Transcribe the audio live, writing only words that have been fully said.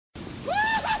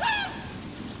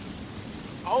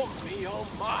Oh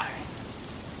my!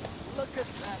 Look at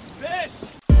that fish!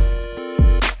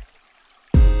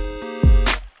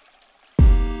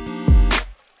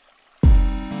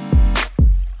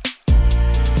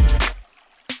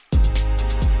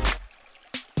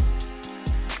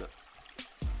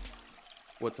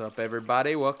 What's up,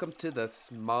 everybody? Welcome to the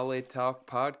Smalley Talk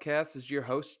podcast. This is your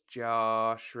host,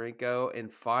 Josh Renko,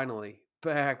 and finally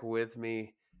back with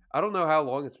me. I don't know how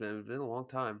long it's been. It's been a long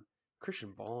time.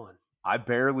 Christian Vaughn. I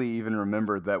barely even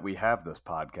remembered that we have this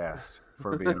podcast,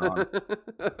 for being honest.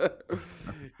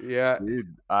 Yeah.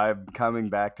 Dude, I'm coming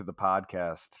back to the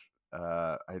podcast.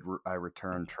 I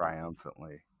returned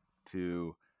triumphantly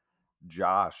to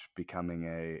Josh becoming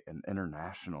an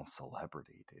international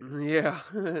celebrity, dude. Yeah.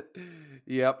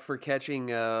 Yep. For catching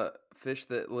fish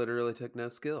that literally took no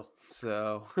skill.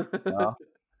 So, Well,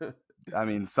 I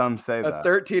mean, some say a that.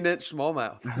 13-inch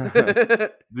smallmouth.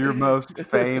 Your most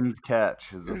famed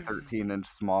catch is a 13-inch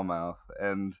smallmouth.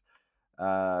 And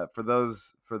for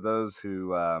those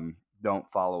who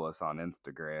don't follow us on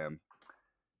Instagram,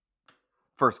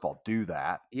 first of all, do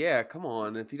that. Yeah, come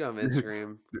on. If you don't have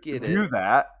Instagram, get Do it.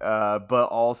 that. But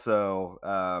also,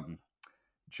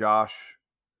 Josh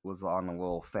was on a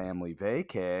little family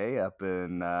vacay up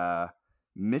in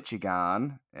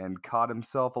Michigan and caught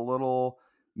himself a little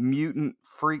mutant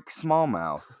freak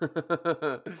smallmouth.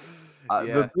 Yeah.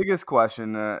 The biggest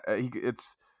question,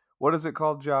 it's what is it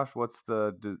called, Josh? What's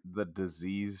the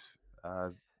disease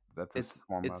that this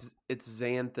smallmouth? It's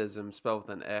xanthism spelled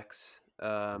with an X.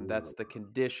 That's the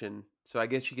condition. So I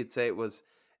guess you could say it was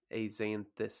a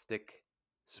xanthistic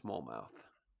smallmouth.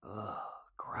 Ugh,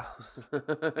 gross.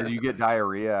 Did you get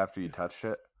diarrhea after you touched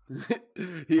it?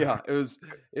 Yeah, it was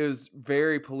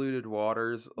very polluted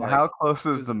waters. Now, Like how close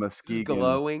it is the was Muskegon?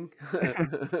 glowing.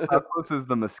 How close is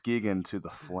the Muskegon to the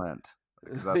Flint?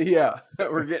 Yeah,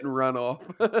 we're getting run off.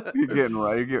 You're getting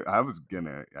right.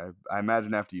 I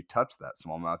imagine after you touch that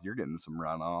smallmouth, you're getting some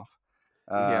runoff.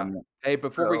 Yeah. Hey,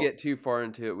 before we so- get too far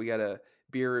into it, we got a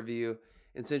beer review.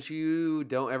 And since you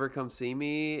don't ever come see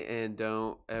me and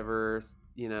don't ever,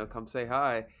 come say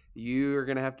hi, you are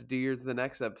going to have to do yours the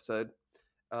next episode.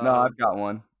 No, I've got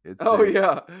one. It's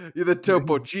Yeah. You're the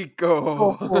Topo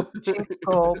Chico. Topo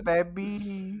Chico,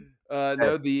 baby.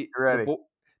 No, You ready?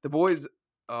 the boys.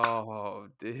 Oh,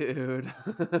 dude.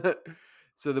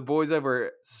 So the boys over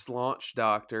at Slaunch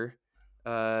Doctor,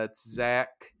 it's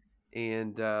Zach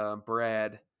and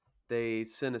Brad. They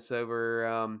sent us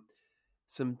over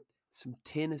some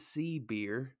Tennessee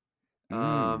beer.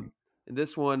 And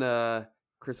this one,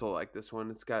 Chris will like this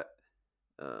one. It's got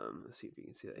let's see if you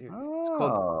can see that here. It's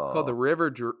called the River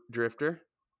Drifter.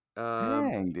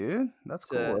 Dang, dude, that's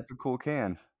cool. That's a cool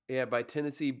can. Yeah, by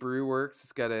Tennessee Brew Works.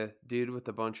 It's got a dude with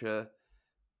a bunch of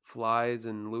flies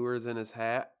and lures in his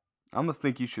hat. I almost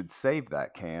think you should save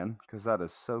that can because that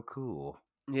is so cool.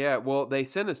 Yeah, well, they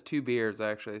sent us 2 beers,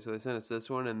 actually. So they sent us this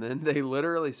one, and then they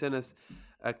literally sent us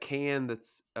a can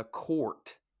that's a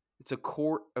quart. It's a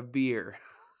quart of beer.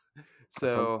 That's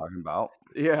what I'm talking about.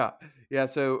 Yeah.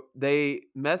 So they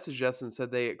messaged us and said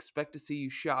they expect to see you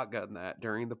shotgun that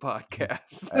during the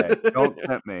podcast. Hey, don't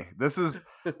tempt me. This is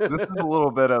a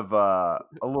little bit of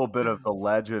the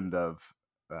legend of.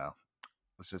 Well,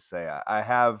 let's just say I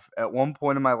have at one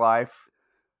point in my life,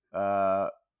 I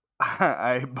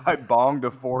bonged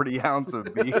a 40-ounce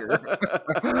of beer.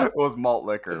 It was malt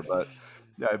liquor, but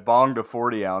yeah, I bonged a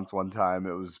 40-ounce one time.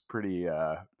 It was pretty.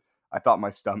 I thought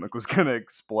my stomach was gonna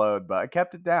explode, but I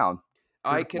kept it down.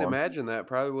 I can imagine that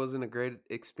probably wasn't a great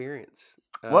experience.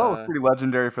 Well, it was pretty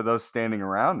legendary for those standing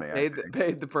around me.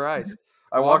 Paid the price.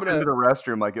 I walked into the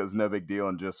restroom like it was no big deal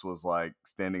and just was like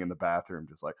standing in the bathroom,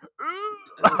 just like,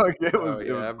 it was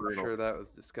I'm brutal. sure that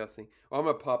was disgusting. Well, I'm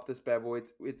gonna pop this bad boy.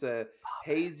 It's a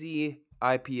hazy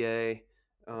IPA.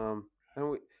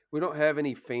 We don't have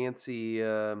any fancy,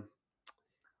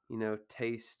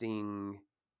 tasting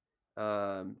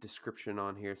description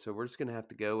on here, so we're just gonna have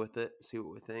to go with it. See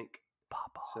what we think.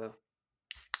 Pop off. So.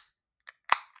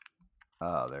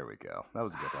 Oh, there we go. That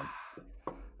was a good one.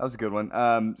 That was a good one.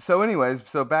 So anyways,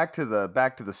 back to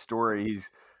the story.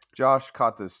 Josh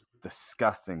caught this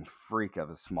disgusting freak of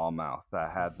a smallmouth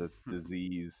that had this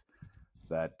disease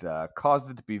that caused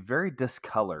it to be very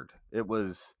discolored. It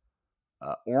was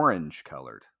orange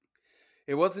colored.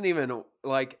 It wasn't even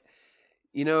like,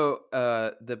 when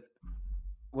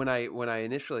I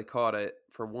initially caught it,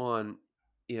 for one,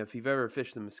 if you've ever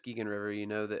fished the Muskegon River, you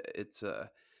know that it's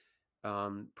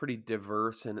pretty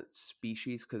diverse in its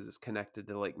species because it's connected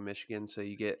to Lake Michigan. So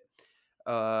you get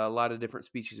a lot of different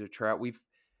species of trout. We've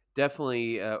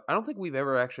definitely, I don't think we've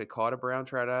ever actually caught a brown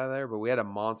trout out of there, but we had a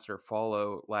monster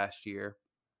follow last year.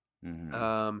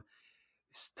 Mm-hmm.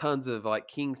 tons of like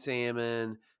king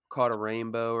salmon, caught a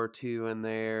rainbow or two in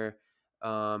there.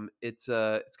 It's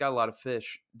got a lot of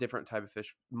fish, different type of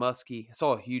fish. Muskie. I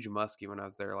saw a huge muskie when I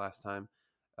was there last time.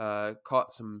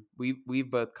 Caught some. We've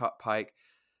both caught pike.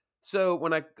 So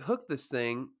when I hooked this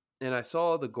thing and I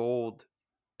saw the gold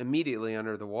immediately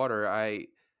under the water, I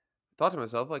thought to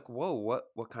myself, like, whoa,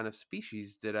 what kind of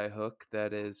species did I hook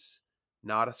that is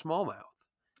not a smallmouth?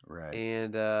 Right.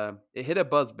 And it hit a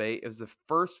buzzbait. It was the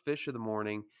first fish of the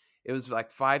morning. It was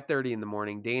like 5:30 in the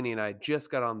morning. Danny and I just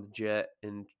got on the jet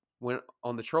and went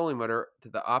on the trolling motor to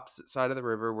the opposite side of the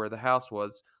river where the house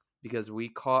was, because we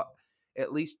caught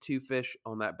at least 2 fish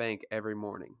on that bank every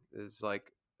morning. It's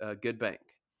like a good bank.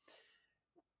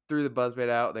 Threw the buzzbait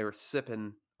out. They were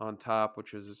sipping on top,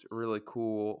 which was a really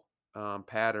cool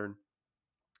pattern.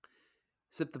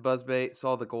 Sipped the buzzbait,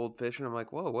 saw the goldfish, and I'm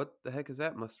like, whoa, what the heck is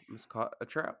that? Must caught a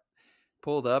trout.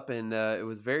 Pulled up, and it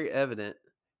was very evident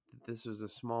that this was a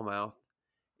smallmouth,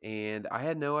 and I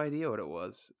had no idea what it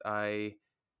was. I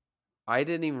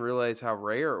didn't even realize how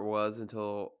rare it was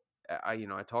until I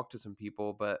talked to some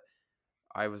people, but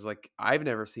I was like, I've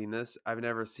never seen this. I've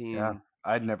never Yeah, seen.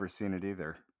 I'd never seen it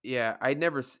either. Yeah, I'd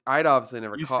obviously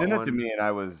never You caught sent it to one. me, and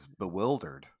I was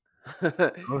bewildered.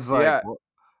 I was like, Yeah,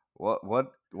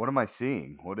 what am I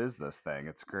seeing? What is this thing?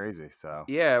 It's crazy. So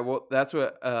yeah. Well, that's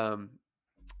what uh,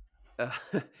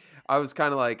 I was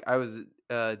kind of like, I was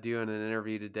doing an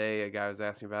interview today. A guy was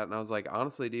asking about it, and I was like,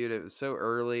 honestly, dude, it was so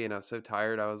early, and I was so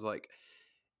tired. I was like,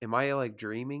 am I like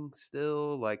dreaming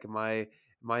still? Like, am I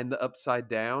in the upside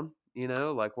down?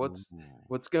 Like Ooh.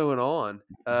 what's going on?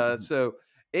 So,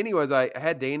 anyways, I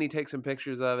had Danny take some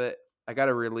pictures of it. I got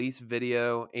a release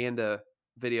video and a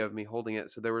video of me holding it,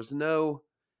 so there was no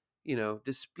No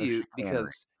dispute, chicanery.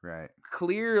 because Right.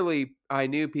 clearly I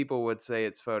knew people would say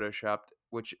it's photoshopped,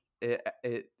 which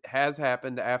it has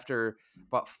happened. After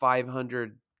about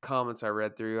 500 comments I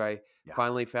read through, I Yeah.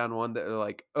 finally found one that are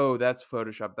like, oh, that's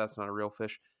photoshopped, that's not a real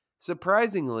fish.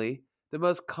 Surprisingly, the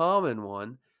most common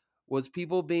one was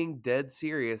people being dead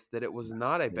serious that it was That's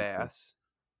not a beautiful. bass,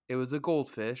 it was a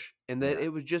goldfish, and that Yeah.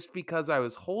 it was just because I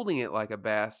was holding it like a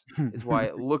bass is why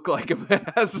it looked like a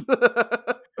bass.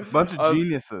 Bunch of I was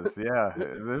geniuses. Yeah.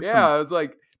 There's yeah, some I was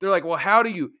like, they're like, well, how do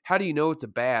you know it's a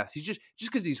bass? He's just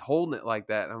because he's holding it like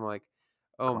that. And I'm like,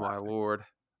 oh my classic. lord,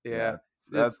 Yeah, yeah,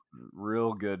 that's just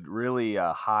real good. Really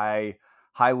high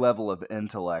level of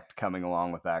intellect coming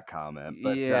along with that comment.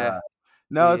 But yeah,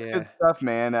 no, it's good yeah, stuff,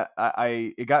 man.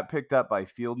 It got picked up by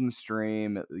Field and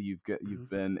Stream. mhm. You've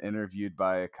been interviewed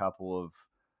by a couple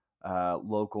of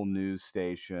local news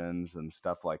stations and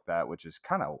stuff like that, which is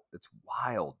it's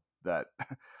wild that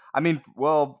I mean,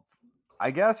 well, I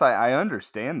guess I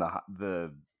understand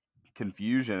the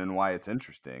confusion and why it's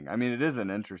interesting. I mean, it is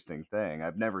an interesting thing.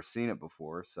 I've never seen it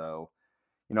before, so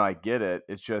I get it.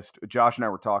 It's just Josh and I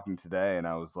were talking today, and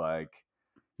I was like,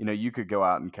 you could go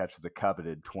out and catch the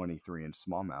coveted 23-inch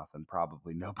smallmouth, and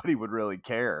probably nobody would really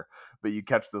care. But you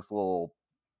catch this little,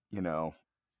 you know,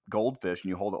 goldfish, and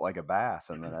you hold it like a bass,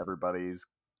 and then everybody's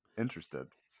interested.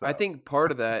 I So think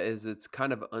part of that is it's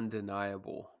kind of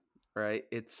undeniable, right?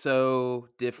 It's so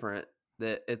different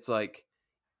that it's like,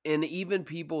 in even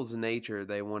people's nature,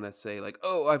 they want to say like,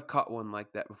 "Oh, I've caught one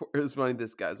like that before." It was funny.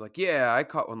 This guy's like, "Yeah, I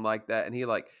caught one like that," and he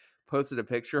like posted a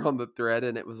picture on the thread,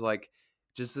 and it was like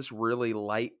just this really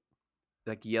light,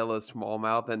 like yellow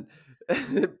smallmouth, and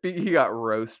he got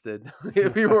roasted.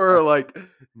 People were like,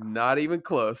 not even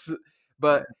close. yeah,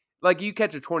 But like, you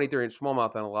catch a 23-inch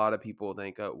smallmouth, and a lot of people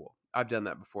think, "Oh, well, I've done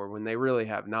that before," when they really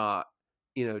have not,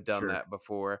 done sure, that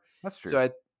before. that's true. So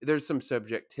there's some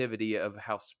subjectivity of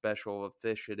how special a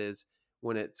fish it is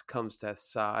when it comes to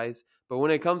size, but when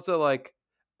it comes to like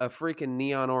a freaking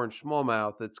neon orange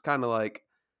smallmouth, it's kind of like,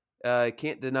 I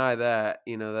can't deny that.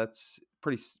 That's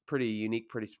pretty unique,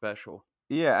 pretty special.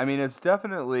 Yeah, I mean, it's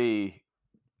definitely,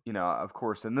 of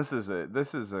course, and this is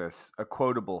a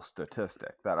quotable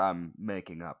statistic that I'm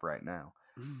making up right now.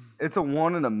 It's a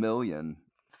 1 in a million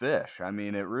fish. I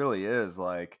mean, it really is.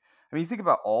 Like, I mean, you think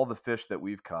about all the fish that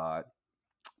we've caught,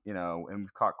 and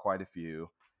we've caught quite a few.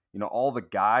 All the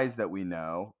guys that we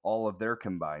know, all of their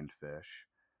combined fish,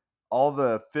 all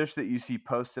the fish that you see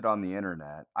posted on the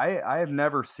internet. I have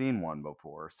never seen one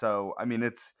before. So, I mean,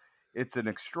 it's an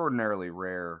extraordinarily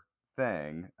rare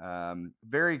thing.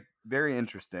 Very, very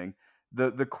interesting.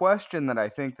 The question that I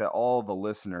think that all the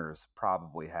listeners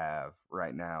probably have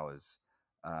right now is,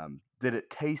 did it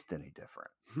taste any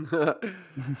different?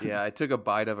 Yeah, I took a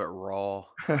bite of it raw.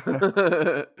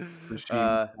 Sashimi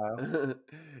uh, style.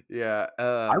 yeah.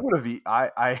 I would have.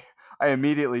 I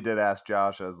immediately did ask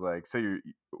Josh. I was like, "So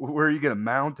where are you gonna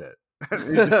mount it?"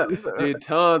 Dude,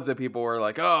 tons of people were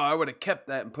like, "Oh, I would have kept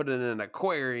that and put it in an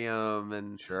aquarium,"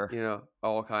 and Sure.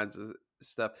 all kinds of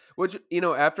stuff. Which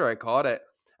after I caught it,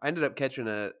 I ended up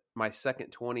catching my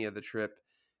second 20 of the trip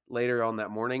later on that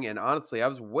morning, and honestly, I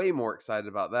was way more excited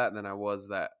about that than I was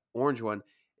that orange one.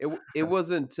 It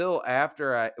wasn't until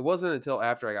after I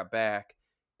got back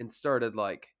and started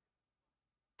like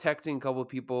texting a couple of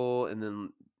people and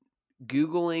then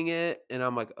Googling it, and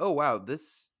I'm like, oh wow,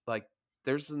 this like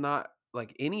there's not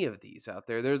like any of these out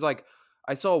there. There's like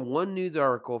I saw one news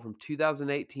article from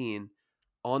 2018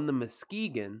 on the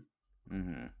Muskegon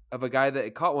Mm-hmm. of a guy that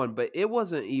had caught one, but it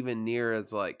wasn't even near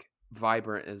as like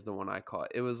vibrant as the one I caught.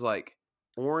 It was like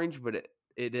orange, but it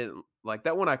didn't like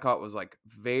that one I caught was like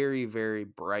very, very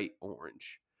bright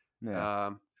orange. Yeah.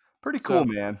 Um, Pretty so cool,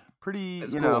 man. Pretty,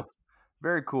 it's cool.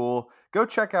 very cool. Go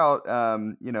check out,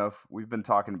 if we've been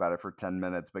talking about it for 10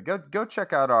 minutes, but go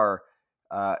check out our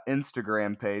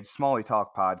Instagram page, Smalley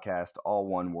Talk Podcast, all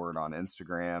one word on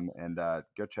Instagram, and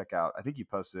go check out. I think you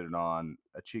posted it on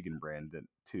a Chigan brand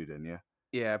too, didn't you?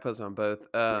 Yeah, I posted on both.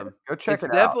 Go check It's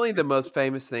it out. definitely the most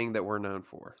famous thing that we're known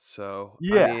for. So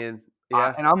Yeah. I mean,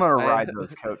 yeah, And I'm gonna ride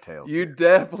those coattails. you dude.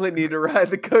 definitely need to ride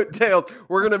the coattails.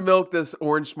 We're gonna milk this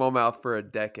orange smallmouth for a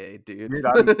decade, dude. Dude,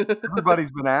 I mean,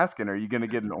 everybody's been asking, are you gonna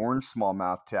get an orange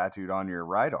smallmouth tattooed on your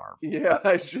right arm? Yeah,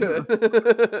 I should.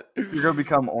 You're gonna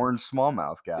become orange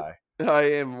smallmouth guy. I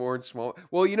am orange small.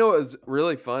 Well, it was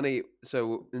really funny.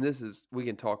 So, and we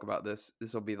can talk about this.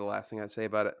 This will be the last thing I say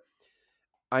about it.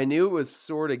 I knew it was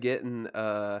sort of getting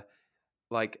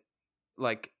like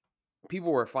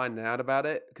people were finding out about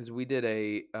it because we did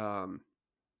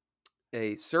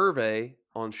a survey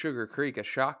on Sugar Creek, a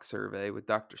shock survey with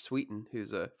Dr. Sweeten,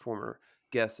 who's a former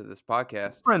guest of this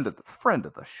podcast. Friend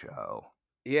of the show.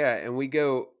 Yeah, and we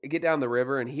get down the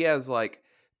river, and he has like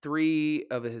 3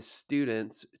 of his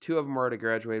students. 2 of them already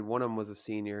graduated. One of them was a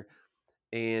senior,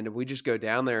 and we just go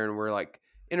down there, and we're like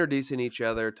introducing each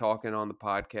other, talking on the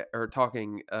podcast, or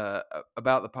talking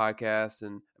about the podcast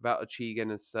and about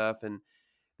Achigan and stuff. And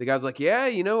the guy's like, "Yeah,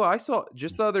 I saw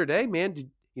just the other day, man.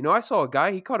 I saw a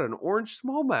guy. He caught an orange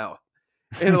smallmouth."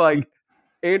 And like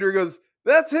Andrew goes,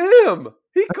 "That's him.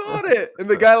 He caught it." And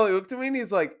the guy looked at me and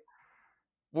he's like,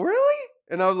 "Really?"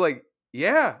 And I was like,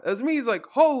 "Yeah, that's me." He's like,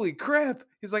 "Holy crap!"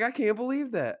 He's like, "I can't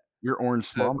believe that." You're orange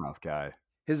So- smallmouth guy.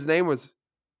 His name was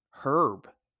Herb,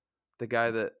 the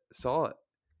guy that saw it,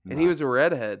 and he Nice. was a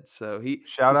redhead. So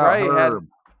Shout out Herb.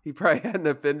 he probably had an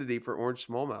affinity for orange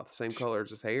smallmouth, same color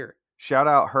as his hair. Shout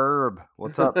out Herb.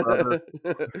 What's up, brother?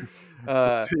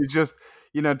 He's just,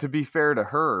 to be fair to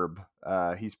Herb,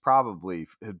 he's probably,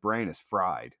 his brain is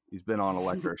fried. He's been on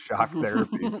electroshock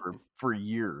therapy for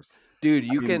years. Dude,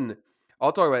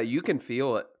 I'll talk about it. You can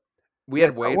feel it. We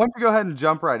had Why don't you go ahead and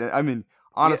jump right in? I mean,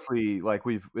 honestly, like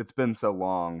it's been so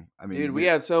long. I mean, dude, we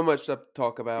have so much stuff to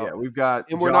talk about. Yeah, we've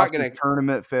got and we're not Josh's gonna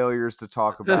tournament failures to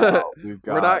talk about. We've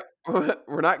got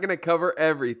we're not gonna cover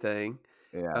everything.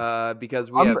 Yeah. Because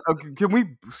we have. Can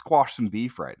we squash some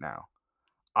beef right now?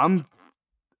 I'm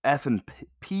effing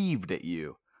peeved at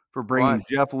you for bringing Why?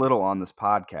 Jeff Little on this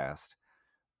podcast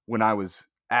when I was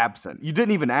absent. You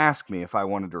didn't even ask me if I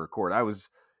wanted to record. I was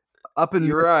up in.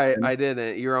 You're right. I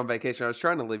didn't. You were on vacation. I was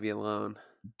trying to leave you alone.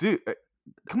 Dude,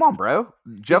 come on, bro.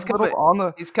 Jeff Little on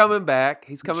the. He's coming back.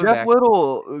 He's coming Jeff back.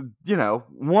 Little,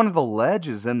 one of the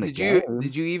ledges in the game.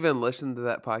 Did you even listen to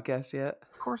that podcast yet?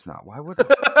 Of course not. Why would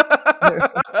I?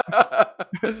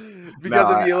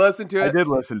 Because if you listen to it, I did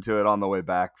listen to it on the way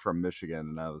back from Michigan,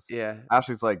 and I was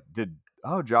Ashley's like,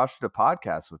 Josh did a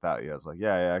podcast without you? I was like,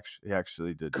 yeah, he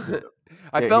actually did too.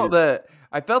 I felt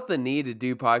the need to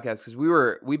do podcasts because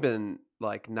we've been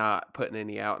like not putting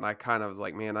any out, and I kind of was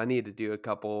like, man, I need to do a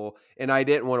couple, and I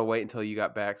didn't want to wait until you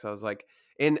got back, so I was like,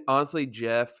 and honestly,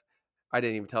 Jeff, I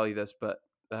didn't even tell you this, but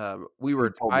he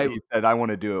said I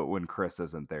want to do it when Chris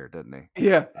isn't there, didn't he?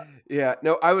 Yeah.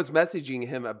 No, I was messaging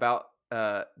him about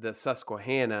the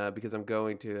Susquehanna because I'm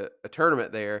going to a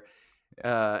tournament there.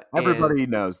 Everybody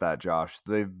knows that, Josh.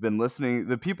 They've been listening.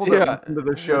 The people that listen to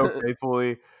the show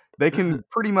faithfully, they can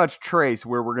pretty much trace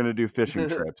where we're going to do fishing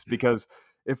trips, because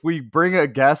if we bring a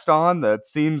guest on that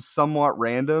seems somewhat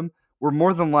random, we're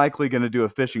more than likely going to do a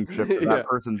fishing trip to that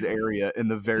person's area in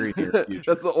the very near future.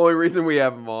 That's the only reason we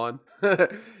have him on.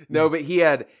 No, but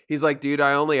he's like, dude,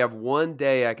 I only have one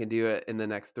day I can do it in the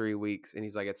next 3 weeks. And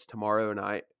he's like, it's tomorrow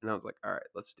night. And I was like, all right,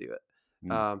 let's do it.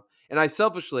 And I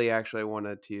selfishly actually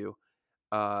wanted to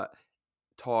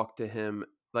talk to him,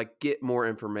 like get more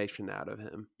information out of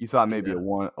him. You thought maybe a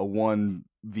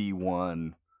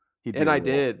 1v1. I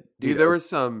did. Dude, there was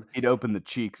some... He'd open the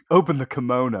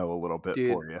kimono a little bit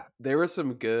for you. There was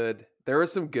some good There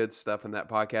was some good stuff in that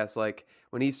podcast. Like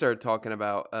when he started talking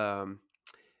about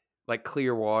like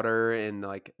clear water and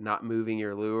like not moving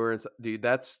your lure and dude,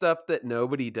 that's stuff that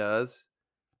nobody does.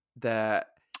 That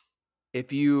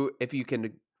if you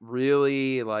can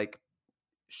really like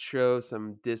show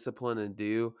some discipline and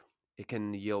do, it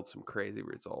can yield some crazy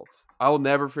results. I will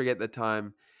never forget the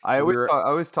time we were. I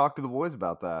always talk to the boys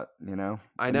about that.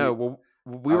 I And know. Well,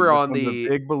 we were on I'm a the.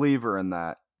 big believer in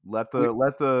that. Let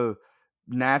the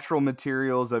natural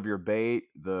materials of your bait,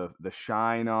 the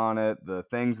shine on it, the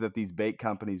things that these bait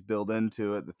companies build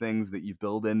into it, the things that you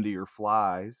build into your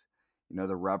flies,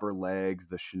 the rubber legs,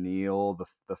 the chenille,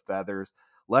 the feathers,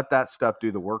 let that stuff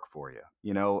do the work for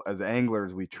you. As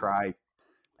anglers, we try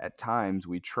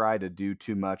to do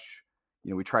too much.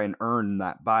 We try and earn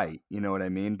that bite, you know what I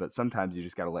mean? But sometimes you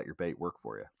just got to let your bait work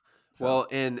for you. So. Well,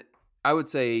 and I would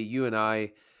say you and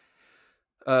I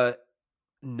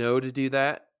know to do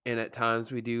that, and at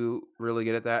times we do really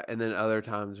good at that, and then other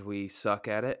times we suck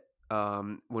at it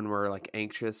when we're like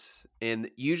anxious.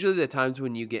 And usually the times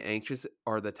when you get anxious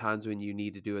are the times when you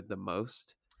need to do it the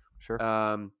most. Sure.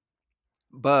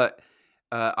 But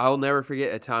I'll never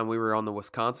forget a time we were on the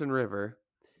Wisconsin River,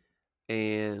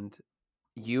 and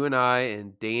you and I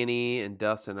and Danny and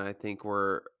Dustin, I think,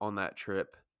 were on that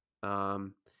trip.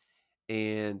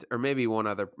 And or maybe one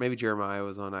other, maybe Jeremiah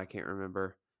was on. I can't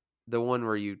remember the one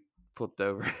where you flipped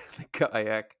over the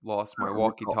kayak, lost my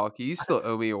walkie-talkie. You still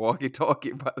owe me a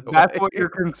walkie-talkie, by the way. That's what you're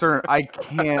concerned. I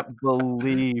can't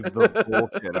believe the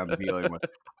bullshit I'm dealing with.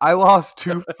 I lost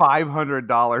 2 $500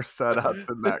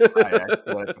 setups in that kayak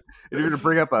flip. And you're gonna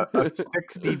bring up a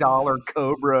 $60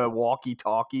 Cobra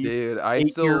walkie-talkie, dude.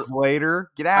 8 years later.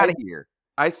 Get out of here.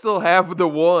 I still have the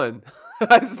one.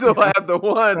 I still have the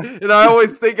one. And I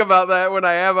always think about that when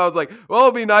I was like, well,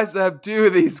 it'd be nice to have 2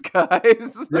 of these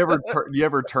guys. You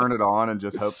ever turn it on and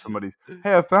just hope somebody's,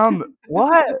 hey, I found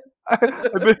what?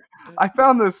 I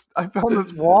found this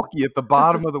walkie at the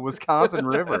bottom of the Wisconsin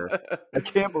River. I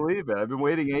can't believe it. I've been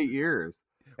waiting 8 years.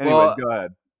 Anyways, go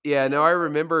ahead. Yeah, no, I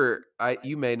remember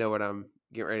you may know what I'm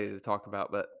getting ready to talk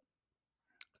about, but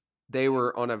they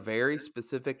were on a very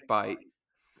specific bite.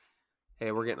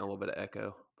 Hey, we're getting a little bit of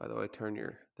echo, by the way. Turn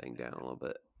your thing down a little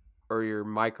bit. Or your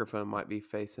microphone might be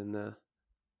facing the...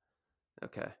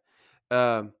 Okay.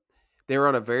 They were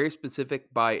on a very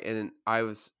specific bite, and I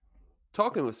was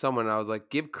talking with someone, and I was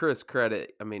like, give Chris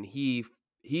credit. I mean, he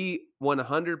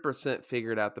 100%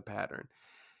 figured out the pattern.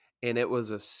 And it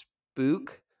was a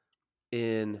spook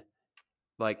in,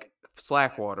 like,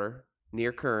 slack water,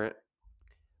 near current,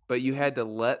 but you had to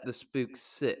let the spook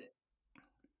sit.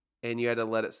 And you had to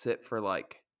let it sit for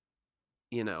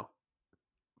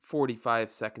 45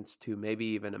 seconds to maybe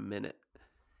even a minute.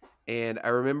 And I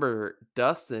remember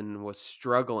Dustin was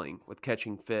struggling with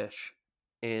catching fish.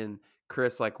 And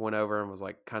Chris went over and was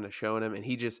kind of showing him. And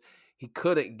he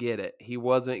couldn't get it. He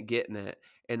wasn't getting it.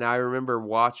 And I remember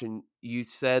watching, you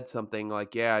said something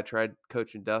like, yeah, I tried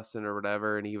coaching Dustin or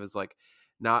whatever. And he was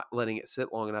not letting it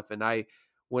sit long enough. And I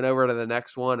went over to the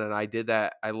next one and I did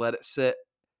that. I let it sit.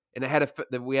 And it had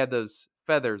we had those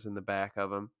feathers in the back of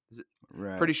them.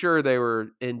 Right. Pretty sure they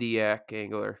were Indiac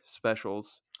Angler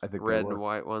specials. I think red and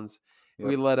white ones. Yep.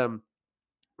 We let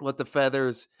the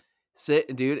feathers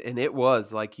sit, dude, and it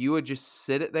was you would just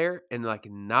sit it there and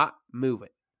not move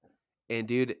it. And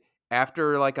dude,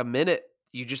 after a minute,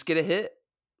 you just get a hit.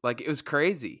 It was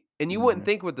crazy. And you wouldn't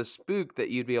think with the spook that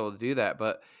you'd be able to do that,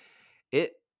 but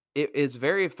it is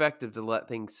very effective to let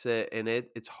things sit, and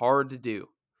it's hard to do.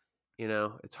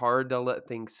 It's hard to let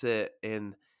things sit,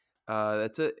 and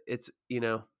it's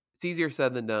easier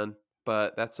said than done,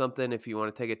 but that's something. If you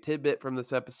want to take a tidbit from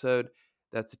this episode,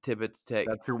 that's a tidbit to take.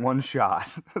 That's your one shot.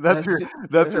 That's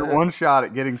your one shot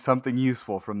at getting something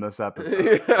useful from this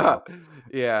episode.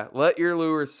 Yeah. Let your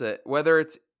lure sit, whether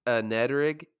it's a Ned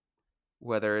rig,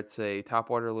 whether it's a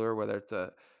topwater lure, whether it's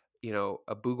a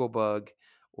Boogle Bug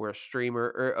or a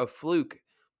streamer or a fluke.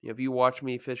 If you watch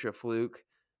me fish a fluke,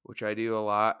 which I do a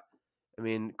lot, I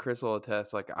mean, Chris will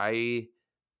attest, I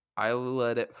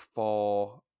let it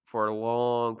fall for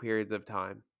long periods of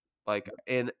time.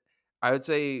 And I would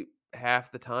say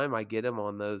half the time I get him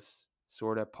on those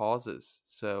sort of pauses.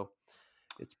 So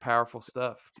it's powerful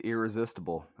stuff. It's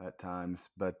irresistible at times,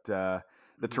 but the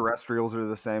terrestrials are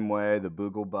the same way. The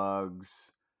Boogle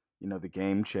Bugs, the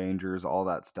Game Changers, all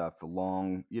that stuff. The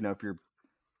long,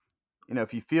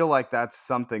 if you feel like that's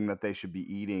something that they should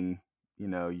be eating,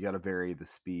 you got to vary the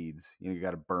speeds. You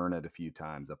got to burn it a few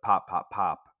times, a pop, pop,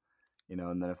 pop,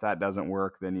 and then if that doesn't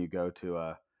work, then you go to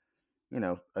a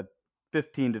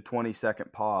 15 to 20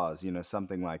 second pause,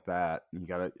 something like that.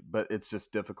 But it's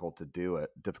just difficult to do it,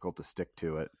 difficult to stick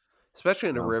to it. especially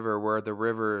in a No. river where the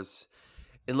rivers,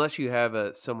 unless you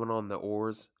have someone on the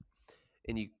oars,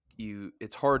 and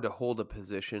it's hard to hold a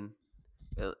position,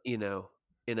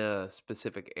 in a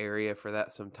specific area for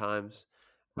that sometimes.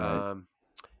 Right.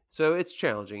 So it's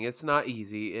challenging. It's not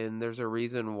easy, and there's a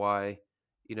reason why,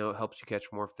 it helps you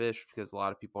catch more fish because a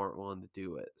lot of people aren't willing to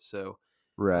do it. So,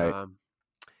 Right. um,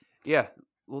 yeah,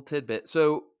 little tidbit.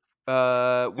 So,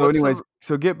 So, what's anyways, some?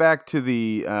 so get back to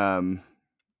the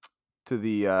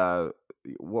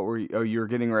what were you? Oh, you were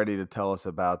getting ready to tell us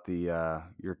about the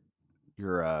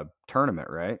your tournament,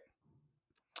 right?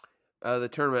 The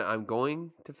tournament I'm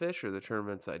going to fish, or the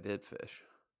tournaments I did fish?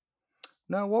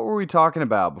 No, what were we talking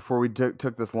about before we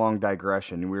took this long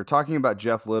digression? We were talking about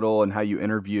Jeff Little and how you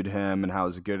interviewed him and how it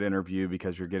was a good interview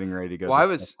because you're getting ready to go Well,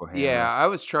 to yeah, Susquehanna. I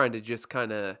was trying to just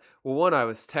kind of, well, one, I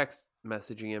was text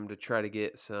messaging him to try to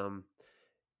get some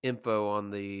info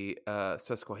on the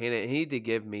Susquehanna, and he did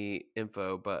give me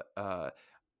info, but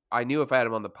I knew if I had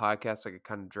him on the podcast, I could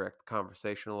kind of direct the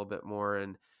conversation a little bit more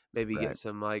and maybe get Right.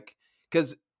 some, like,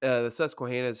 because the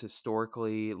Susquehanna is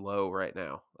historically low right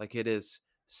now. Like, it is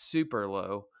super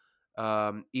low,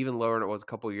 even lower than it was a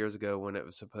couple years ago when it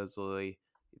was supposedly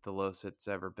the lowest it's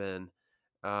ever been.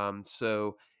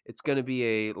 So it's going to be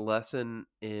a lesson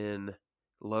in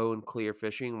low and clear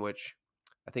fishing, which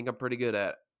I think I'm pretty good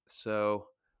at. So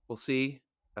we'll see.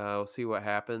 We'll see what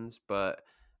happens, but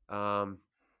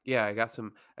yeah, I got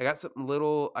some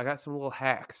little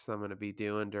hacks I'm going to be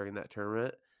doing during that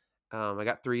tournament. I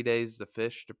got 3 days to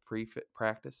fish to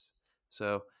practice.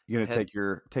 So You gonna head.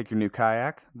 take your new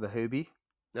kayak, the Hobie?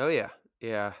 Oh yeah,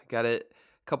 yeah. Got it.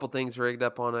 A couple things rigged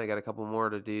up on it. I got a couple more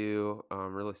to do.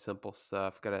 Really simple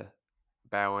stuff. Got a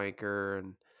bow anchor,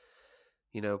 and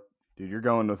you know. Dude, you're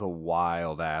going with a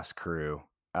wild ass crew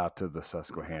out to the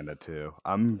Susquehanna too.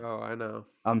 I'm Oh, I know.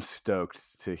 I'm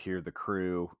stoked to hear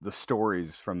the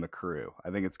stories from the crew.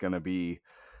 I think it's gonna be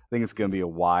a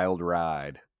wild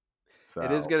ride. It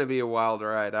is So going to be a wild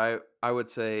ride. I would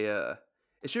say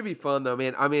it should be fun though,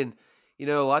 man. I mean, a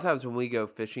lot of times when we go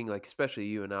fishing, like especially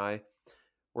you and I,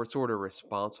 we're sort of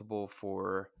responsible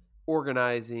for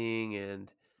organizing and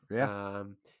yeah,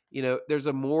 there's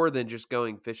a more than just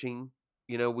going fishing.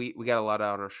 We got a lot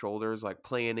on our shoulders, like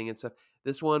planning and stuff.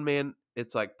 This one, man,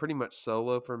 it's like pretty much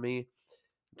solo for me.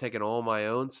 I'm taking all my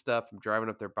own stuff. I'm driving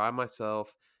up there by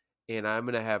myself, and I'm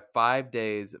going to have 5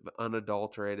 days of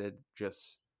unadulterated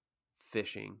just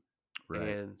fishing, right.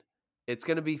 and it's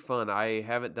going to be fun. I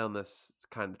haven't done this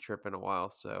kind of trip in a while,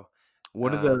 so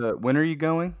When are you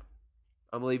going?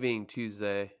 I'm leaving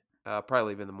Tuesday. Probably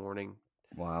leave in the morning.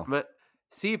 Wow. I'm gonna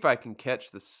see if I can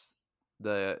catch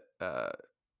the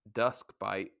dusk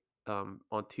bite on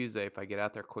Tuesday if I get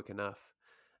out there quick enough.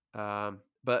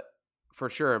 But for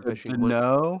sure, I'm So fishing.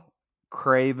 Deneau,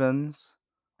 Cravens,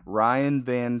 Ryan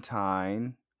Van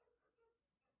Tyne,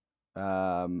 who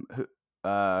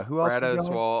else Brad is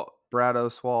going? Oswalt Brad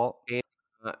Oswalt, and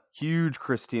huge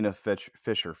Christina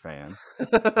Fisher fan.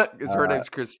 because her Uh, name's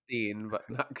Christine, but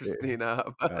not eh, Christina.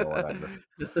 oh, whatever.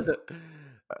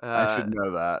 I uh, should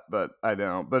know that, but I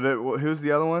don't. But who's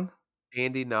the other one?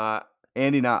 Andy Knott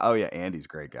Andy. Not. Oh yeah, Andy's a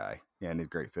great guy. Yeah, Andy's a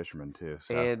great fisherman too.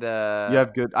 So and you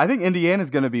have good. I think Indiana's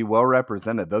going to be well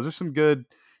represented. Those are some good.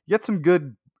 You got some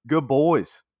good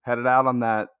boys headed out on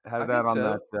that. I Headed out think on so.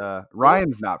 that. Well,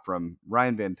 Ryan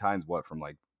Van Tyne's what, from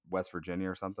like West Virginia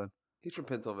or something? he's from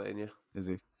Pennsylvania, Is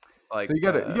he? So like you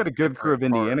got a good crew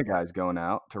different of part. Indiana guys going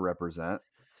out to represent.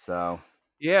 So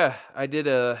Yeah, I did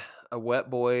a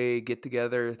wet boy get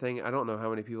together thing. I don't know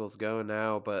how many people's going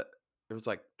now, but there was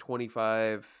like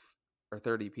 25 or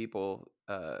 30 people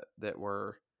that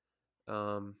were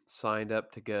signed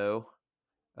up to go.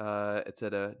 It's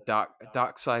at a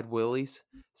Dockside Willie's.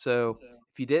 So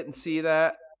if you didn't see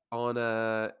that on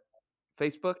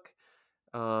Facebook,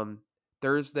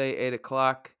 Thursday 8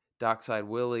 o'clock, Dockside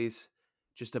Willie's,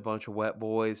 just a bunch of wet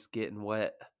boys getting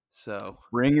wet. So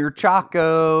bring your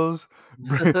chacos,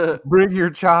 bring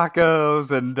your chacos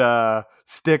and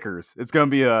stickers. It's gonna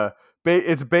be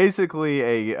it's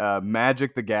basically a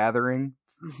Magic the Gathering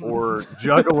or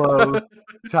Juggalo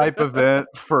type event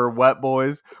for wet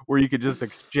boys, where you could just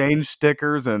exchange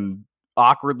stickers and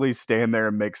awkwardly stand there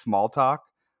and make small talk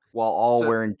while all so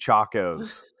wearing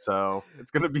chacos. So it's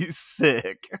gonna be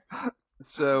sick.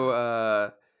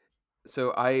 so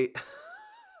I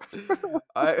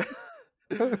I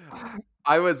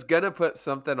I was gonna put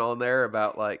something on there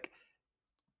about like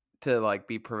to like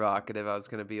be provocative. I was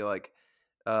gonna be like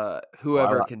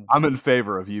whoever Well, can I'm in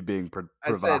favor of you being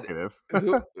I said provocative.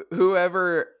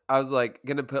 whoever I was like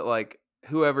gonna put like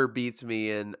whoever beats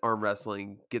me in arm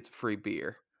wrestling gets free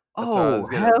beer. That's what I Oh, was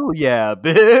gonna. hell yeah,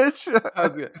 bitch.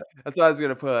 That's what I was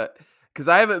gonna put because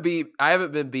I haven't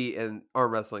been beat in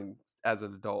arm wrestling as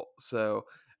an adult. So,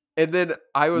 and then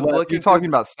I was You're looking through. talking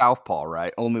about southpaw,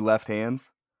 right? Only left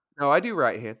hands? No, I do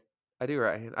right hand.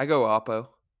 I go oppo.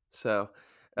 So,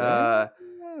 uh,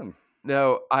 Damn.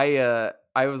 no, I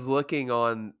was looking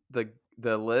on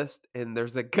the list, and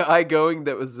there's a guy going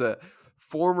that was a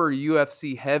former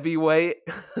UFC heavyweight,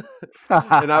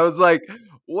 and I was like,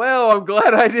 well, I'm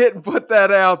glad I didn't put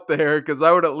that out there because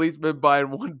I would at least been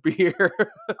buying one beer.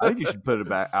 I think you should put it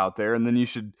back out there, and then you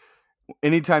should,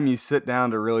 anytime you sit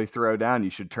down to really throw down, you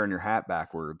should turn your hat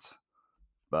backwards.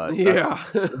 But Yeah.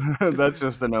 that's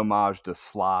just an homage to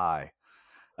Sly.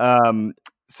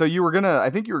 So I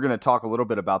think you were gonna talk a little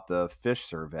bit about the fish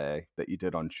survey that you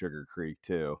did on Sugar Creek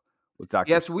too, with Dr.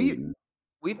 Yes, Sweeten.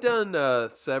 we've done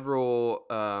several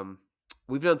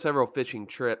fishing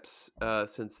trips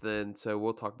since then, so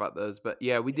we'll talk about those. But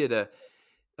yeah, we did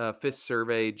a fish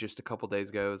survey just a couple days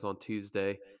ago. It was on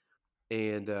Tuesday,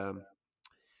 and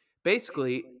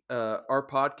basically, our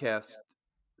podcast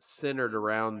centered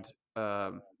around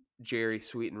Jerry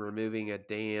Sweeten removing a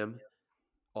dam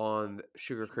on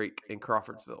Sugar Creek in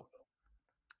Crawfordsville,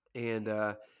 and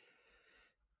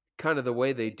kind of the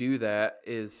way they do that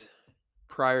is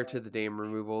prior to the dam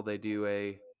removal, they do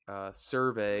a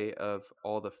survey of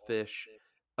all the fish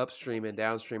upstream and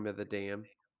downstream of the dam.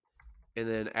 And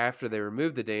then after they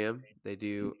remove the dam, they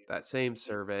do that same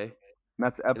survey.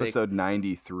 That's And episode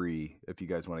 93. If you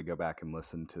guys want to go back and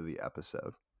listen to the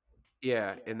episode.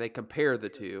 and they compare the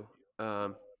two.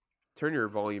 Turn your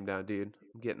volume down, dude.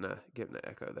 I'm getting an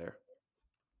echo there.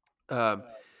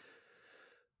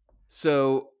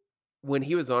 So when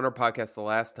he was on our podcast the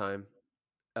last time,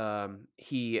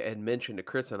 he had mentioned to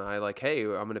Chris and I, like, hey,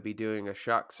 I'm going to be doing a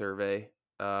shock survey.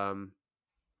 If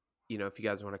you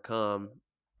guys want to come,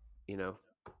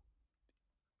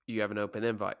 you have an open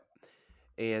invite.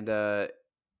 And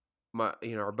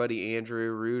our buddy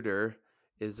Andrew Reuter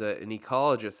is an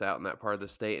ecologist out in that part of the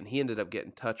state, and he ended up getting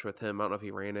in touch with him. I don't know if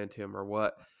he ran into him or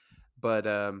what, but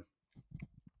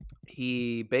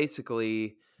he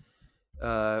basically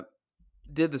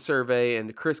did the survey,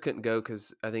 and Chris couldn't go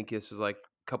because I think this was like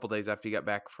a couple days after he got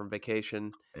back from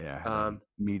vacation. Yeah,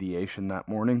 mediation that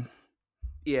morning.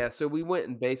 Yeah, so we went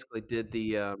and basically did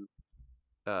the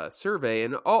survey,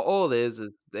 and all it is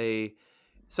they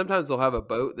sometimes they'll have a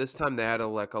boat. This time they had a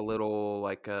little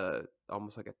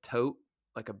almost like a tote,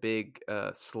 like a big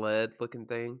sled looking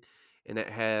thing, and it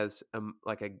has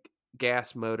like a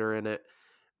gas motor in it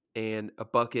and a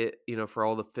bucket, for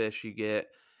all the fish you get.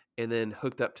 And then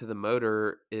hooked up to the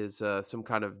motor is some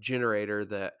kind of generator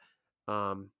that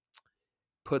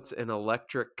puts an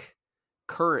electric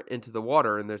current into the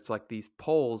water, and there's like these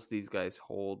poles these guys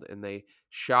hold, and they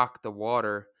shock the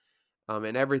water,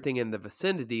 and everything in the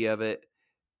vicinity of it,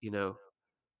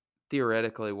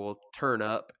 theoretically will turn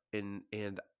up, and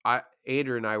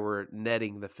Andrew and I were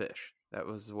netting the fish. That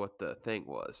was what the thing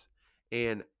was.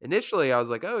 And initially I was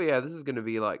like, oh yeah, this is going to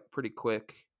be like pretty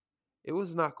quick. It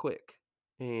was not quick.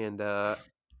 And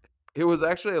it was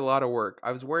actually a lot of work.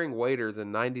 I was wearing waders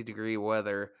in 90-degree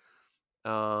weather.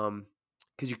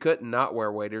 Because you couldn't not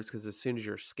wear waders, because as soon as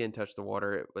your skin touched the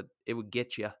water, it would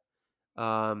get you.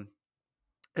 And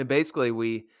basically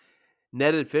we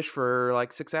netted fish for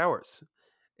like 6 hours,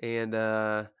 and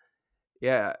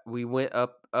we went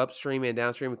upstream and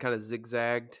downstream. We kind of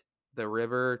zigzagged the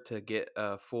river to get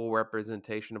a full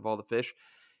representation of all the fish.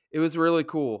 It was really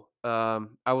cool. I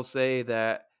will say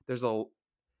that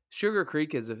Sugar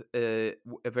Creek is a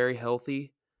very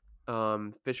healthy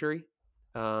fishery,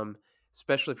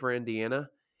 especially for Indiana.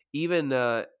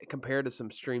 Even compared to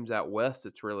some streams out west,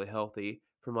 it's really healthy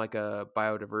from like a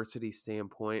biodiversity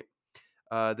standpoint.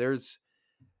 There's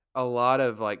a lot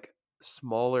of like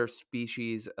smaller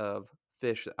species of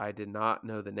fish that I did not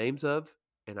know the names of,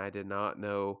 and I did not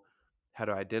know how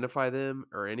to identify them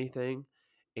or anything.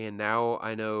 And now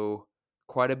I know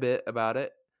quite a bit about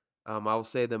it. I will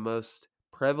say the most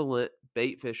prevalent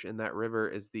bait fish in that river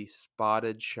is the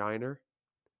spotted shiner.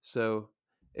 So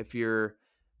if you're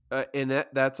and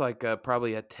that's like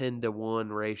probably a 10-to-1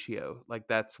 ratio. Like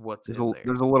that's what's in there.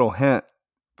 There's a little hint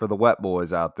for the wet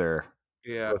boys out there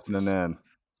Yeah. listening in.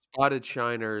 Spotted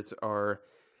shiners are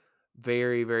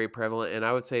very, very prevalent, and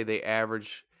I would say they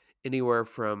average anywhere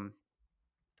from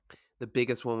the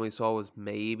biggest one we saw was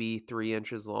maybe 3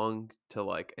 inches long to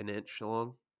like an inch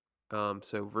long.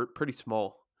 So pretty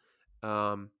small.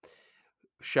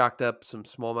 Shocked up some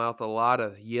smallmouth, a lot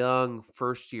of young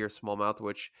first-year smallmouth,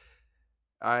 which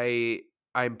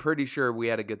I'm pretty sure we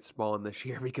had a good spawn this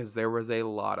year because there was a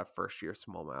lot of first-year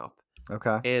smallmouth.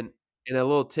 Okay. And in a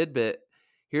little tidbit,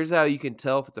 Here's how you can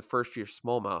tell if it's a first-year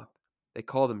smallmouth. They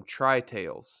call them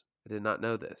tri-tails. I did not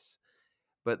know this.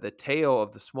 But the tail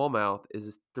of the smallmouth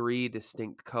is 3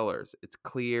 distinct colors. It's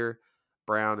clear,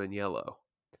 brown, and yellow.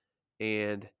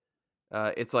 And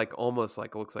it's like almost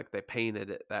like it looks like they painted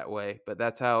it that way. But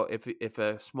that's how, if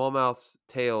a smallmouth's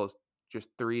tail is just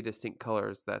 3 distinct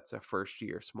colors, that's a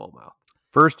first-year smallmouth.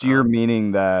 First year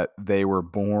meaning that they were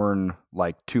born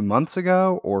like 2 months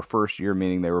ago, or first year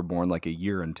meaning they were born like a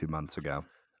year and 2 months ago?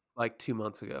 Like 2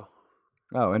 months ago.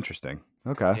 Oh, interesting.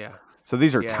 Okay. Yeah. So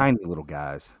these are Yeah. tiny little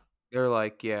guys. They're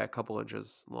like, a couple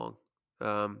inches long.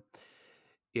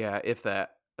 Yeah, if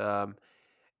that. And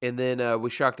then we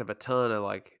shocked up a ton of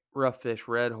like rough fish,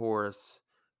 red horse,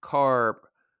 carp,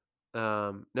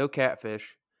 no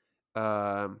catfish. We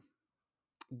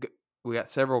got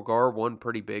several gar, one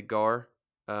pretty big gar.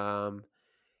 It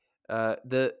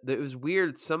was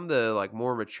weird. Some of the like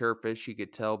more mature fish you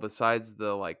could tell, besides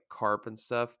the like carp and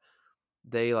stuff,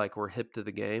 they like were hip to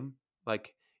the game.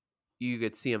 Like you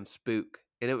could see them spook,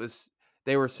 and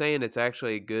they were saying it's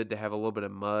actually good to have a little bit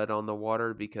of mud on the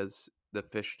water because the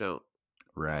fish don't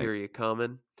hear you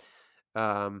coming.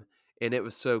 And it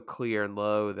was so clear and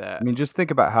low that, I mean, just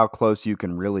think about how close you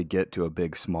can really get to a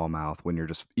big smallmouth when you're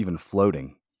just even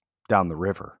floating down the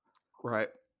river. right.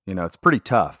 It's pretty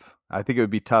tough. I think it would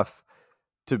be tough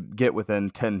to get within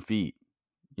 10 feet,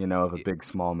 of a big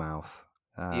smallmouth.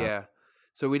 Yeah.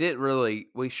 So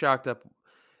we shocked up.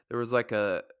 There was like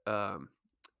a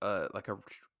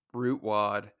root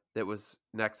wad that was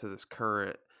next to this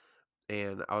current.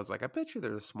 And I was like, I bet you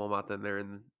there's a smallmouth in there.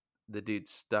 And the dude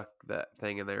stuck that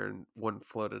thing in there, and one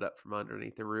floated up from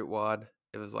underneath the root wad.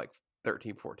 It was like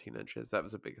 13, 14 inches. That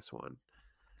was the biggest one.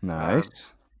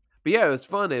 Nice. But yeah, it was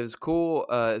fun. It was cool.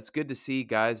 It's good to see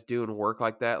guys doing work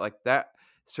like that. Like that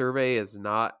survey is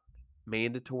not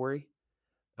mandatory.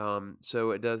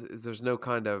 So there's no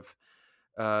kind of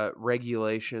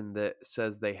regulation that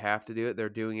says they have to do it. They're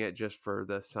doing it just for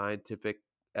the scientific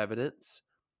evidence.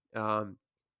 Were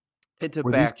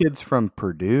these kids from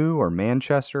Purdue or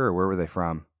Manchester, or where were they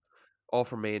from? All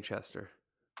from Manchester.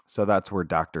 So that's where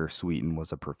Dr. Sweeten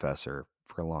was a professor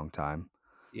for a long time.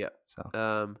 Yeah.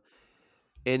 So.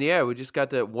 And yeah, we just got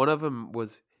to. One of them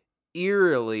was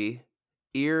eerily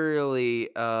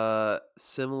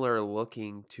similar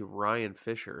looking to Ryan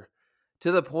Fisher,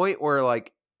 to the point where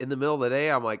like in the middle of the day,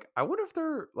 I'm like, I wonder if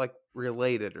they're like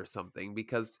related or something,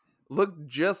 because looked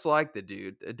just like the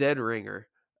dude, a dead ringer.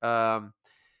 But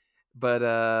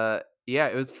yeah,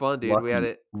 it was fun, dude. We had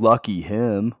it. Lucky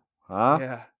him, huh?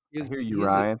 Yeah, I hear you,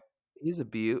 Ryan. He's a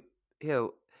beaut. He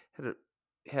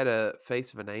had a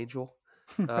face of an angel.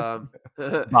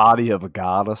 Body of a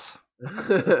goddess.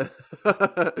 So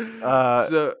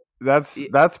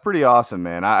that's pretty awesome,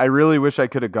 man. I really wish I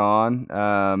could have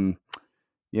gone.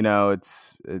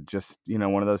 It's just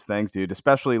one of those things, dude.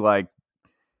 Especially like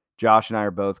Josh and I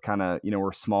are both kind of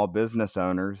we're small business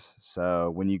owners,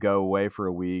 so when you go away for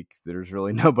a week, there's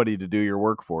really nobody to do your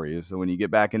work for you. So when you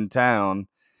get back in town,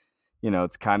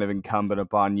 it's kind of incumbent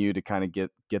upon you to kind of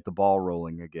get the ball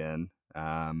rolling again.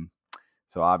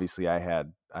 So obviously I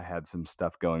had some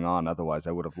stuff going on. Otherwise,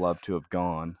 I would have loved to have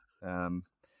gone.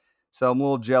 So I'm a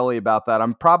little jelly about that.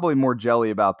 I'm probably more jelly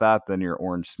about that than your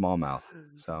orange smallmouth.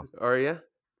 So are you?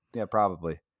 Yeah,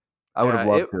 probably. I would have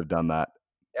loved to have done that.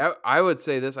 I would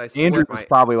say this. Andrew was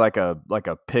probably like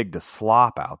a pig to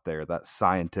slop out there. That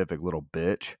scientific little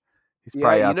bitch. He's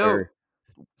probably out there.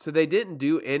 So they didn't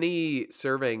do any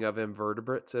surveying of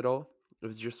invertebrates at all. It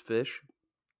was just fish.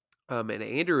 And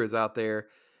Andrew was out there,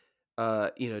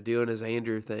 doing his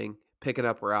Andrew thing, picking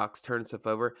up rocks, turning stuff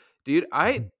over. Dude,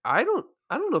 I don't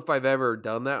know if I've ever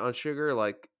done that on Sugar,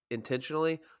 like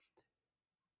intentionally.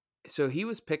 So he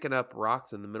was picking up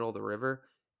rocks in the middle of the river.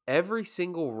 Every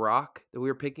single rock that we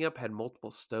were picking up had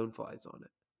multiple stoneflies on it.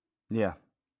 Yeah.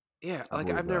 Yeah, like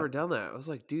I've never done that. I was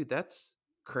like, dude, that's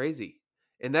crazy.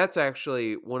 And that's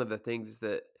actually one of the things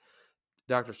that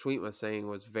Dr. Sweet was saying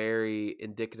was very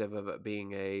indicative of it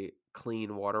being a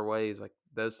clean waterway. Is like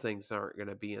those things aren't going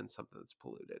to be in something that's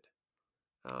polluted.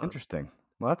 Interesting.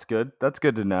 Well, that's good. That's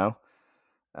good to know.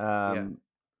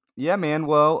 Yeah, man.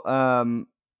 Well,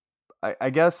 I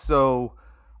guess so.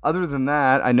 Other than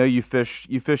that, I know you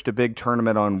fished a big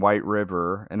tournament on White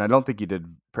River, and I don't think you did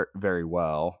very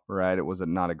well, right? It was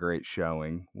not a great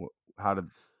showing. How did?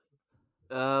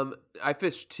 I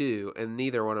fished 2, and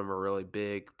neither one of them are really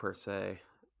big per se.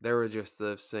 They were just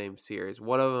the same series.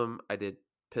 One of them I did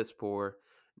piss poor,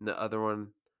 and the other one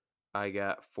I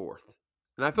got 4th.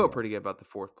 And I felt pretty good about the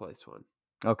 4th place one.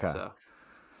 Okay.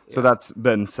 So that's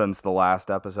been since the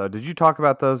last episode. Did you talk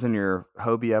about those in your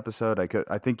Hobie episode?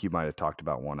 I think you might have talked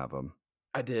about one of them.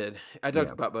 I did. I talked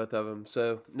Yeah. about both of them,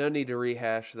 so no need to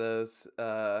rehash those.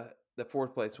 The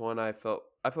fourth place one, I felt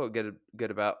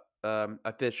good about.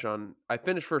 I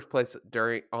finished first place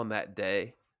on that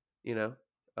day. You know,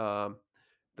 um,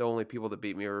 the only people that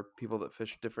beat me were people that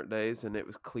fished different days, and it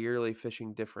was clearly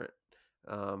fishing different.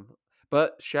 Um,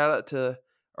 but shout out to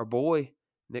our boy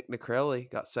Nick Nicrelli,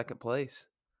 got second place.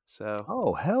 So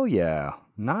Oh, hell yeah. yeah,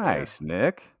 Nice,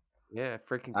 Nick. yeah,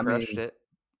 freaking I crushed mean, it.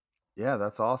 yeah,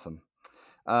 that's awesome.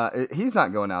 He's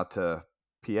not going out to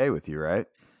PA with you, right?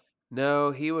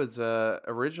 No, he was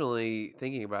originally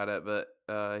thinking about it, but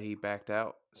he backed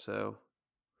out. So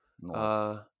Nice.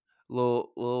 uh,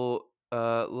 little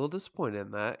disappointed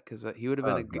in that because he would have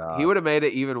been Oh he God. would have made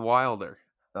it even wilder.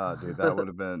 Oh, dude, that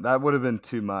would have been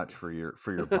too much for your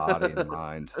body and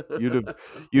mind. You'd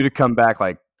have come back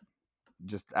like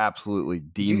just absolutely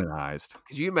Could you demonized.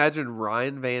 could you imagine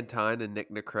Ryan Van Tyne and Nick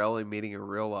Nicrelli meeting in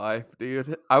real life,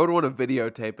 dude? I would want to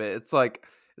videotape it. It's like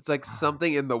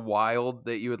something in the wild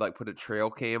that you would like put a trail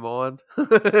cam on.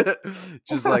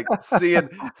 Just like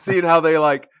seeing how they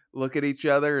like look at each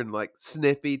other and like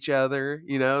sniff each other,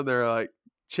 they're like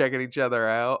checking each other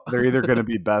out. They're either going to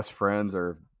be best friends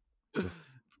or just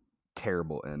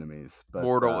terrible enemies. But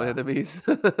Mortal enemies.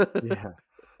 yeah.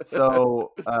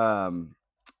 So,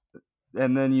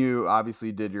 and then you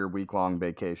obviously did your week-long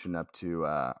vacation up to,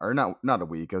 or not a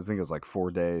week. I think it was like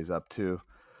 4 days up to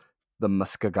the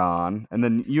Muskegon, and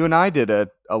then you and I did a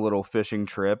little fishing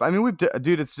trip. I mean,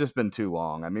 dude, it's just been too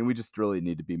long. I mean, we just really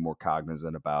need to be more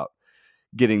cognizant about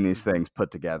getting these things put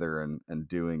together and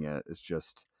doing it. It's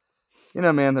just,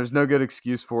 man, there's no good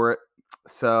excuse for it.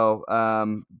 So,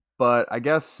 but I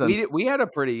guess since We had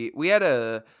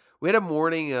a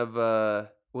morning of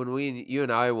when you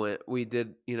and I went, we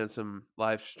did some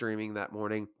live streaming that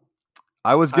morning.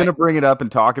 I was I gonna bring it up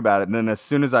and talk about it, and then as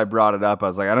soon as I brought it up, I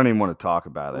was like, I don't even want to talk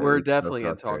about it. It We're was so definitely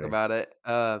gonna talk frustrating. about it.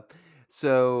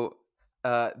 So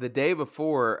the day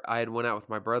before, I had went out with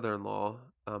my brother-in-law,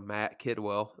 Matt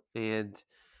Kidwell, and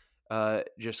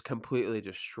just completely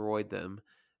destroyed them.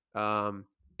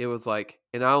 It was like,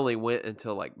 and I only went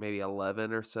until like maybe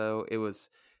 11 or so. It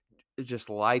was just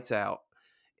lights out,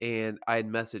 and I had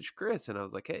messaged Chris, and I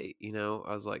was like, hey,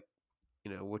 I was like,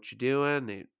 what you doing?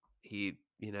 And he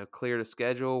cleared a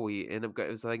schedule. We ended up.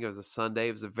 I think it was a Sunday.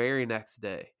 It was the very next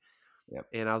day. Yep.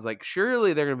 And I was like,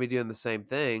 surely they're going to be doing the same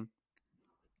thing.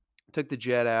 Took the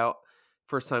jet out.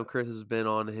 First time Chris has been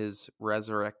on his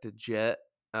resurrected jet.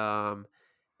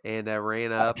 And I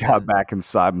ran I up. got And back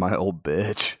inside my old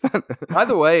bitch. by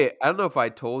the way, I don't know if I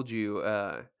told you,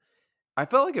 I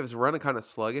felt like it was running kind of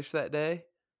sluggish that day,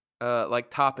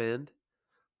 like top end.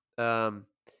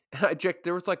 And I checked,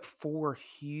 there was like 4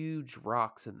 huge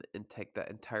rocks in the intake that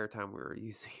entire time we were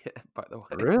using it, by the way.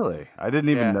 Really? I didn't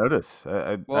even Yeah. notice.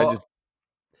 I Well, just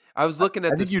I was looking I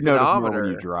at the think you notice more when you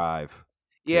speedometer. drive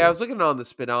Yeah, I too. was looking on the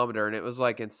speedometer, and it was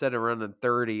like instead of running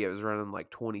 30, it was running like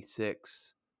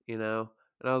 26, And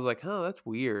I was like, "Huh, that's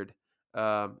weird."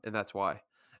 And that's why.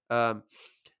 Um,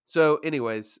 so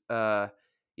anyways, yeah,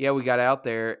 we got out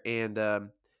there, and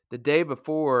the day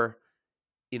before,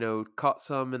 caught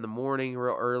some in the morning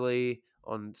real early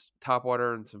on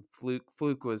topwater, and some fluke.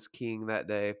 Fluke was king that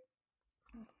day.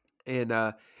 And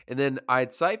then I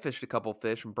had sight fished a couple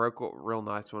fish and broke a real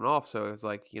nice one off. So it was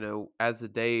like, as the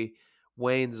day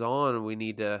wanes on, we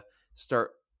need to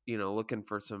start, looking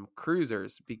for some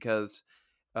cruisers because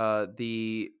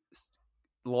the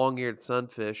long-eared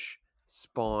sunfish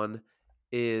spawn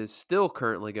is still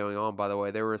currently going on. By the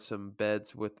way, there were some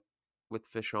beds with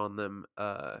fish on them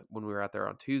when we were out there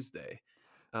on Tuesday.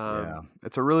 Yeah,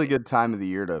 it's a really good time of the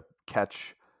year to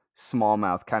catch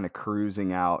smallmouth kind of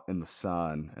cruising out in the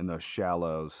sun in those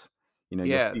shallows. You'll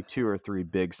Yeah, see 2 or 3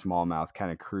 big smallmouth kind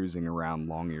of cruising around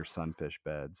long ear sunfish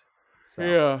beds. So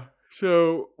yeah.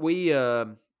 So we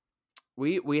had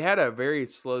a very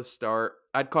slow start.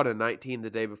 I'd caught a 19 the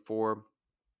day before.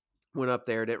 Went up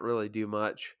there, didn't really do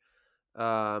much.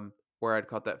 Where I'd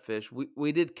caught that fish,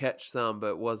 we did catch some,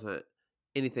 but it wasn't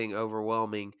anything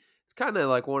overwhelming. It's kind of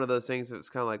like one of those things. That was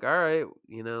kind of like, all right,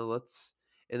 let's.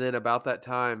 And then about that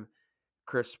time,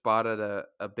 Chris spotted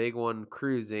a big one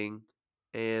cruising,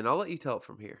 and I'll let you tell it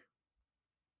from here.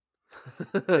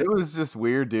 it was just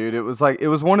weird, dude. It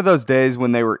was one of those days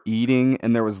when they were eating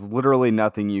and there was literally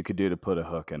nothing you could do to put a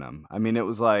hook in them. I mean, it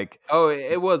was like, Oh,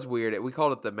 it was weird. We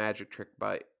called it the magic trick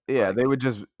bite. yeah, Like,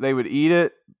 they would eat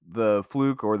it, the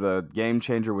fluke or the game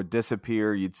changer would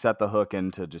disappear, you'd set the hook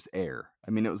into just air.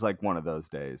 I mean, it was like one of those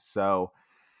days. So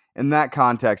in that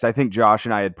context, I think Josh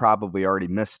and I had probably already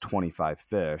missed 25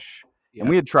 fish. yeah. And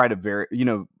we had tried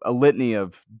a litany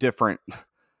of different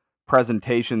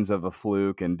presentations of a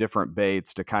fluke and different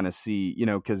baits to kind of see,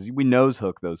 because we nose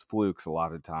hook those flukes a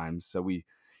lot of times. So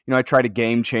I tried a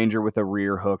game changer with a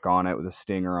rear hook on it with a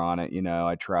stinger on it. We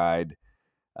tried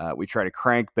a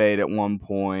crankbait at one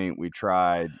point. We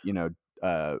tried,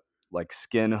 like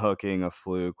skin hooking a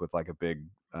fluke with like a big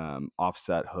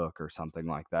offset hook or something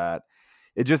like that.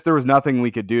 There was nothing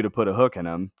we could do to put a hook in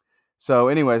them. So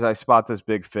anyways, I spot this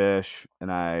big fish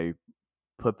and I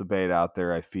put the bait out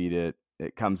there. I feed it.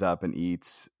 It comes up and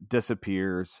eats,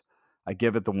 disappears. I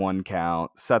give it the 1 count,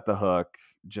 set the hook,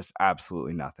 just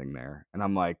absolutely nothing there. And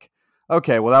I'm like,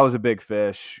 okay, well, that was a big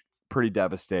fish, pretty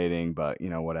devastating, but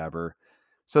whatever.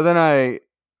 So then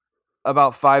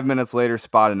about 5 minutes later,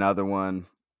 spot another one.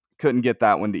 Couldn't get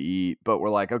that one to eat, but we're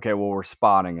like, okay, well, we're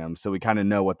spotting them, so we kind of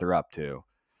know what they're up to.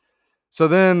 So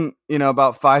then,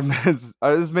 about 5 minutes,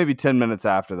 this is maybe 10 minutes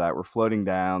after that, we're floating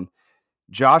down.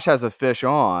 Josh has a fish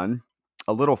on,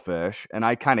 a little fish, and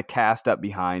I kind of cast up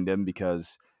behind him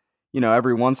because,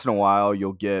 every once in a while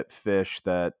you'll get fish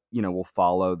that, will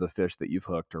follow the fish that you've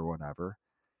hooked or whatever.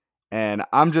 And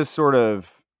I'm just sort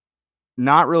of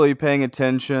not really paying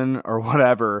attention or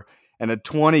whatever. And a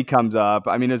 20 comes up.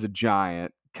 I mean, as a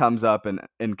giant comes up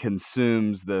and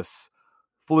consumes this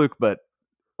fluke, but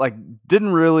like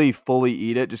didn't really fully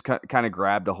eat it. Just kind of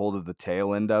grabbed a hold of the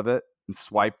tail end of it and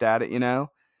swiped at it,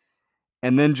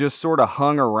 and then just sort of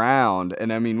hung around.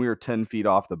 And I mean, we were 10 feet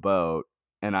off the boat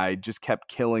and I just kept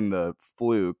killing the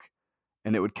fluke,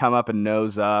 and it would come up and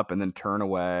nose up and then turn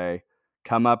away,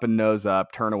 come up and nose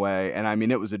up, turn away. And I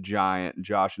mean, it was a giant.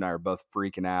 Josh and I were both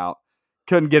freaking out.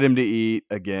 Couldn't get him to eat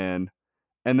again.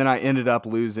 And then I ended up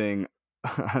losing.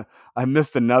 I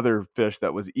missed another fish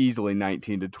that was easily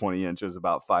 19 to 20 inches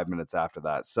about 5 minutes after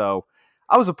that. So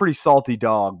I was a pretty salty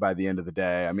dog by the end of the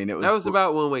day. I mean, that was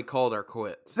about when we called our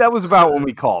quits. That was about when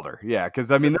we called her. Yeah. Cause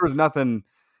I mean, there was nothing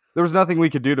we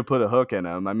could do to put a hook in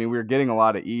them. I mean, we were getting a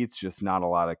lot of eats, just not a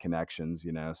lot of connections,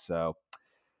 So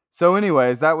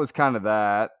anyways, that was kind of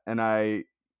that. And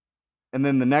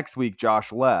then the next week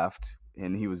Josh left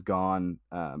and he was gone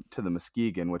to the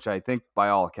Muskegon, which I think by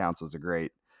all accounts was a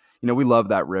great, we love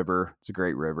that river. It's a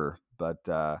great river, but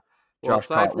Josh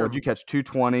caught, did you catch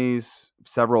 220s,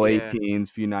 several 18s,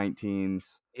 few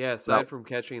 19s? Yeah. Aside from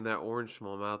catching that orange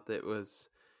smallmouth, it was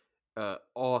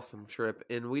awesome trip.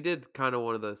 And we did kind of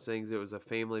one of those things. It was a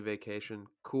family vacation,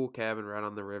 cool cabin right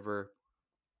on the river.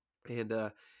 And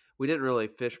we didn't really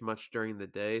fish much during the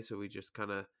day. So we just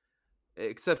kind of,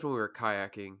 except when we were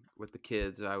kayaking with the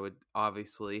kids, I would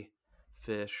obviously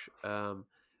fish.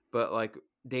 But like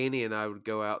Danny and I would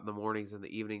go out in the mornings and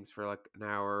the evenings for like an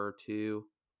hour or 2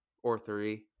 or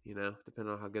 3,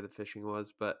 depending on how good the fishing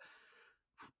was. But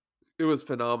it was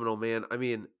phenomenal, man. I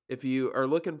mean, if you are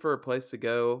looking for a place to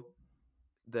go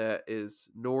that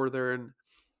is northern,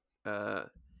 and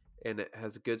it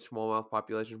has a good smallmouth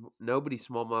population, nobody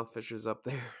smallmouth fishes up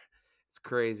there. It's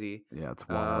crazy. Yeah, it's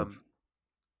wild.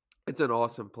 It's an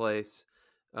awesome place.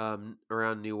 Around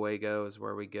Newaygo is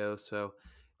where we go. So,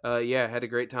 yeah, had a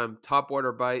great time.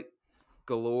 Topwater bite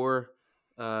galore.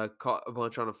 Caught a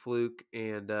bunch on a fluke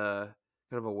and kind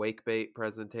of a wake bait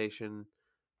presentation.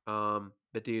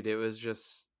 But dude, it was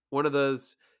just one of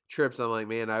those trips. I'm like,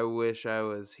 man, I wish I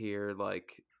was here,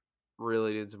 like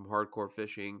really doing some hardcore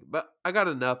fishing. But I got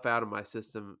enough out of my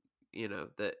system,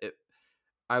 that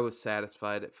I was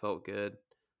satisfied. It felt good. Like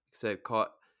I said,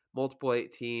 caught multiple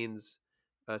 18s,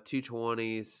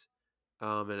 220s,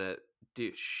 and a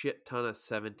shit ton of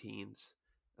 17s.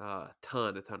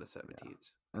 Ton of 17s. Yeah.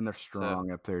 And they're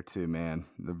strong up there too, man.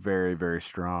 They're very, very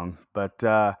strong. But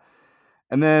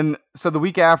and then so the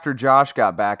week after Josh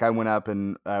got back, I went up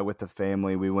and with the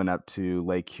family, we went up to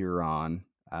Lake Huron.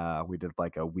 We did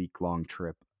like a week-long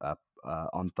trip up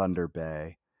on Thunder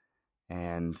Bay.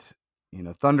 And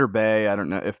Thunder Bay, I don't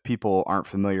know if people aren't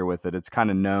familiar with it. It's kind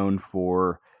of known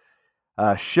for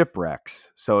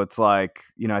shipwrecks. So it's like,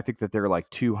 I think that there are like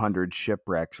 200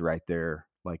 shipwrecks right there,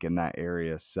 like in that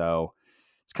area. So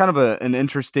it's kind of an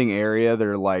interesting area.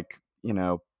 They're like,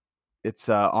 it's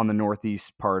on the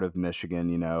northeast part of Michigan.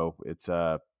 It's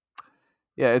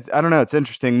it's, I don't know. It's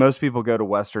interesting. Most people go to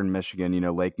Western Michigan,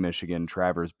 Lake Michigan,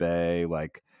 Traverse Bay,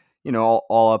 like,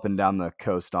 all up and down the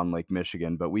coast on Lake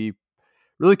Michigan. But we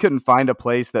really couldn't find a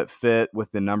place that fit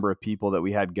with the number of people that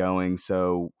we had going.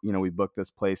 So, we booked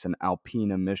this place in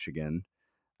Alpena, Michigan.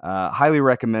 Highly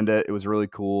recommend it. It was really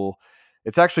cool.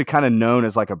 It's actually kind of known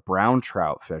as like a brown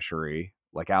trout fishery,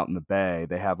 like out in the bay.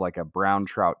 They have like a brown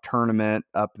trout tournament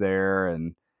up there.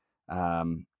 And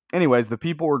anyways, the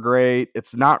people were great.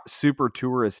 It's not super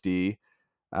touristy.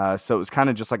 So it was kind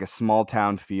of just like a small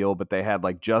town feel, but they had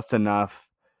like just enough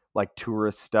like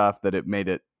tourist stuff that it made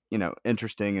it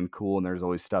interesting and cool, and there's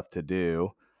always stuff to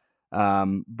do.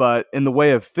 But in the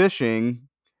way of fishing,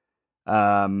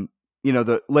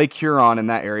 the Lake Huron in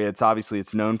that area,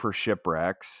 it's known for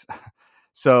shipwrecks.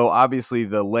 So obviously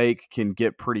the lake can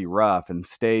get pretty rough and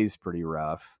stays pretty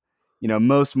rough.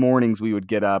 Most mornings we would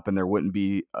get up and there wouldn't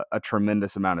be a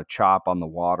tremendous amount of chop on the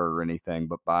water or anything,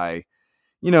 but by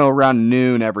around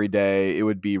noon every day, it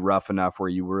would be rough enough where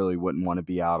you really wouldn't want to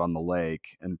be out on the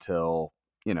lake until,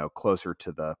 closer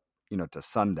to to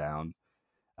sundown.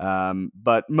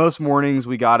 But most mornings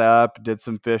we got up, did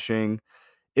some fishing.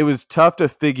 It was tough to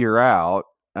figure out.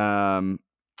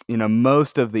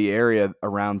 Most of the area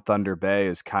around Thunder Bay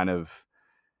is kind of,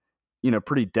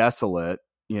 pretty desolate.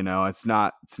 It's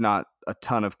not a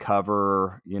ton of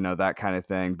cover, that kind of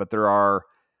thing. But there are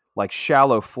like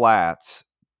shallow flats,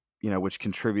 which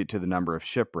contribute to the number of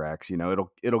shipwrecks.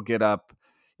 It'll get up,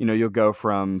 you'll go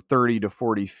from 30 to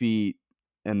 40 feet,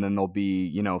 and then there'll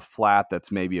be, flat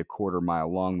that's maybe a quarter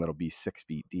mile long that'll be 6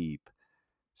 feet deep.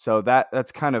 So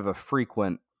that's kind of a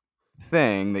frequent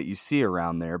thing that you see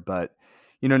around there. But,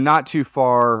 not too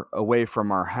far away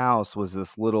from our house was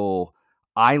this little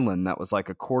island that was like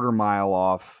a quarter mile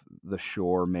off the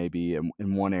shore, maybe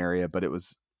in one area, but it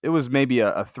was maybe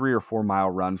a 3 or 4 mile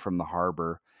run from the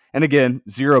harbor. And again,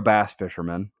 zero bass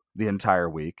fishermen the entire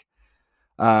week.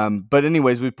 But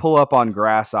anyways, we pull up on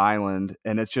Grass Island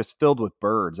and it's just filled with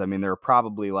birds. I mean, there are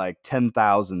probably like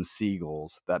 10,000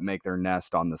 seagulls that make their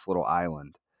nest on this little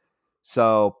island.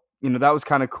 So, that was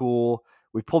kind of cool.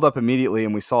 We pulled up immediately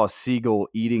and we saw a seagull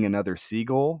eating another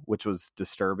seagull, which was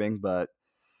disturbing. But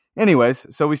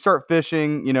anyways, so we start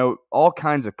fishing, all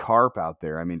kinds of carp out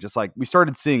there. I mean, just like we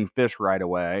started seeing fish right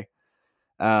away.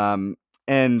 And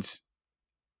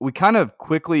we kind of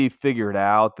quickly figured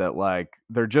out that like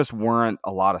there just weren't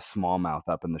a lot of smallmouth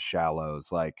up in the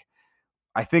shallows. Like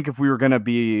I think if we were going to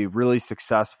be really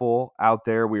successful out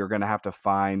there, we were going to have to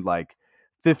find like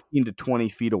 15 to 20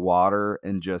 feet of water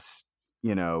and just,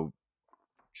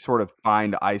 sort of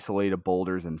find isolated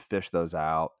boulders and fish those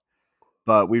out.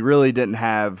 But we really didn't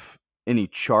have any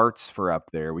charts for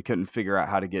up there. We couldn't figure out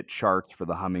how to get charts for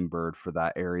the hummingbird for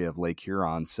that area of Lake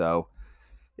Huron. So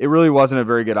it really wasn't a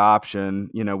very good option.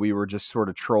 We were just sort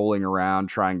of trolling around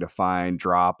trying to find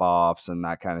drop offs and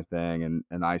that kind of thing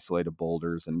and isolated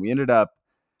boulders. And we ended up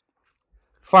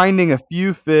finding a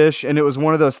few fish. And it was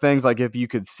one of those things like if you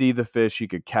could see the fish, you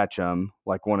could catch them,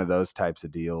 like one of those types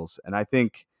of deals. And I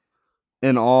think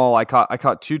in all, I caught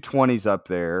 220s up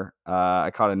there.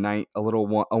 I caught a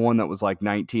one that was like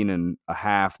 19 and a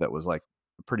half that was like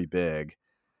pretty big.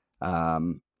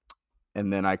 And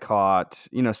then I caught,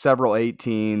 several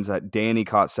 18s. Danny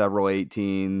caught several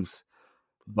 18s.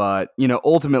 But,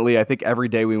 ultimately, I think every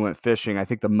day we went fishing, I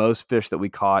think the most fish that we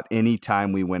caught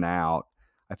anytime we went out,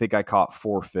 I think I caught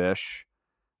 4 fish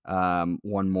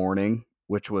one morning,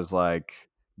 which was like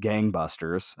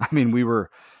gangbusters. I mean, we were,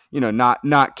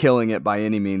 not killing it by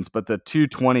any means, but the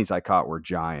 220s I caught were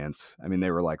giants. I mean, they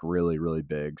were like really, really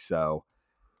big. So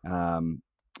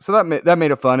that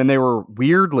made it fun. And they were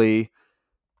weirdly,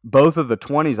 both of the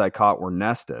 20s I caught were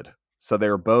nested. So they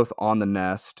were both on the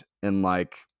nest in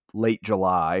like late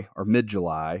July or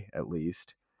mid-July at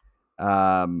least.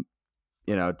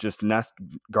 Just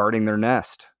guarding their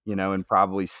nest, in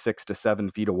probably 6 to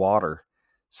 7 feet of water.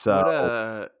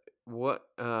 So what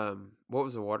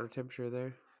was the water temperature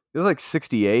there? It was like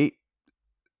 68,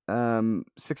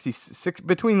 66,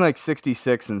 between like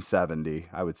 66 and 70,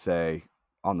 I would say,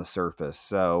 on the surface.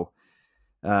 So,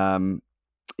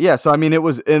 yeah, so I mean, it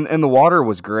was, and the water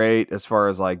was great as far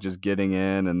as like just getting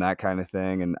in and that kind of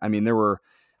thing. And I mean, there were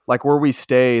like where we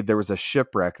stayed, there was a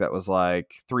shipwreck that was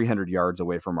like 300 yards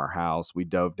away from our house. We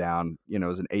dove down, it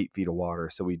was an 8 feet of water.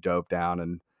 So we dove down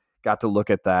and got to look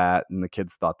at that. And the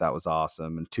kids thought that was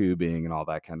awesome, and tubing and all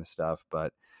that kind of stuff.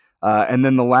 But, and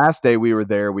then the last day we were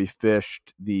there, we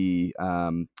fished the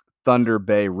Thunder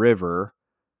Bay River.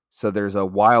 So there's a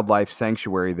wildlife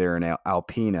sanctuary there in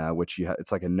Alpena, which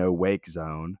it's like a no wake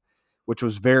zone, which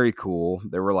was very cool.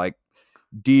 There were like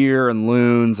deer and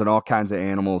loons and all kinds of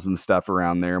animals and stuff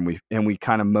around there, and we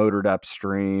kind of motored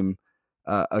upstream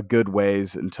a good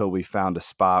ways until we found a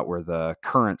spot where the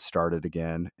current started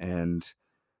again. And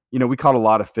we caught a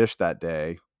lot of fish that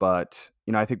day, but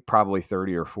I think probably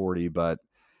 30 or 40, but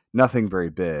nothing very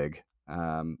big.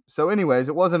 So anyways,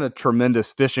 it wasn't a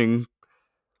tremendous fishing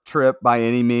trip by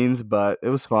any means, but it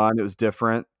was fun. It was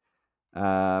different.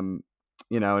 And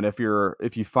if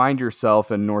you find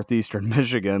yourself in northeastern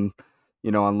Michigan,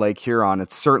 on Lake Huron,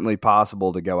 it's certainly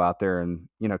possible to go out there and,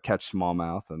 catch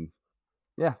smallmouth. And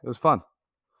yeah, it was fun.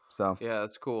 So yeah,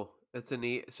 that's cool. It's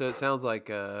so it sounds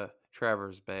like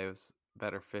Traverse Bay was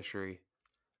better fishery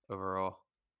overall?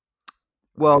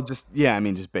 Well, Right. just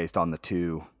just based on the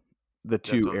two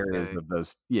That's what I'm areas saying. of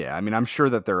those. Yeah, I mean, I'm sure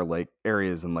that there are lake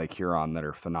areas in Lake Huron that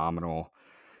are phenomenal.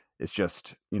 It's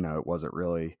just, it wasn't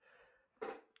really,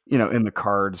 in the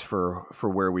cards for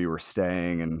where we were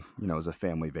staying, and it was a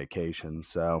family vacation.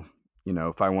 So,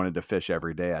 if I wanted to fish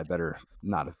every day, I better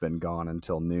not have been gone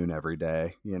until noon every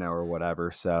day, or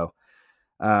whatever. So,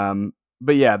 um,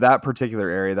 but yeah, that particular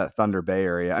area, that Thunder Bay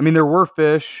area, I mean, there were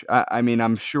fish. I mean,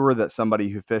 I'm sure that somebody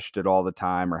who fished it all the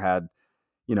time or had,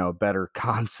 a better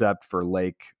concept for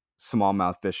lake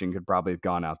smallmouth fishing could probably have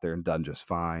gone out there and done just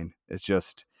fine. It's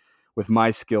just with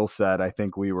my skill set, I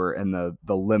think we were in the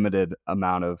limited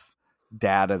amount of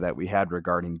data that we had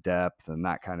regarding depth and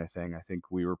that kind of thing. I think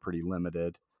we were pretty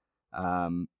limited.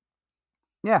 Um,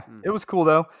 yeah, Hmm. it was cool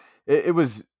though. It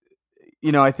was,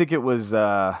 I think it was,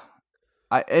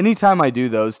 anytime I do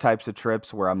those types of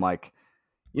trips where I'm like,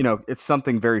 it's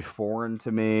something very foreign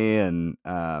to me, and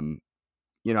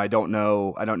I don't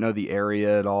know the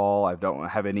area at all. I don't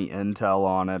have any intel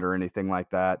on it or anything like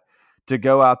that. To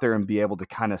go out there and be able to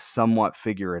kind of somewhat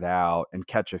figure it out and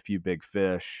catch a few big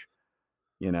fish,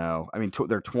 I mean,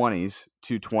 they're 20s,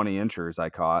 220 inchers I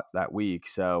caught that week.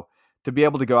 So to be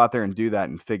able to go out there and do that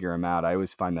and figure them out, I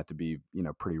always find that to be,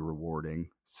 pretty rewarding.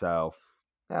 So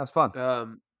yeah, it was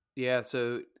fun. Yeah.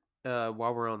 So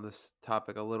while we're on this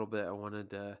topic a little bit, I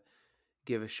wanted to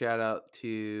give a shout out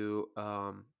to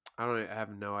I have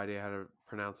no idea how to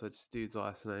pronounce this dude's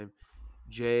last name.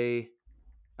 Jay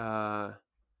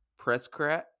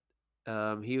Prescott.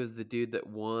 He was the dude that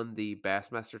won the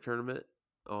Bassmaster tournament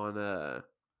on the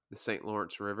St.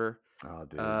 Lawrence River. Oh,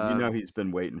 dude, Um, he's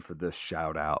been waiting for this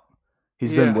shout out.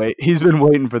 yeah. He's been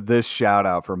waiting for this shout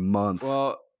out for months.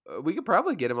 Well, we could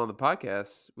probably get him on the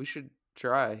podcast. We should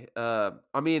try. I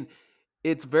mean,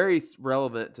 it's very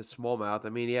relevant to smallmouth. I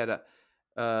mean,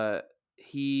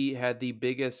 he had the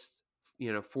biggest,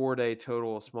 4-day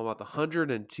total of smallmouth,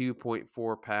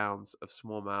 102.4 pounds of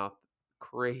smallmouth.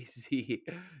 Crazy,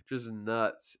 just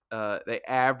nuts. They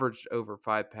averaged over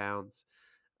 5 pounds,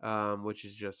 which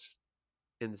is just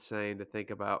insane to think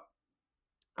about.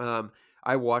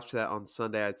 I watched that on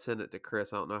Sunday. I'd send it to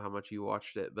Chris. I don't know how much you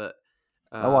watched it, but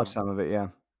I watched um, some of it, yeah.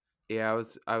 yeah,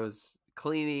 I was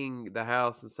cleaning the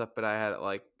house and stuff, but I had it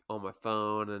like on my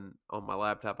phone and on my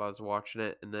laptop. I was watching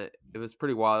it, and it was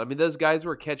pretty wild. I mean, those guys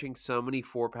were catching so many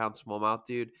 4-pound smallmouth,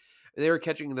 dude. And they were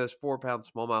catching those 4-pound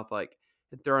smallmouth like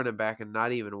and throwing them back and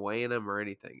not even weighing them or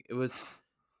anything.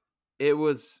 It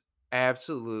was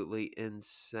absolutely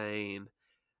insane.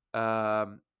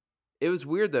 Um, it was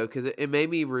weird though because it made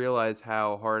me realize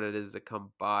how hard it is to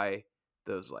come by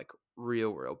those like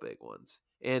real big ones.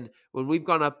 And when we've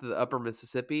gone up to the upper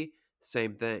Mississippi,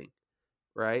 same thing,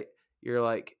 right? You're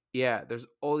like, yeah, there's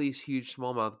all these huge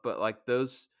smallmouth, but like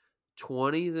those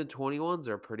 20s and 21s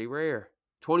are pretty rare.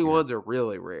 Yeah. 21s are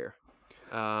really rare.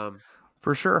 Um,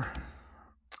 For sure.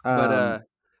 but Um, uh,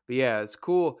 but yeah, it's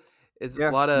cool. It's a yeah,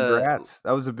 lot of congrats.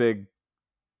 That was a big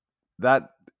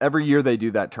that every year they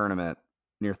do that tournament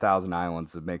near Thousand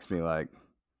Islands. It makes me like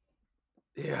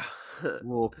yeah. a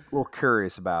little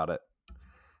curious about it.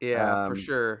 Yeah, for Um,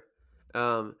 sure.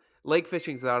 Lake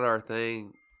fishing's not our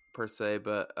thing per se,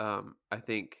 but I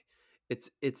think it's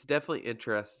definitely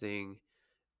interesting.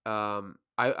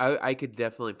 I could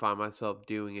definitely find myself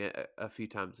doing it a few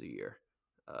times a year.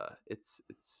 It's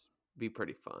be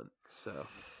pretty fun.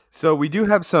 so we do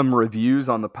have some reviews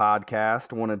on the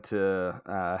podcast. Wanted to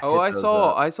Oh, hit those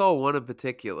up. I saw one in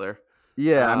particular.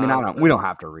 Yeah, I mean, we Let don't me.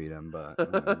 have to read them,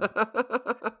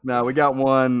 but no, we got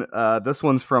one. This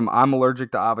one's from I'm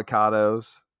Allergic to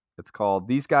Avocados. It's called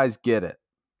These Guys Get It.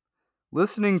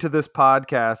 Listening to this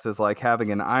podcast is like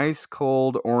having an ice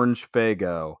cold orange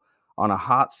Faygo on a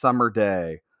hot summer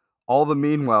day. All the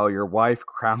meanwhile, your wife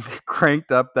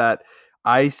cranked up that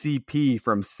ICP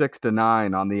from 6 to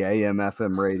 9 on the AM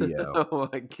FM radio. Oh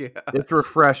my god. It's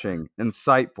refreshing,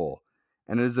 insightful,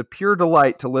 and it is a pure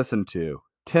delight to listen to.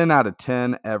 10 out of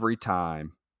 10 every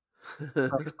time.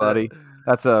 Thanks, buddy.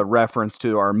 That's a reference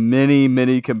to our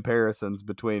many comparisons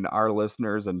between our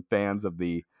listeners and fans of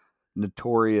the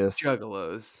notorious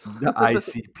Juggalos.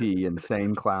 ICP,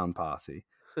 Insane Clown Posse.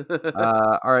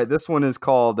 All right, this one is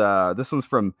called. This one's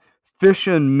from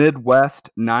Fishin' Midwest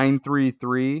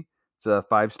 933. It's a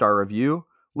 5-star review.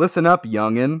 Listen up,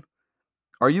 youngin'.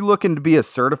 Are you looking to be a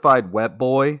certified wet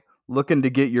boy? Looking to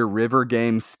get your river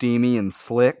game steamy and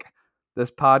slick? This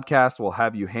podcast will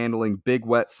have you handling big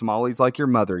wet smallies like your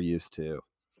mother used to.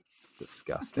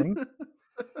 Disgusting.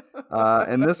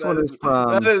 And this one is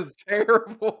That from. is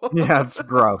terrible. Yeah, it's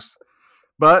gross.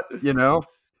 But,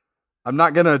 I'm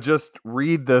not going to just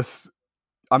read this.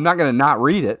 I'm not going to not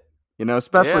read it. You know,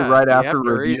 especially Yeah, right you after have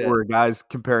to read review it. where guys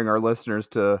comparing our listeners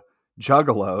to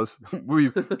juggalos. We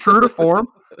true to form.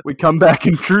 We come back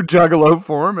in true juggalo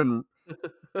form, and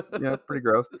yeah, pretty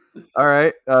gross. All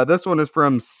right, this one is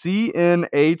from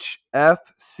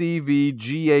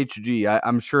CNHFCVGHG.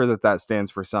 I'm sure that stands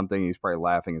for something. He's probably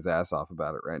laughing his ass off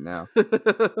about it right now.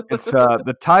 It's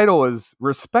the title is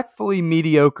Respectfully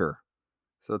Mediocre,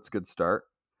 so it's a good start.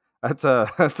 That's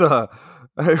a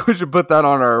we should put that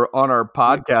on our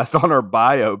podcast on our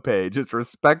bio page. It's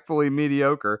Respectfully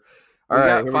Mediocre. All We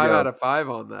right, got here 5 we go. out of 5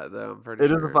 on that, though. I'm pretty It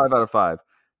sure. is a 5 out of 5.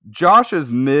 Josh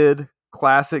is mid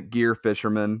classic gear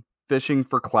fisherman fishing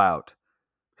for clout.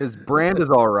 His brand is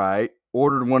all right.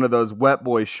 Ordered one of those wet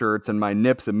boy shirts and my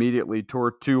nips immediately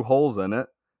tore 2 holes in it.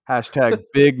 Hashtag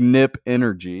big nip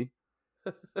energy.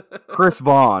 Chris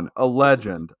Vaughn, a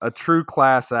legend, a true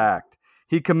class act.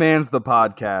 He commands the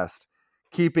podcast,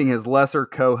 keeping his lesser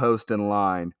co-host in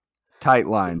line. Tight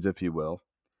lines, if you will.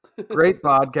 Great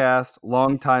podcast,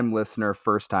 long-time listener,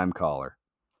 first-time caller.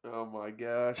 Oh my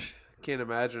gosh. Can't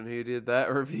imagine who did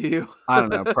that review. I don't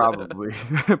know,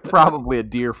 probably a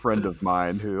dear friend of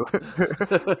mine who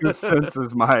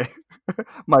senses my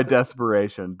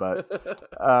desperation. But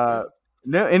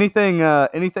no, anything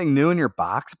new in your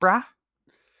box, brah?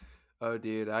 Oh,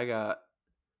 dude, I got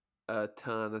a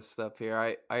ton of stuff here.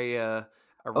 I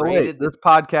Oh rated wait, this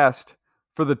podcast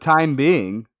for the time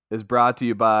being is brought to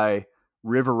you by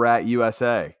River Rat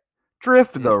USA.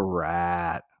 Drift the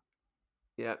rat.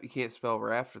 Yeah, you can't spell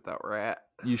raft without rat.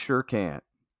 You sure can't.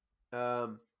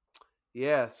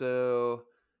 Yeah, so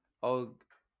I'll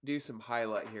do some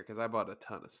highlight here because I bought a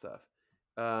ton of stuff.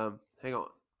 Hang on.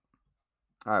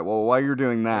 All right. Well, while you're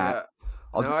doing that,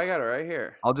 I got it right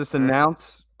here. I'll just All right.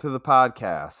 announce to the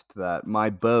podcast that my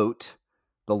boat,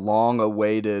 the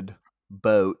long-awaited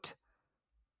boat,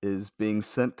 is being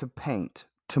sent to paint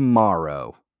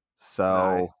tomorrow.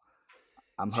 So Nice.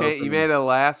 I'm hoping You made a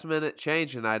last-minute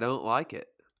change, and I don't like it.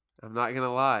 I'm not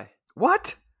gonna lie.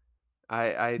 What?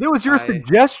 It was your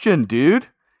suggestion, dude.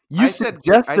 You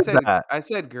suggested that. I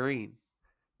said green.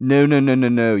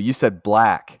 No. You said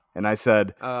black, and I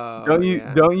said, don't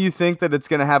you think that it's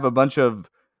gonna have a bunch of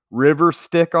river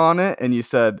stick on it? And you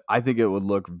said, I think it would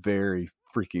look very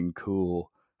freaking cool.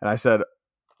 And I said,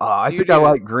 I think I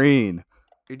like green.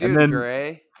 You're doing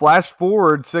gray. Flash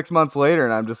forward 6 months later,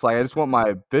 and I'm just like, I just want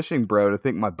my fishing bro to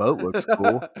think my boat looks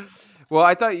cool. Well,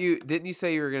 I thought didn't you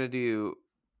say you were gonna do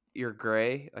your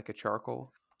gray, like a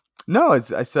charcoal? No, I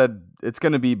said it's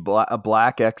gonna be a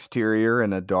black exterior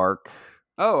and a dark.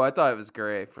 Oh, I thought it was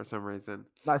gray for some reason.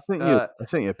 I sent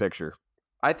you a picture.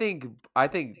 I think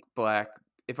black.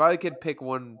 If I could pick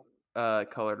one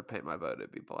color to paint my boat,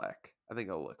 it'd be black. I think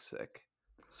it'll look sick.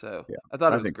 So yeah, I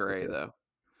thought it was gray though.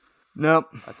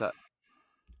 Nope. I thought.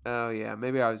 Oh yeah,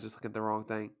 maybe I was just looking at the wrong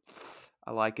thing.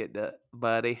 I like it,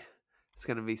 buddy. It's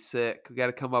gonna be sick. We got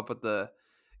to come up with a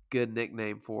good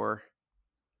nickname for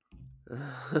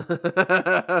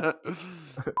her.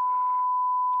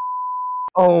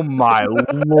 Oh my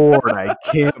lord, I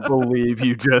can't believe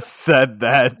you just said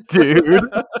that, dude.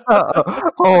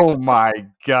 Oh my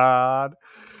god.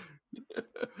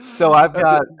 So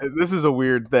this is a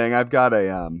weird thing. I've got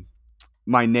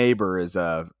my neighbor is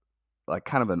like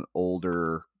kind of an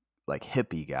older, like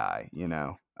hippie guy, you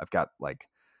know. I've got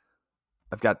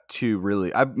two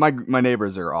really my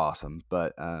neighbors are awesome,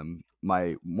 but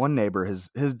my one neighbor,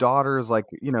 his daughter is like,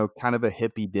 you know, kind of a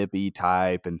hippy dippy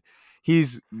type, and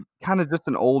he's kind of just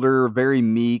an older, very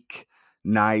meek,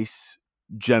 nice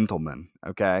gentleman,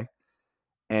 okay?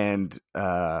 And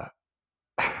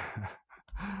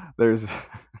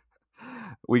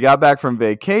we got back from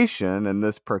vacation, and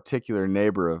this particular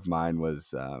neighbor of mine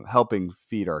was helping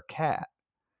feed our cat.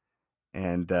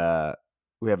 And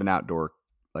we have an outdoor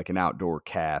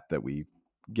cat that we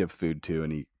give food to,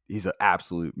 and he's an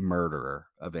absolute murderer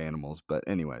of animals. But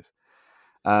anyways,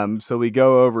 so we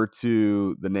go over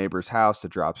to the neighbor's house to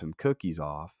drop some cookies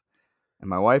off, and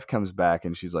my wife comes back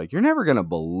and she's like, "You're never gonna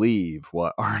believe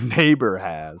what our neighbor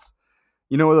has."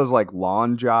 You know, those like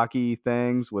lawn jockey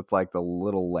things with like the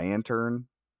little lantern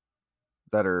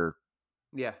that are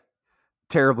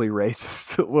terribly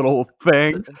racist little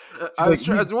things. I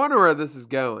was wondering where this is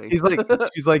going.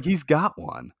 She's like, he's got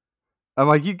one. I'm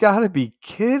like, you gotta be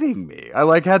kidding me. I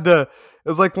like had to. It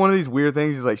was like one of these weird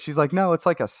things. She's like, no, it's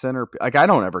like a center. Like I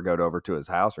don't ever go over to his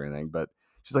house or anything, but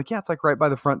she's like, yeah, it's like right by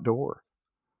the front door.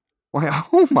 I'm like,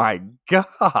 oh my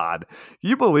god,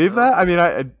 you believe that? I mean,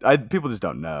 I people just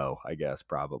don't know. I guess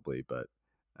probably, but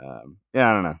yeah,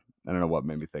 I don't know. I don't know what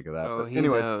made me think of that. Oh, but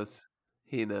anyways,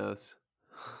 he knows.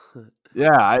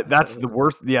 Yeah, that's the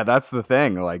worst. Yeah, that's the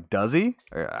thing. Like, does he?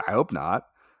 I hope not.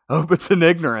 hope it's in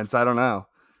ignorance. I don't know.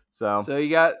 So So you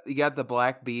got the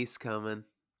Black Beast coming.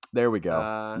 there we go.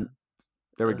 Uh,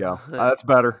 There we go. That's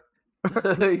better.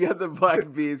 you got the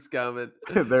Black Beast coming.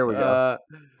 There we go.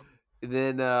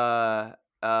 Then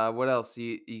what else?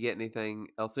 You get anything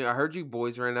else? I heard you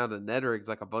boys ran out of Ned rigs,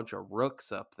 like a bunch of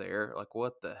rooks up there. Like,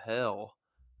 what the hell?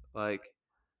 Like,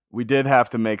 We did have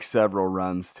to make several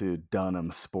runs to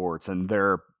Dunham Sports, and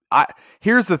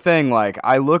here's the thing, like,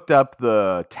 I looked up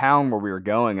the town where we were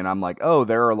going, and I'm like, oh,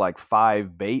 there are like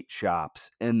 5 bait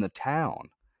shops in the town.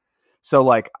 So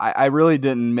like I really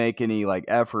didn't make any like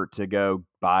effort to go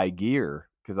buy gear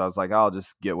because I was like, I'll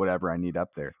just get whatever I need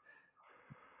up there.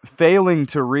 Failing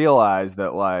to realize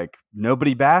that like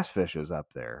nobody bass fishes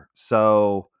up there.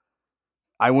 So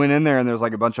I went in there and there's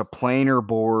like a bunch of planer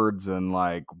boards and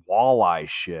like walleye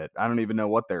shit. I don't even know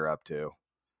what they're up to.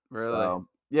 really? So,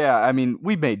 yeah, I mean,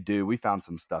 we made do. We found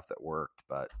some stuff that worked,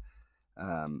 but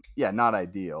yeah, not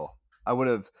ideal. I would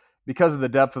have, because of the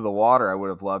depth of the water, I would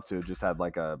have loved to have just had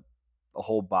like a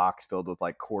whole box filled with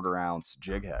like 1/4 ounce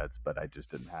jig heads, but I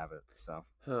just didn't have it. So,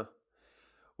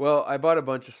 Well, I bought a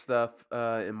bunch of stuff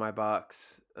in my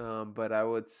box, but I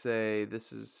would say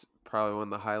this is probably one of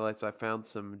the highlights. I found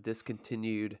some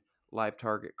discontinued live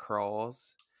target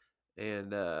crawls,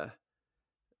 and if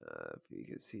you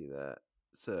can see that,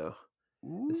 so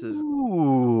this is it's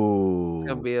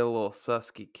gonna ooh, be a little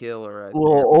Susky killer right a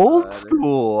little there, old bud.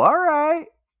 school. All right.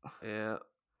 Yeah,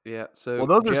 yeah. So Well,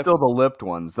 those are Jeff, still the lipped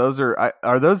ones. Those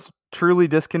are those truly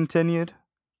discontinued?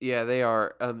 yeah, they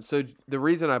are. So the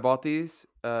reason I bought these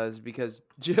is because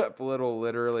Jeff Little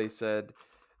literally said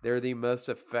they're the most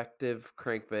effective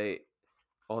crankbait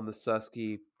on the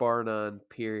Susky, bar none.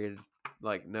 Period.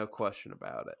 Like no question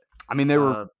about it. I mean,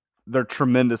 they're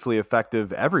tremendously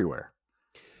effective everywhere.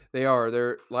 They are.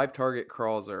 Their live target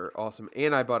crawls are awesome,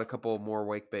 and I bought a couple more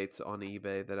wake baits on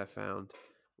eBay that I found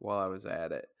while I was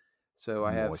at it. So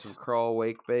I have some Nice. crawl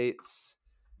wake baits.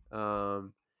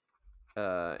 And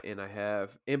I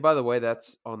have, and by the way,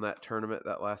 that's on that tournament,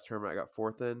 that last tournament I got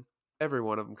 4th in. Every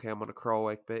one of them came on a crawl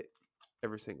wake bait,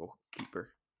 every single keeper.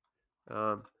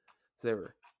 So they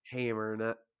were hammering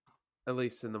it, at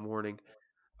least in the morning.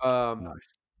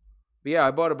 Nice. But yeah,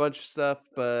 I bought a bunch of stuff,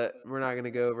 but we're not going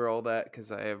to go over all that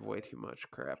because I have way too much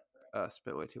crap.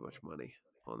 Spent way too much money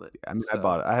on it. I mean,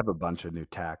 So. I have a bunch of new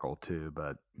tackle too,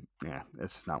 but yeah,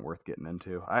 it's just not worth getting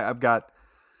into. I've got,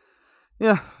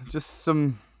 yeah, just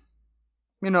some,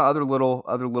 other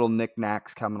little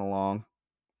knickknacks coming along,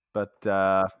 but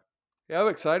Yeah, I'm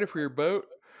excited for your boat.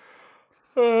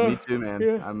 me too, man.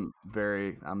 Yeah. I'm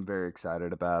very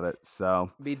excited about it.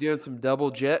 So, Be doing some double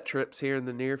jet trips here in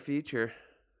the near future.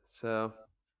 So,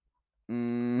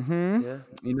 yeah,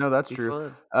 that's be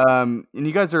true. fun. And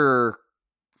you guys are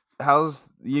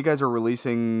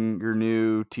releasing your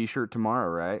new T-shirt tomorrow,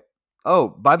 right? Oh,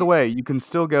 by the way, you can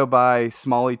still go buy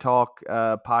Smalley Talk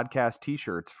podcast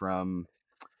T-shirts from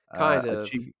Kind of.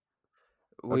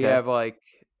 We Okay. have like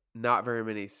not very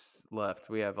many left.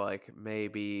 We have like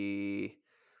maybe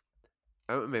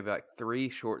like 3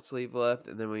 short sleeve left,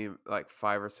 and then we have like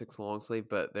 5 or 6 long sleeve,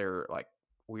 but they're like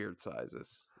weird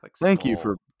sizes, like Thank you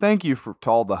small. to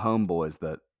all the homeboys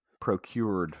that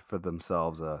procured for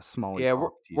themselves a Smalley Yeah, Talk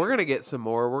we're T-shirt. gonna get some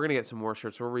more. We're gonna get some more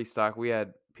shirts. We'll restock. We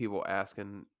had people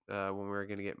asking when we were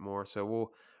gonna get more, so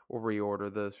we'll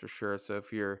reorder those for sure. So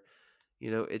if you're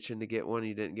itching to get one,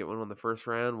 you didn't get one on the first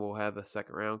round, we'll have a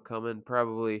second round coming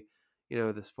probably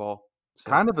this fall. So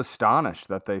Kind of astonished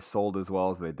that they sold as well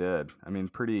as they did. I mean,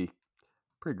 pretty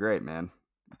great, man.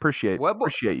 Appreciate Wet Boy,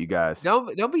 you guys.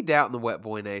 don't be doubting the Wet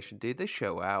Boy Nation, dude. They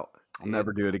show out, I'll dude.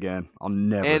 never do it again. I'll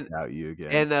never And doubt you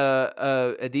again. and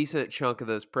a decent chunk of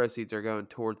those proceeds are going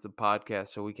towards the podcast,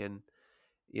 so we can,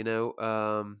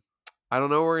 I don't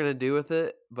know what we're gonna do with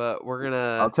it, but we're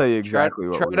gonna. I'll tell you exactly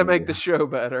what try we're to gonna make do. the show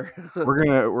better.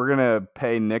 We're gonna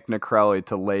pay Nick Nicrelli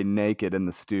to lay naked in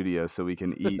the studio so we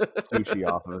can eat sushi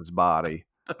off of his body.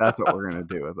 That's what we're gonna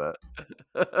do with it.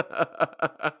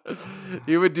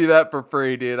 You would do that for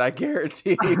free, dude. I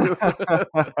guarantee you.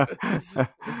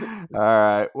 All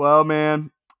right. Well,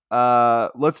 man,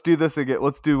 let's do this again.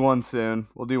 Let's do one soon.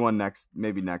 We'll do one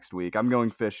maybe next week. I'm going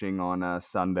fishing on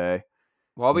Sunday.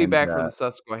 Well, I'll be And, back from the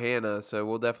Susquehanna, so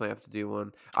we'll definitely have to do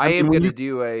one. I mean, am going to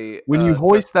do a when you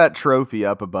hoist that trophy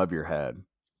up above your head,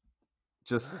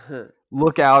 just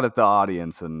look out at the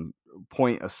audience and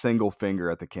point a single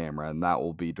finger at the camera, and that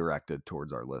will be directed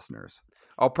towards our listeners.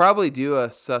 I'll probably do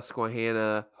a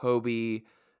Susquehanna Hobie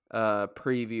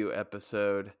preview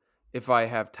episode if I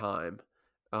have time.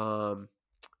 And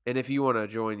if you want to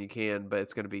join, you can, but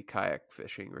it's going to be kayak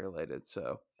fishing related,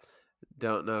 so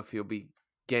don't know if you'll be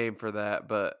game for that.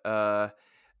 But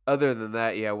other than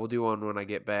that, yeah, we'll do one when I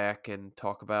get back and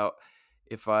talk about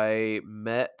if I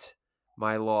met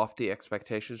my lofty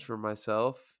expectations for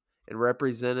myself and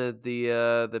represented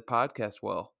the podcast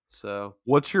well. So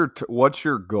What's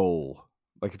your goal?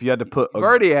 Like if you had to put you've a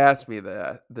already asked me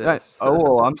this. oh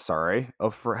well, I'm sorry.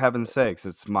 Oh, for heaven's sakes,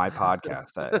 it's my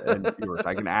podcast and yours.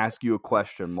 I can ask you a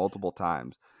question multiple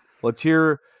times. Let's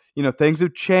hear. Things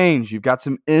have changed. You've got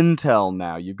some intel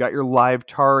now. You've got your live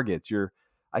targets.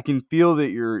 I can feel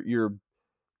that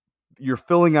you're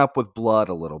filling up with blood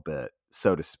a little bit,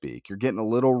 so to speak. You're getting a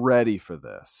little ready for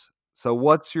this. So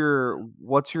what's your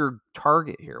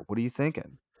target here? What are you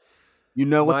thinking? You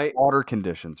know what My the water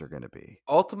conditions are going to be.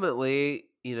 ultimately,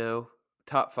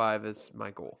 top 5 is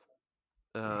my goal.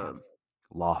 Man,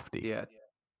 lofty. Yeah,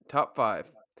 top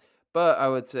 5. But I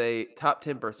would say top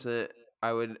 10%.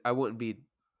 I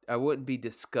wouldn't be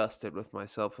disgusted with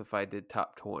myself if I did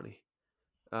top 20.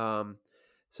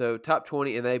 So top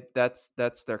 20, and that's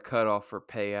their cutoff for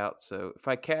payout. So if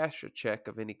I cash a check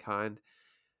of any kind,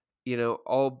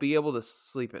 I'll be able to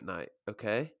sleep at night.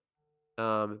 Okay.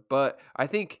 But I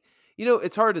think,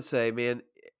 it's hard to say, man.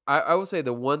 I will say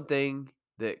the one thing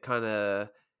that kind of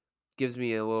gives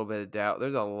me a little bit of doubt.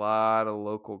 There's a lot of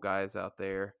local guys out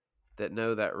there that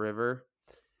know that river,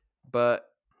 but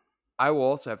I will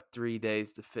also have 3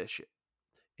 days to fish it.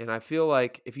 And I feel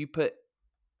like if you put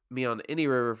me on any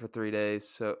river for 3 days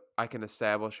so I can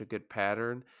establish a good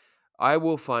pattern, I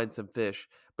will find some fish.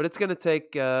 But it's going to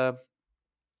take, it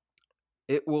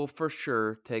will for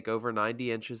sure take over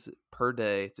 90 inches per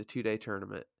day. It's a 2-day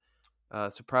tournament.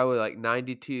 So probably like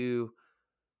 92,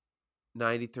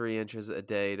 93 inches a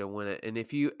day to win it. And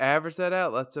if you average that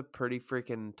out, that's a pretty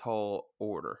freaking tall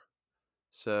order.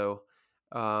 So,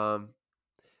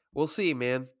 we'll see,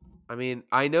 man. I mean,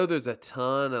 I know there's a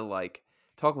ton of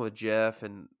talking with Jeff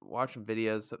and watching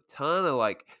videos, a ton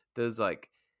of those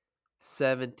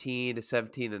 17 to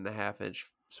 17 and a half inch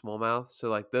smallmouth.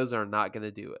 So those are not going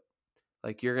to do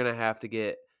it. You're going to have to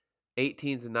get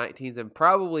 18s and 19s, and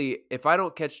probably if I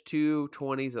don't catch 2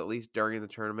 20s at least during the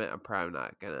tournament, I'm probably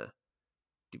not going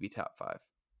to be top 5.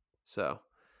 So,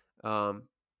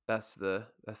 that's the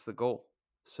goal.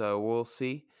 So we'll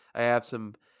see. I have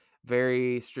some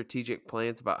very strategic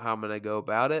plans about how I'm going to go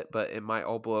about it, but it might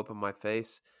all blow up in my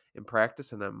face in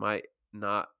practice, and I might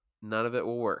not. None of it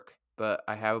will work, but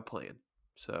I have a plan.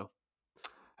 So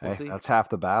we'll see. That's half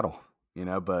the battle,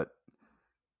 but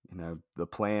the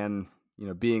plan,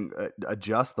 being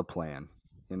adjust the plan.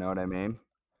 You know what I mean?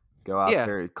 Go out Yeah,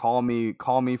 there, call me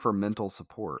for mental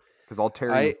support, because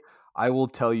I will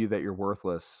tell you that you're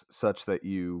worthless, such that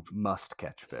you must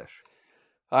catch fish.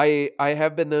 I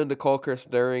have been known to call Chris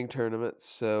during tournaments,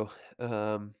 so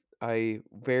I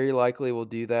very likely will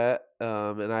do that.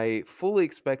 And I fully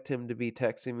expect him to be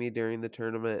texting me during the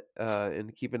tournament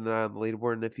and keeping an eye on the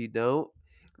leaderboard. And if you don't,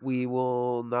 we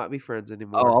will not be friends Oh,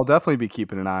 anymore. I'll definitely be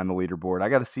keeping an eye on the leaderboard. I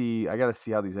got to see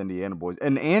how these Indiana boys.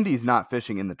 And Andy's not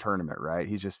fishing in the tournament, right?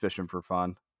 He's just fishing for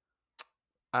fun.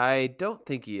 I don't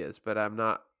think he is, but I'm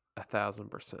not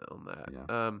 1,000% on that.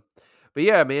 Yeah. But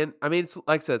yeah, man. I mean, it's,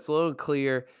 like I said, slow and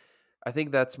clear. I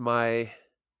think that's my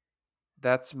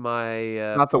Not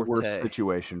the worst forte.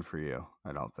 situation for you,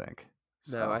 I don't think.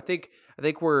 No, So. I think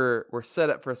we're set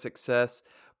up for success,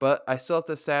 but I still have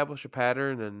to establish a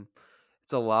pattern, and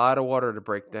it's a lot of water to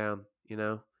break down.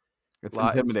 It's It's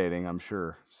intimidating, I'm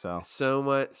sure. So. so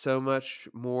much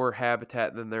more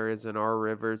habitat than there is in our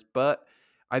rivers. But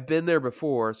I've been there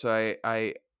before, so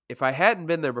I if I hadn't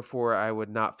been there before, I would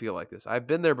not feel like this. I've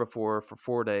been there before for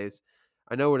 4 days.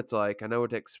 I know what it's like. I know what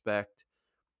to expect,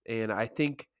 and I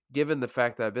think given the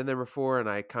fact that I've been there before and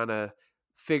I kind of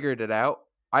figured it out,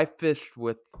 I fished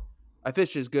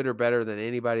as good or better than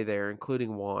anybody there,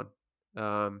 including Juan.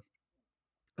 And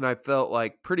I felt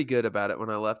pretty good about it when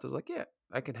I left. I was like, yeah,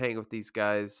 I can hang with these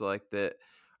guys that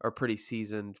are pretty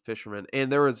seasoned fishermen. And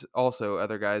there was also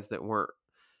other guys that weren't,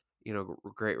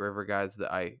 great river guys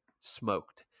that I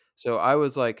smoked. So I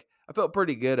felt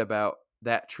pretty good about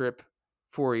that trip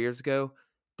 4 years ago.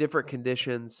 Different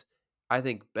conditions. I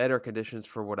think better conditions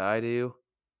for what I do.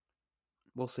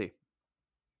 We'll see.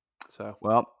 So,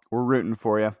 Well, we're rooting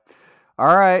for you.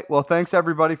 All right. Well, thanks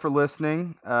everybody for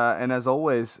listening. And as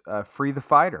always, free the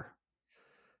fighter.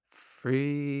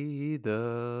 free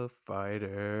the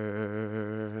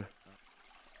fighter.